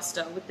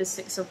lackluster with the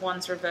Six of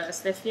Wands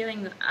reversed. They're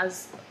feeling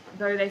as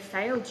though they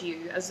failed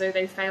you, as though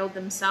they failed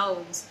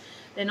themselves.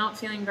 They're not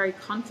feeling very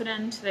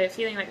confident. They're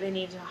feeling like they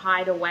need to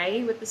hide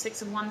away with the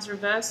Six of Wands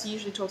reversed. It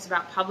usually talks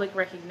about public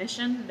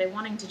recognition. They're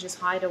wanting to just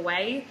hide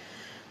away.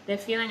 They're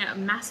feeling a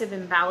massive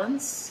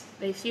imbalance.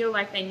 They feel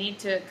like they need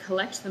to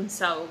collect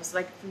themselves,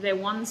 like their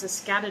wands are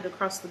scattered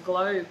across the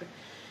globe.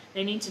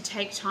 They need to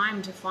take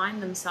time to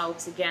find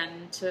themselves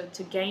again,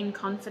 to gain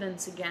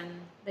confidence again.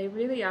 They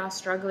really are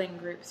struggling,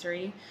 Group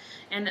 3.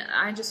 And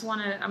I just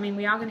want to,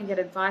 we are going to get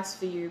advice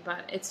for you,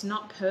 but it's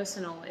not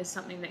personal, is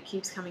something that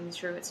keeps coming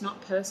through. It's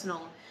not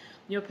personal.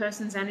 Your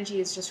person's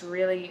energy is just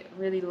really,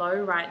 really low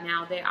right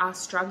now. They are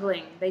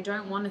struggling. They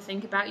don't want to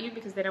think about you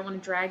because they don't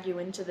want to drag you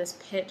into this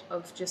pit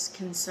of just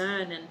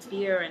concern and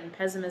fear and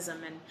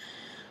pessimism and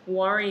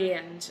worry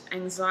and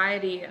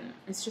anxiety, and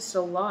it's just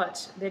a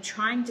lot. They're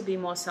trying to be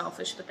more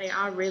selfish, but they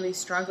are really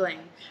struggling.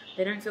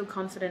 They don't feel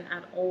confident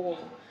at all.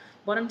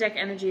 Bottom deck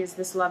energy is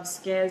This Love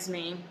Scares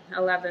Me,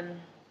 11,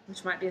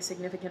 which might be a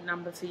significant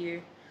number for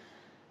you.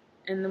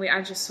 And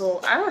I just saw,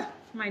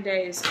 my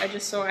days,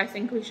 I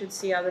think we should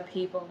see other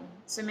people.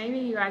 So maybe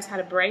you guys had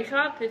a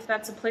breakup, if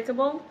that's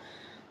applicable.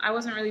 I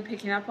wasn't really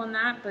picking up on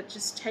that, but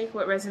just take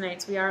what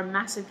resonates. We are a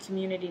massive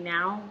community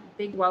now.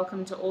 Big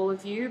welcome to all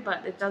of you,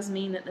 but it does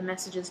mean that the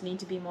messages need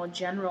to be more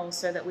general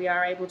so that we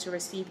are able to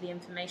receive the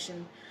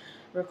information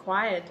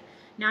required.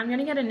 Now I'm going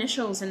to get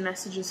initials and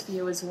messages for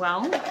you as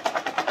well.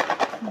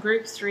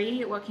 Group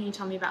 3, what can you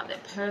tell me about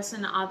that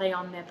person? Are they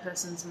on their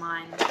person's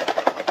mind?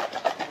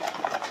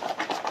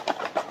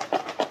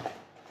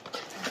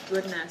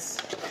 Goodness.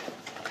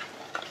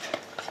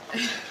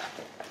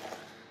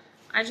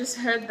 I just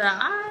heard that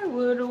I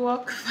would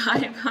walk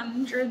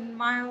 500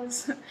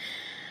 miles.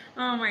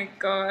 Oh my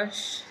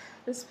gosh.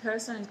 This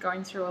person is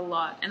going through a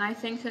lot. And I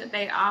think that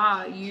they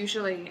are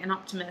usually an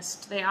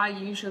optimist. They are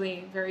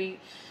usually very,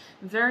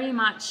 very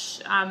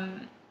much, I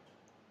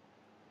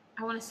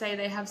want to say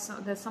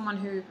they're someone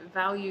who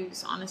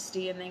values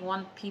honesty, and they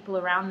want people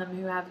around them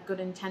who have good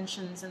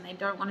intentions, and they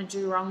don't want to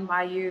do wrong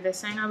by you. They're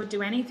saying, I would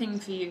do anything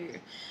for you.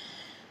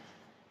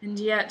 And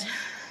yet,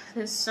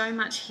 there's so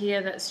much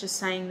here that's just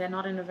saying they're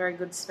not in a very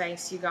good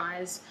space, you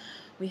guys.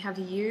 We have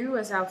U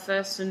as our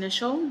first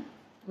initial.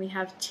 We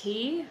have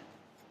T.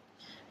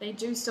 They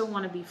do still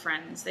want to be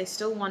friends. They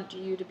still want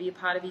you to be a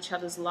part of each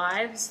other's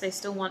lives. They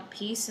still want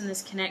peace in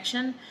this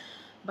connection.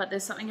 But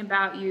there's something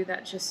about you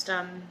that just,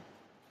 they're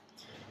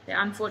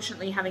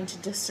unfortunately having to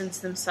distance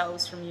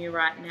themselves from you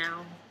right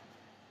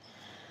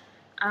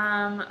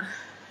now.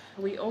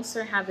 We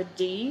also have a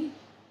D.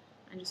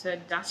 I just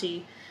heard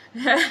dutty.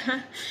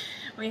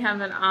 We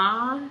have an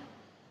R.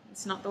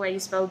 It's not the way you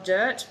spell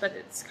dirt, but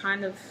it's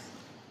kind of,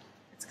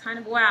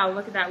 wow,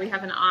 look at that. We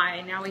have an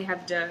I. Now we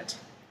have dirt.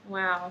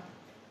 Wow.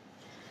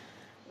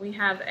 We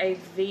have a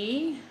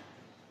V.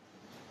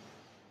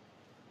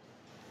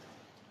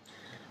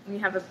 We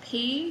have a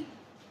P.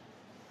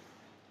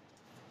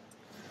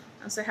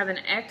 I also have an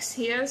X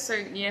here, so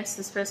yes,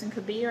 this person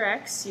could be your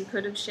ex. You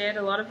could have shared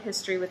a lot of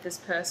history with this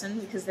person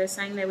because they're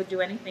saying they would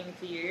do anything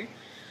for you.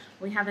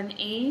 We have an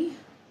E.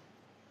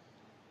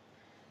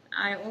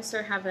 I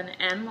also have an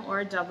M or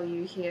a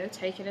W here.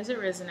 Take it as it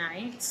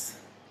resonates.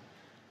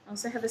 I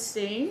also have a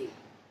C.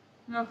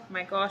 Oh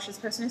my gosh, this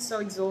person is so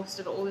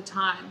exhausted all the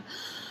time.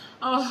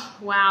 Oh,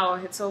 wow,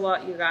 it's a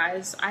lot, you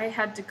guys. I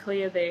had to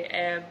clear the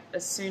air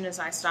as soon as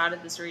I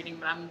started this reading,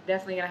 but I'm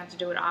definitely going to have to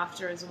do it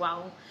after as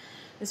well.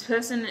 This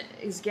person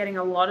is getting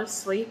a lot of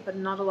sleep, but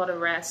not a lot of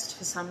rest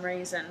for some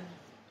reason.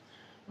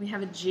 We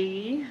have a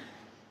G.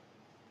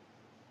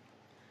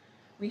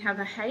 We have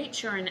a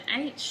H or an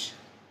H.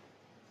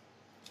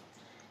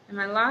 And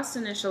my last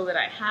initial that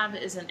I have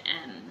is an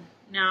N.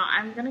 Now,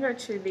 I'm going to go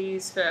to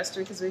these first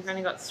because we've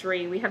only got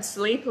 3. We have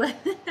sleepless.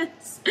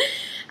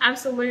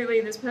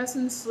 Absolutely, this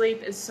person's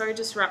sleep is so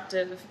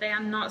disruptive. They are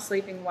not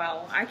sleeping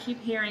well. I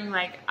keep hearing,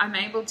 like, I'm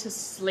able to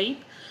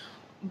sleep,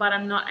 but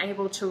I'm not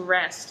able to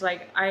rest.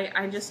 Like,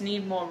 I just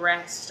need more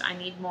rest. I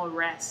need more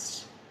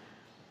rest.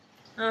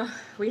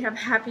 We have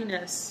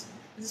happiness.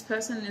 This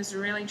person is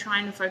really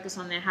trying to focus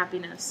on their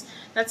happiness.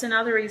 That's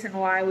another reason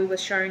why we were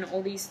shown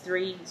all these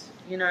 3s,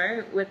 you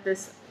know, with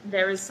this,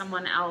 there is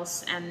someone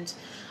else, and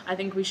I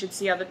think we should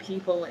see other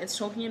people. It's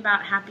talking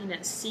about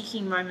happiness,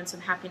 seeking moments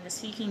of happiness,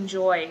 seeking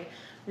joy.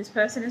 This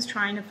person is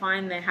trying to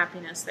find their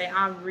happiness. They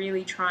are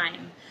really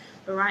trying.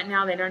 But right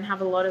now they don't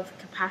have a lot of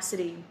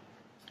capacity.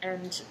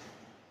 And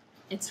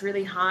it's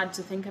really hard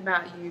to think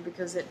about you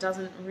because it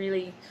doesn't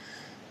really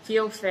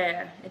feel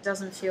fair. It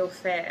doesn't feel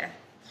fair.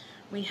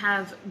 We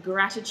have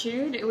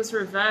gratitude. It was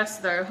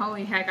reversed though.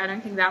 Holy heck, I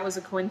don't think that was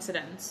a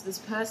coincidence. This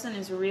person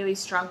is really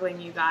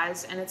struggling, you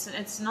guys, and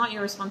it's not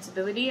your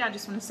responsibility. I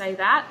just want to say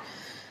that.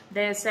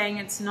 They're saying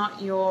it's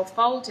not your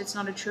fault. It's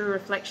not a true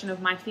reflection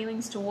of my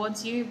feelings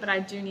towards you, but I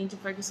do need to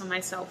focus on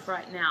myself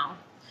right now.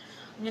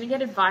 I'm going to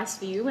get advice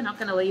for you. We're not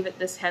going to leave it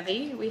this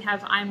heavy. We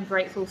have I'm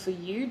grateful for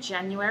you,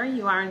 January.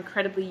 You are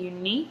incredibly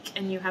unique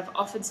and you have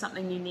offered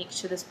something unique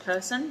to this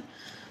person.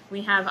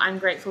 We have I'm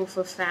grateful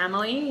for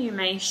family. You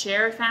may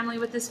share a family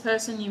with this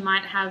person. You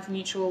might have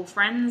mutual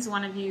friends.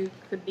 One of you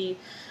could be,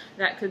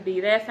 that could be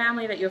their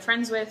family that you're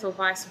friends with, or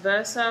vice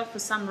versa. For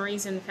some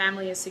reason,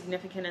 family is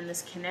significant in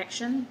this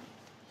connection.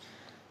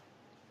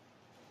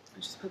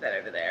 I'll just put that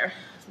over there.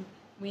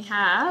 We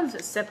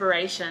have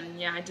separation.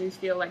 Yeah, I do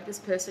feel like this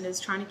person is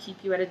trying to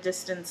keep you at a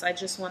distance. I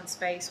just want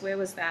space. Where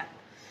was that?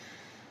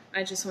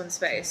 I just want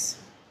space.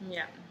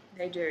 Yeah,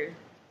 they do.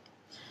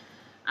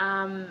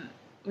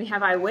 We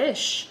have I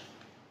wish.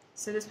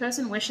 So this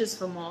person wishes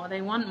for more.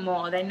 They want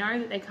more. They know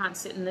that they can't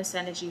sit in this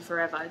energy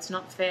forever. It's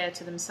not fair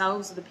to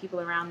themselves or the people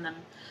around them.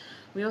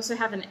 We also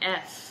have an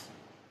F.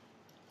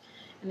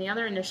 And the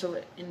other initial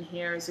in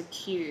here is a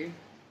Q.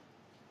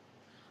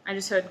 I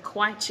just heard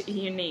quite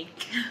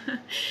unique.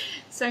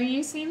 So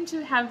you seem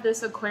to have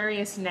this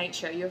Aquarius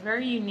nature. You're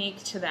very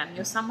unique to them.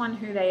 You're someone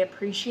who they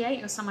appreciate.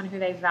 You're someone who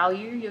they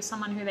value. You're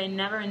someone who they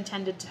never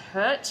intended to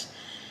hurt.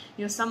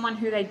 You're someone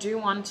who they do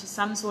want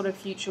some sort of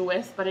future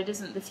with, but it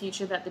isn't the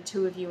future that the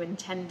two of you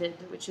intended,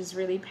 which is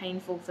really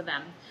painful for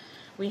them.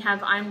 We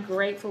have I'm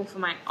grateful for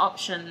my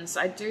options.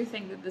 I do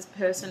think that this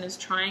person is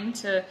trying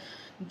to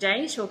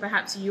date, or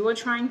perhaps you are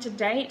trying to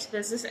date.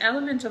 There's this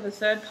element of a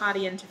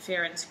third-party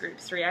interference, group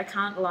 3. I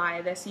can't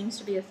lie. There seems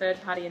to be a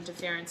third-party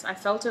interference. I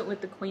felt it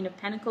with the Queen of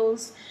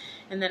Pentacles,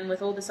 and then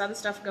with all this other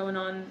stuff going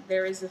on,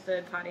 there is a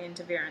third-party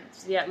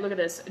interference. Yeah, look at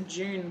this.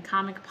 June,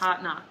 karmic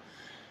partner.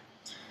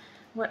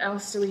 What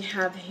else do we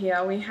have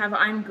here? We have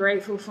I'm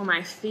grateful for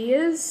my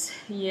fears.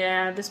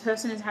 Yeah, this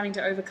person is having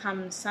to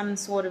overcome some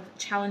sort of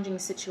challenging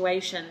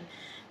situation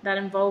that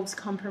involves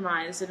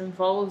compromise. It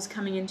involves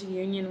coming into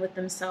union with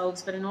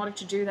themselves, but in order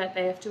to do that,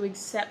 they have to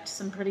accept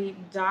some pretty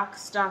dark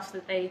stuff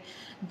that they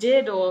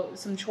did, or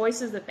some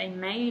choices that they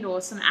made, or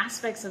some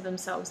aspects of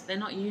themselves that they're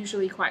not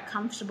usually quite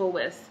comfortable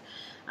with.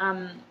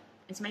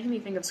 It's making me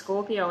think of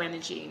Scorpio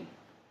energy.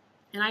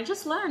 And I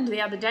just learned the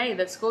other day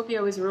that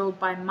Scorpio is ruled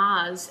by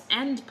Mars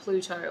and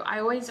Pluto. I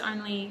always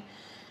only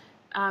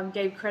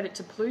gave credit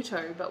to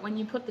Pluto, but when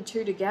you put the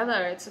two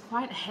together, it's a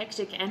quite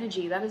hectic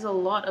energy. That is a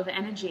lot of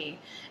energy.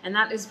 And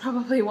that is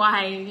probably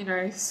why, you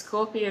know,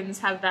 Scorpions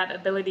have that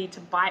ability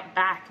to bite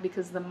back,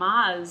 because the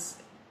Mars,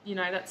 you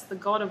know, that's the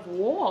god of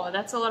war.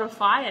 That's a lot of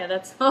fire.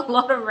 That's a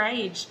lot of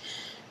rage.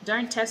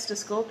 Don't test a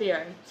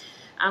Scorpio.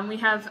 We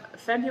have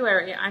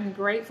February. I'm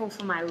grateful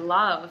for my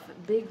love,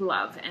 big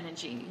love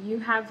energy.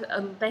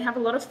 They have a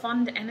lot of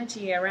fond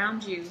energy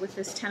around you with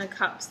this Ten of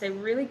Cups. They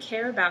really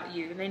care about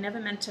you. They never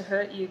meant to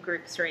hurt you,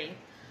 group 3.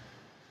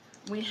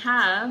 We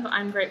have,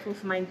 I'm grateful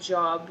for my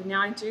job.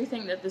 Now, I do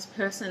think that this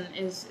person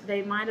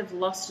they might have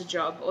lost a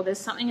job, or there's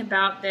something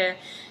about their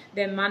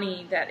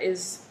money that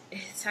it's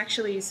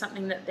actually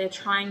something that they're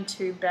trying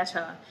to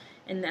better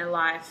in their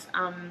life.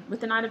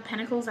 With the Knight of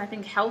Pentacles, I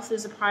think health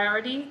is a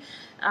priority.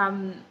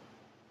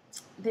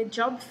 Their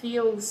job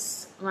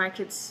feels like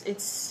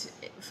it's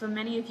for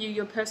many of you,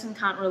 your person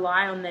can't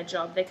rely on their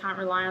job. They can't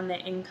rely on their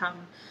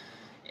income.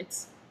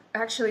 It's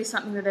actually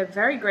something that they're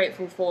very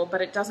grateful for,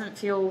 but it doesn't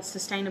feel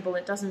sustainable.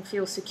 It doesn't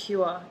feel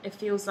secure. It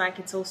feels like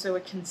it's also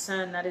a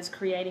concern that is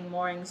creating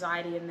more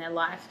anxiety in their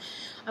life.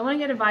 I want to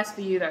get advice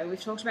for you, though.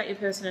 We've talked about your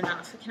person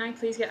enough. Can I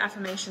please get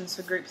affirmations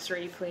for group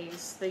 3,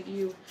 please? That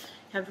you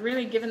have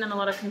really given them a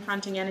lot of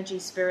confronting energy,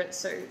 Spirit.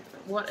 So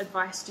what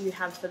advice do you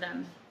have for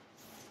them?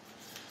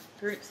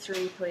 Group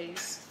 3,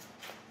 please.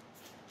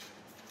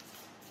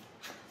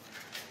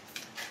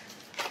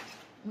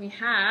 We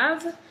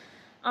have,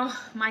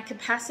 my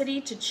capacity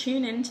to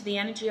tune into the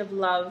energy of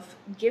love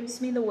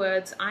gives me the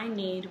words I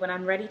need when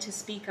I'm ready to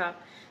speak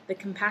up, the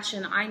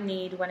compassion I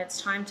need when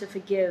it's time to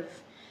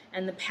forgive,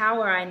 and the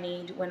power I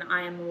need when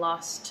I am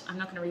lost. I'm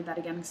not going to read that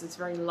again because it's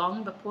very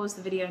long, but pause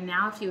the video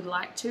now if you would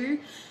like to.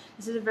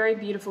 This is a very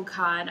beautiful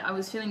card. I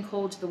was feeling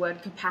called to the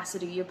word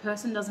capacity. Your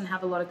person doesn't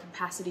have a lot of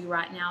capacity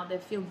right now. They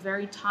feel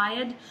very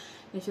tired.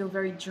 They feel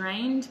very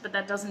drained, but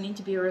that doesn't need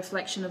to be a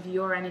reflection of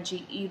your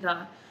energy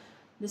either.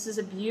 This is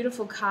a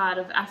beautiful card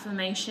of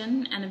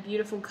affirmation and a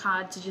beautiful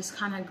card to just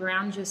kind of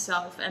ground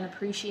yourself and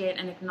appreciate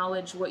and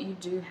acknowledge what you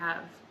do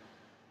have.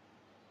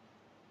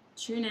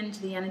 Tune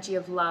into the energy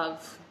of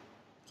love.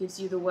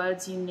 Gives you the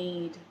words you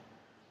need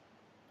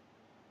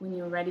when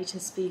you're ready to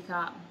speak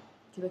up.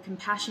 The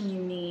compassion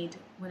you need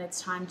when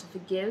it's time to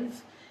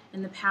forgive,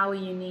 and the power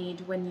you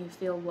need when you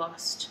feel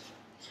lost.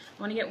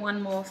 I want to get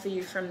one more for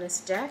you from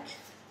this deck.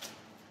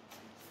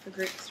 For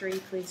group 3,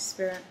 please,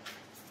 Spirit.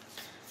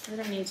 What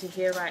do they need to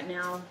hear right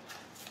now?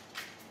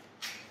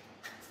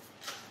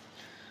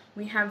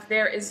 We have,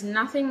 there is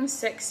nothing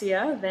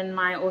sexier than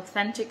my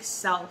authentic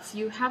self.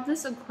 You have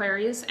this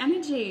Aquarius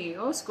energy,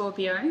 or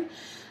Scorpio.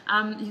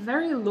 You're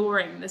very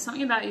alluring. There's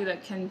something about you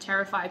that can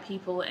terrify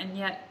people, and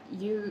yet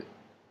you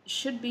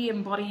should be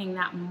embodying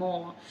that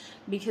more,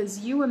 because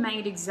you were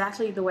made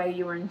exactly the way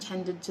you were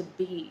intended to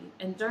be.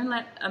 And don't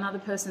let another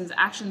person's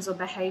actions or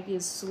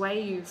behaviors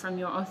sway you from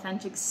your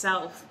authentic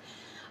self.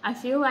 I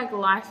feel like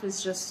life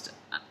is just,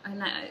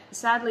 and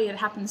sadly it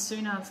happens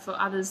sooner for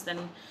others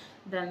than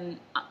it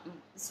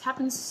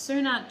happens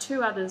sooner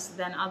to others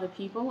than other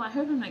people. I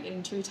hope I'm not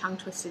getting too tongue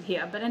twisted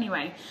here, but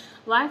anyway,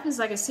 life is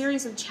like a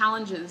series of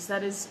challenges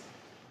that is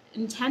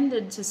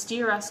intended to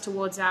steer us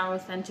towards our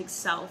authentic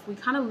self. We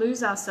kind of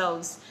lose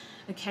ourselves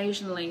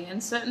occasionally,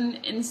 and certain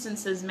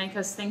instances make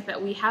us think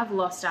that we have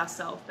lost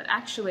ourselves, but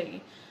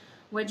actually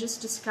we're just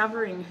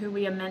discovering who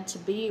we are meant to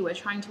be. We're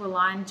trying to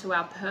align to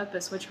our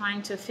purpose. We're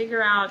trying to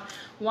figure out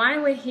why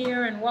we're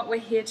here and what we're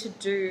here to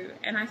do.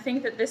 And I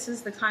think that this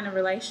is the kind of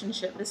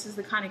relationship, this is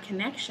the kind of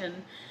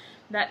connection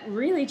that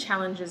really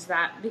challenges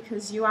that,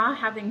 because you are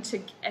having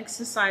to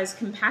exercise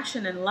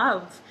compassion and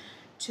love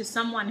to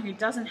someone who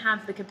doesn't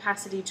have the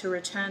capacity to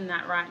return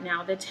that right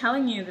now. They're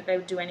telling you that they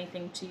would do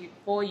anything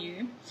for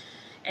you,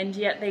 and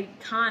yet they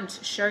can't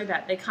show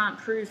that. They can't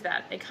prove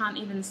that. They can't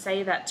even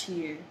say that to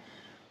you.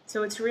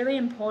 So it's really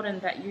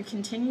important that you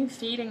continue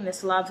feeding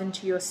this love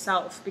into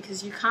yourself,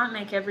 because you can't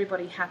make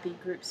everybody happy,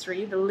 group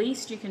 3. The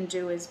least you can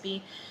do is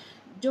be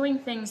doing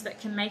things that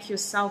can make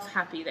yourself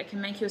happy, that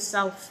can make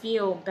yourself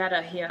feel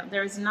better here.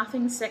 There is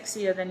nothing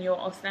sexier than your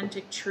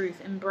authentic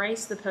truth.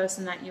 Embrace the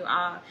person that you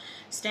are.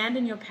 Stand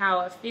in your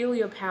power, feel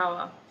your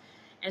power,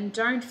 and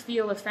don't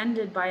feel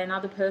offended by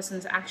another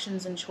person's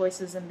actions and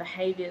choices and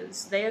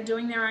behaviors. They are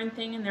doing their own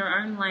thing in their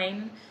own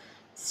lane.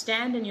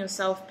 Stand in your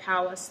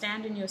self-power,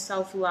 stand in your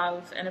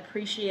self-love, and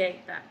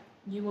appreciate that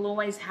you will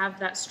always have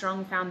that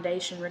strong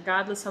foundation.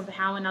 Regardless of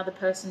how another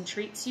person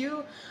treats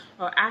you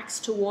or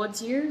acts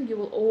towards you, you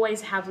will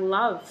always have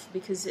love,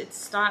 because it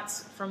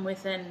starts from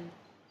within.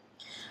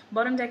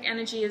 Bottom deck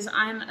energy is,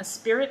 I'm a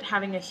spirit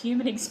having a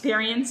human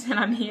experience, and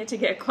I'm here to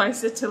get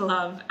closer to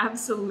love.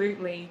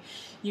 Absolutely.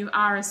 You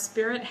are a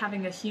spirit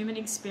having a human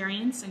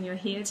experience, and you're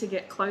here to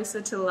get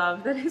closer to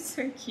love. That is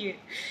so cute.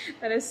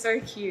 That is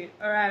so cute.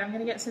 All right, I'm going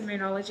to get some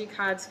Moonology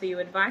cards for you.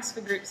 Advice for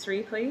group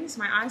 3, please.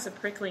 My eyes are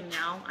prickling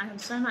now. I have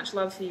so much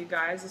love for you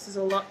guys. This is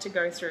a lot to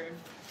go through.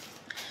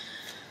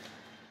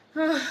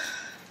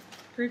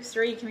 Group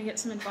 3, can we get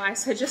some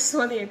advice? I just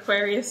saw the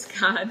Aquarius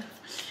card.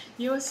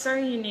 You are so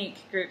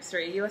unique, group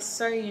 3. You are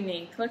so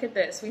unique. Look at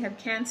this. We have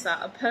Cancer.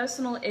 A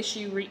personal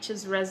issue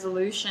reaches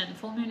resolution.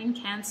 Full moon in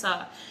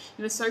Cancer.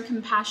 You are so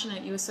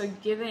compassionate. You are so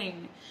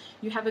giving.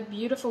 You have a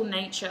beautiful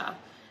nature.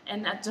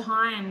 And at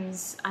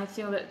times, I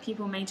feel that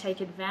people may take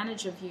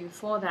advantage of you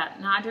for that.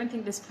 Now, I don't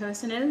think this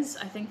person is.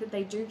 I think that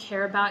they do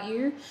care about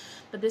you,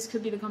 but this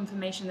could be the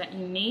confirmation that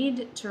you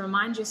need to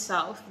remind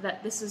yourself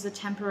that this is a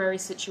temporary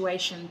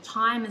situation.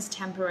 Time is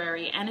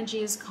temporary.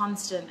 Energy is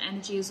constant.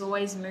 Energy is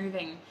always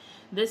moving.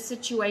 This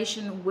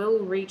situation will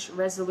reach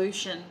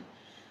resolution.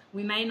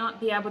 We may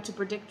not be able to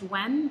predict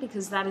when,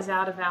 because that is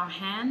out of our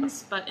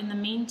hands, but in the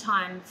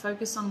meantime,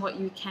 focus on what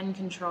you can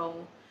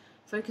control.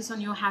 Focus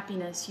on your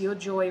happiness, your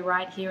joy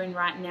right here and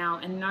right now,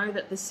 and know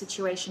that this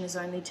situation is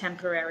only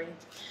temporary.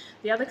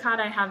 The other card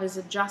I have is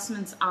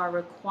adjustments are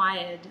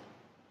required.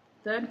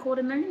 Third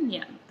quarter moon?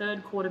 Yeah,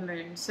 third quarter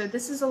moon. So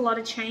this is a lot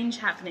of change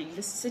happening.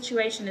 This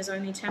situation is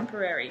only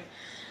temporary.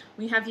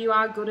 We have you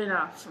are good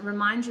enough.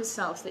 Remind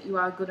yourself that you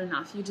are good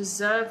enough. You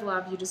deserve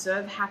love. You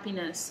deserve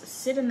happiness.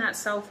 Sit in that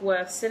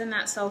self-worth. Sit in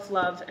that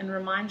self-love and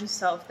remind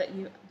yourself that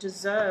you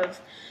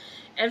deserve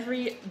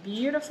every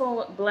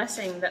beautiful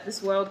blessing that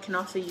this world can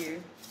offer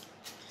you.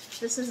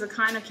 This is the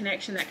kind of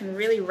connection that can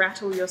really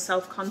rattle your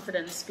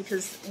self-confidence,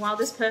 because while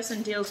this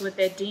person deals with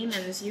their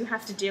demons, you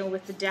have to deal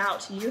with the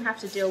doubt. You have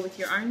to deal with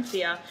your own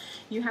fear.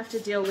 You have to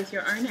deal with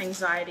your own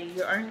anxiety,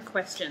 your own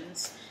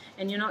questions.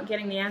 And you're not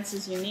getting the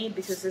answers you need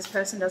because this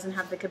person doesn't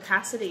have the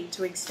capacity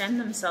to extend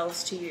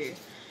themselves to you.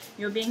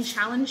 You're being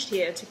challenged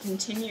here to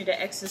continue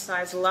to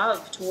exercise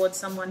love towards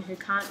someone who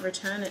can't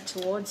return it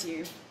towards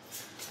you.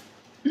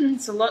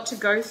 It's a lot to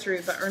go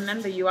through, but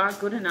remember, you are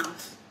good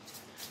enough.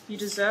 You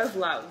deserve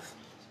love.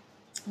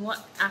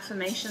 What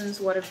affirmations,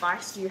 what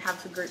advice do you have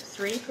for group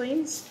 3,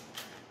 please?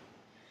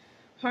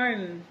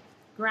 Home.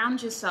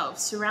 Ground yourself.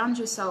 Surround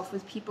yourself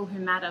with people who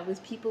matter,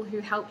 with people who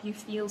help you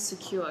feel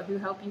secure, who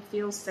help you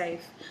feel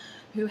safe,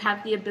 who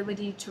have the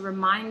ability to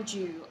remind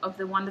you of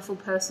the wonderful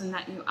person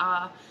that you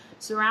are.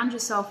 Surround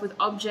yourself with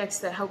objects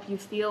that help you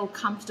feel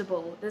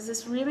comfortable. There's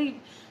this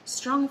really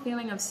strong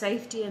feeling of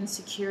safety and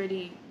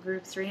security,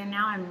 group 3, and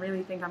now I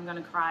really think I'm going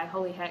to cry,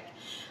 holy heck.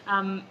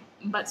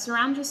 But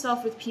surround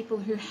yourself with people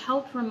who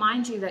help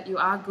remind you that you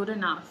are good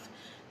enough,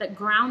 that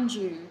ground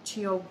you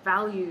to your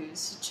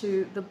values,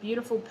 to the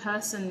beautiful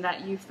person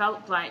that you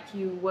felt like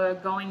you were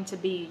going to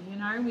be. You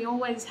know, we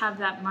always have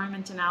that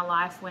moment in our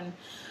life when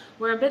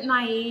we're a bit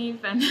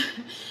naive and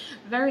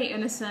very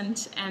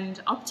innocent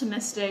and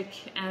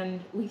optimistic,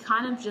 and we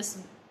kind of just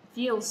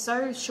feel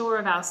so sure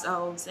of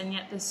ourselves, and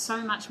yet there's so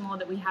much more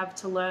that we have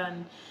to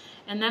learn.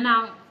 And then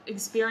our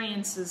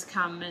experiences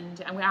come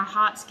and our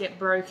hearts get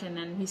broken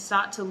and we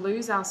start to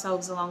lose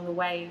ourselves along the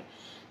way.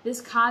 This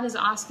card is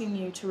asking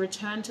you to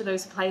return to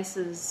those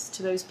places,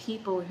 to those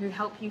people who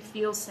help you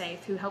feel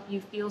safe, who help you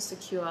feel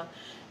secure,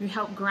 who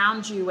help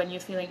ground you when you're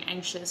feeling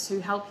anxious, who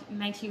help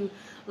make you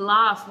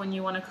laugh when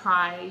you want to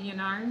cry, you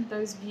know,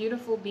 those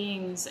beautiful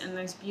beings and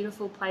those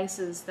beautiful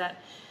places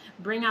that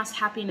bring us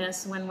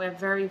happiness when we're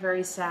very,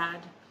 very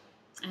sad.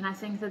 And I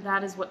think that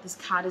that is what this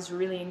card is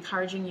really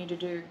encouraging you to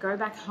do. Go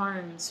back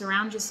home,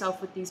 surround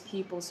yourself with these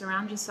people,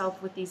 surround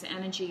yourself with these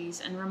energies,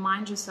 and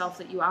remind yourself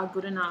that you are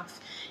good enough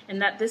and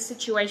that this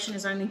situation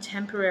is only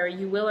temporary.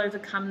 You will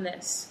overcome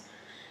this.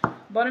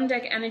 Bottom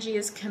deck energy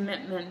is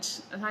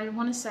commitment. And I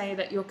want to say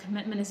that your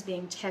commitment is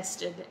being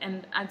tested,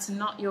 and it's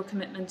not your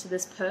commitment to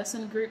this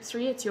person, group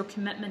 3, it's your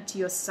commitment to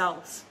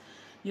yourself,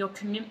 your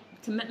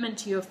commitment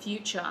to your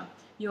future,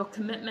 your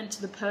commitment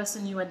to the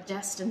person you are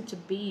destined to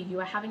be. You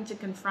are having to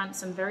confront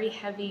some very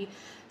heavy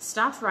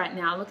stuff right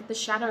now. Look at the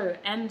shadow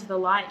and the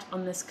light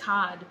on this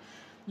card.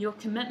 Your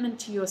commitment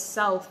to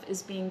yourself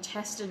is being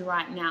tested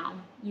right now.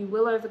 You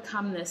will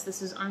overcome this.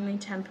 This is only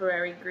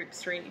temporary, group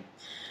 3.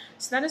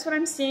 So that is what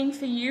I'm seeing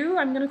for you.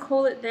 I'm going to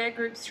call it there,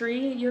 group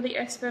 3. You're the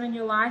expert in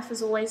your life.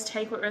 As always,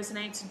 take what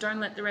resonates. Don't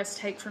let the rest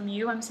take from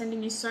you. I'm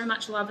sending you so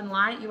much love and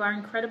light. You are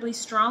incredibly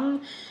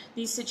strong.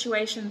 These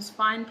situations,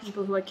 find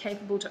people who are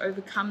capable to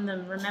overcome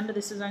them. Remember,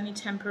 this is only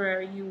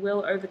temporary. You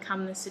will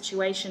overcome this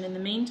situation. In the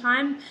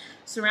meantime,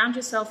 surround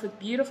yourself with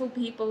beautiful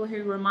people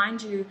who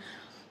remind you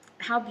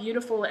how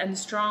beautiful and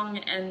strong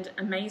and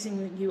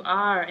amazing you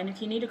are. And if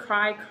you need to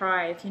cry,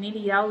 cry. If you need to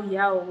yell,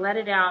 yell. Let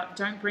it out.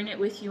 Don't bring it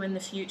with you in the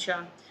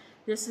future.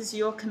 This is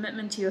your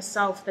commitment to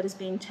yourself that is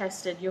being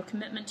tested, your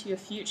commitment to your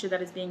future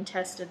that is being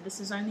tested. This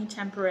is only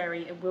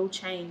temporary. It will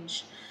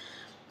change.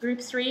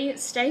 Group 3,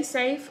 stay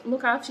safe,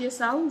 look after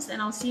yourselves,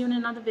 and I'll see you in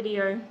another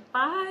video.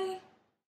 Bye!